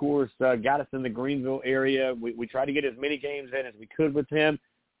that, of course, got us in the Greenville area. We tried to get as many games in as we could with him.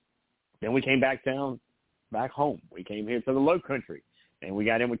 Then we came back home. We came here to the Low Country, and we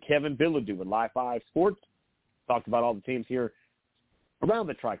got in with Kevin Bilodeau with Live 5 Sports. Talked about all the teams here around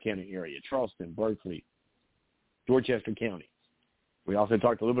the Tri-County area, Charleston, Berkeley, Dorchester County. We also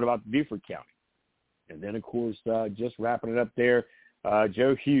talked a little bit about Beaufort County. And then, of course, just wrapping it up there,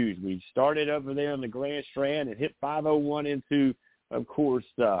 Joe Hughes. We started over there on the Grand Strand and hit 501 into, of course,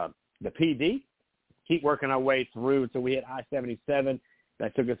 the PD. Keep working our way through until we hit I-77.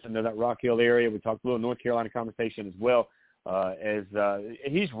 That took us into that Rock Hill area. We talked a little North Carolina conversation as well.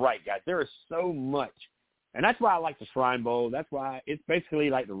 He's right, guys. There is so much. And that's why I like the Shrine Bowl. That's why it's basically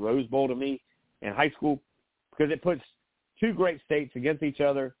like the Rose Bowl to me in high school, because it puts 2 great states against each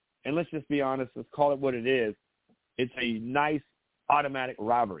other. And let's just be honest. Let's call it what it is. It's a nice automatic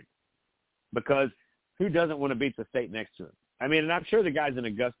rivalry, because who doesn't want to beat the state next to them? I mean, and I'm sure the guys in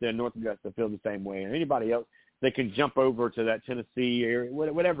Augusta and North Augusta feel the same way, and anybody else that can jump over to that Tennessee area,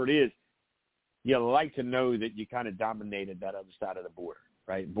 whatever it is, you like to know that you kind of dominated that other side of the border,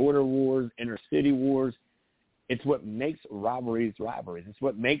 right? Border wars, inner city wars. It's what makes rivalries rivalries. It's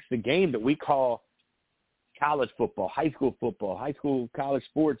what makes the game that we call college football, high school college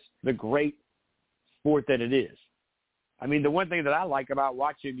sports, the great sport that it is. I mean, the one thing that I like about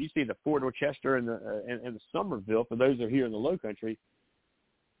watching, you see the Fort Dorchester and the Summerville, for those that are here in the Low Country,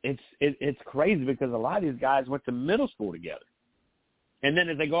 it's crazy because a lot of these guys went to middle school together. And then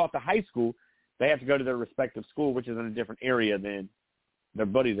as they go off to high school, they have to go to their respective school, which is in a different area than their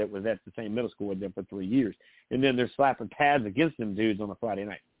buddy that was at the same middle school with them for 3 years. And then they're slapping pads against them dudes on a Friday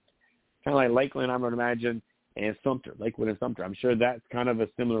night. Kind of like Lakeland, I would imagine, and Sumter, Lakewood and Sumter. I'm sure that's kind of a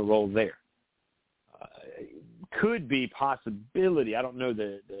similar role there. Could be possibility. I don't know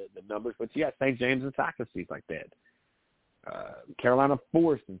the numbers, but you got St. James and Socrates like that. Carolina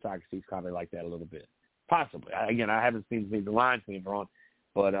Forest and Socrates probably like that a little bit. Possibly. Again, I haven't seen the lines being drawn.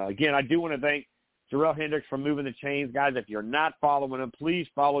 But, again, I do want to thank Jerel Hendricks for Moving the Chains. Guys, if you're not following them, please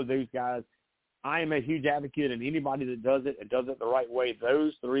follow those guys. I am a huge advocate, and anybody that does it and does it the right way,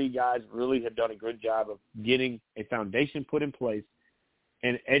 those 3 guys really have done a good job of getting a foundation put in place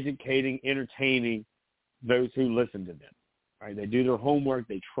and educating, entertaining those who listen to them. Right? They do their homework.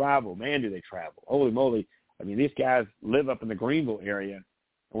 They travel. Man, do they travel. Holy moly. I mean, these guys live up in the Greenville area,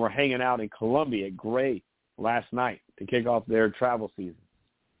 and we're hanging out in Columbia at Gray last night to kick off their travel season.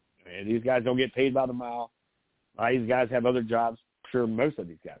 And these guys don't get paid by the mile. These guys have other jobs. I'm sure most of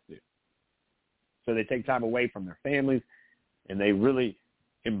these guys do. So they take time away from their families, and they really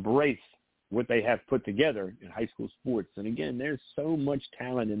embrace what they have put together in high school sports. And, again, there's so much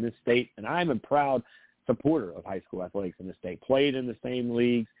talent in this state, and I'm a proud supporter of high school athletics in this state. Played in the same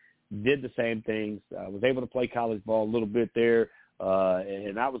leagues, did the same things, was able to play college ball a little bit there,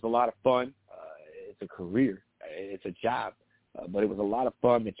 and that was a lot of fun. It's a career. It's a job. But it was a lot of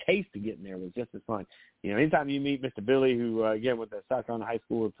fun. The chase to get in there was just as fun. You know, anytime you meet Mr. Billy, who, again, with the South Carolina High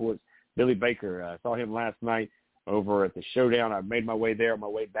School Reports, Billy Baker, I saw him last night over at the Showdown. I made my way there on my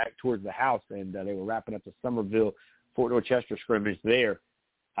way back towards the house, and they were wrapping up the Summerville, Fort Dorchester scrimmage there.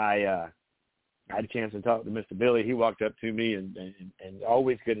 I had a chance to talk to Mr. Billy. He walked up to me, and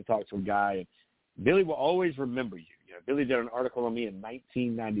always good to talk to a guy. And Billy will always remember you. You know, Billy did an article on me in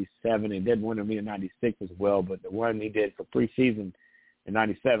 1997 and did one on me in 96 as well, but the one he did for preseason in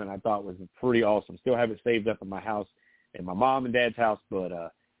 97, I thought was pretty awesome. Still have it saved up in my house, in my mom and dad's house. But,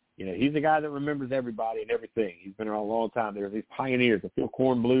 he's a guy that remembers everybody and everything. He's been around a long time. There's these pioneers, the Phil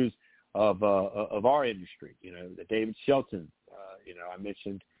Corn Blues of our industry, the David Shelton. I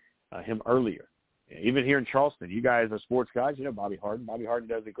mentioned him earlier. Even here in Charleston, you guys are sports guys. Bobby Harden. Bobby Harden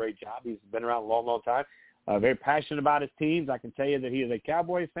does a great job. He's been around a long, long time. Very passionate about his teams. I can tell you that he is a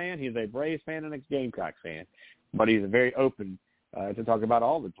Cowboys fan, he's a Braves fan, and a Gamecock fan. But he's very open to talk about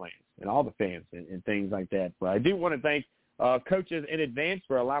all the plans and all the fans and things like that. But I do want to thank coaches in advance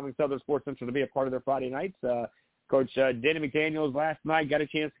for allowing Southern Sports Central to be a part of their Friday nights. Coach Denny McDaniels last night, got a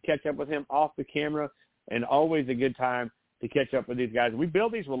chance to catch up with him off the camera, and always a good time to catch up with these guys. We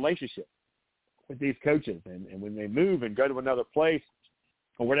build these relationships with these coaches, and when they move and go to another place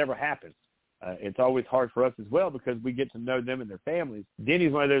or whatever happens, it's always hard for us as well because we get to know them and their families.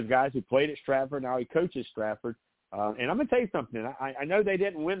 Denny's one of those guys who played at Stratford. Now he coaches Stratford. And I'm going to tell you something. I know they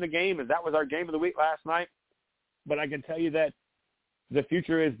didn't win the game, and that was our game of the week last night, but I can tell you that the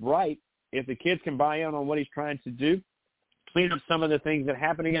future is bright if the kids can buy in on what he's trying to do, clean up some of the things that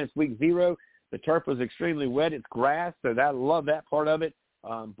happened against week 0. The turf was extremely wet. It's grass, so I love that part of it.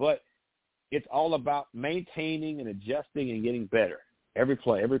 But it's all about maintaining and adjusting and getting better. Every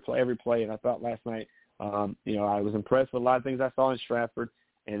play. And I thought last night, I was impressed with a lot of things I saw in Stratford.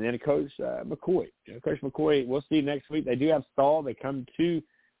 And then Coach McCoy. Coach McCoy, we'll see next week. They do have Stahl. They come to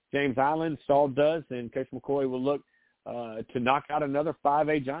James Island. Stahl does, and Coach McCoy will look to knock out another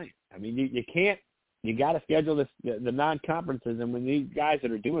 5A giant. I mean, you can't. You got to schedule the non-conferences, and when these guys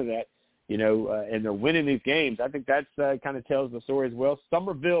that are doing that, and they're winning these games, I think that's kind of tells the story as well.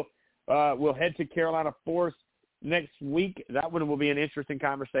 Summerville will head to Carolina Forest next week. That one will be an interesting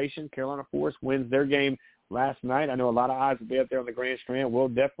conversation. Carolina Forest wins their game last night. I know a lot of eyes will be up there on the Grand Strand. We'll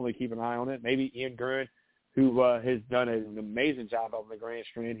definitely keep an eye on it. Maybe Ian Guerin, who has done an amazing job on the Grand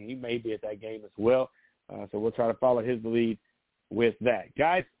Strand, he may be at that game as well. So we'll try to follow his lead with that.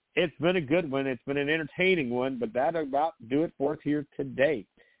 Guys, it's been a good one. It's been an entertaining one, but that'll about do it for us here today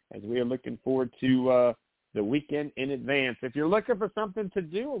as we are looking forward to the weekend in advance. If you're looking for something to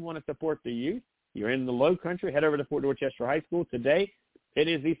do or want to support the youth, you're in the Low Country, head over to Fort Dorchester High School today. It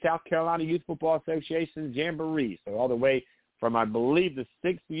is the South Carolina Youth Football Association Jamboree. So all the way from, I believe, the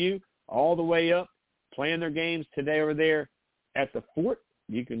 6th U all the way up, playing their games today over there at the Fort.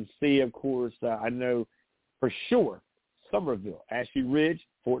 You can see, of course, I know for sure, Somerville, Ashby Ridge,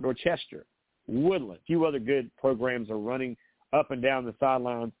 Fort Dorchester, Woodland. A few other good programs are running up and down the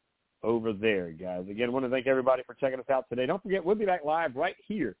sidelines over there, guys. Again, I want to thank everybody for checking us out today. Don't forget, we'll be back live right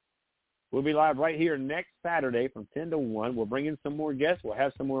here. We'll be live right here next Saturday from 10 to 1. We'll bring in some more guests. We'll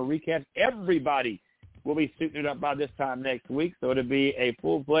have some more recaps. Everybody will be suiting it up by this time next week, so it'll be a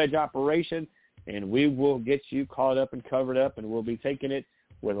full-fledged operation, and we will get you caught up and covered up, and we'll be taking it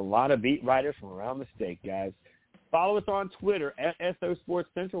with a lot of beat writers from around the state, guys. Follow us on Twitter at SO Sports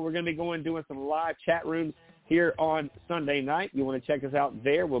Central. We're going to be doing some live chat rooms here on Sunday night. You want to check us out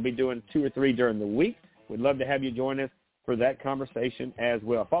there. We'll be doing 2 or 3 during the week. We'd love to have you join us for that conversation as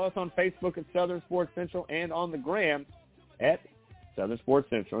well. Follow us on Facebook at Southern Sports Central and on the gram at Southern Sports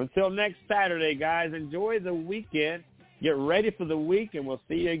Central. Until next Saturday, guys, enjoy the weekend. Get ready for the week, and we'll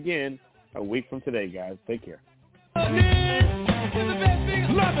see you again a week from today, guys. Take care. Love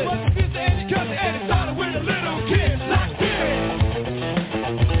it.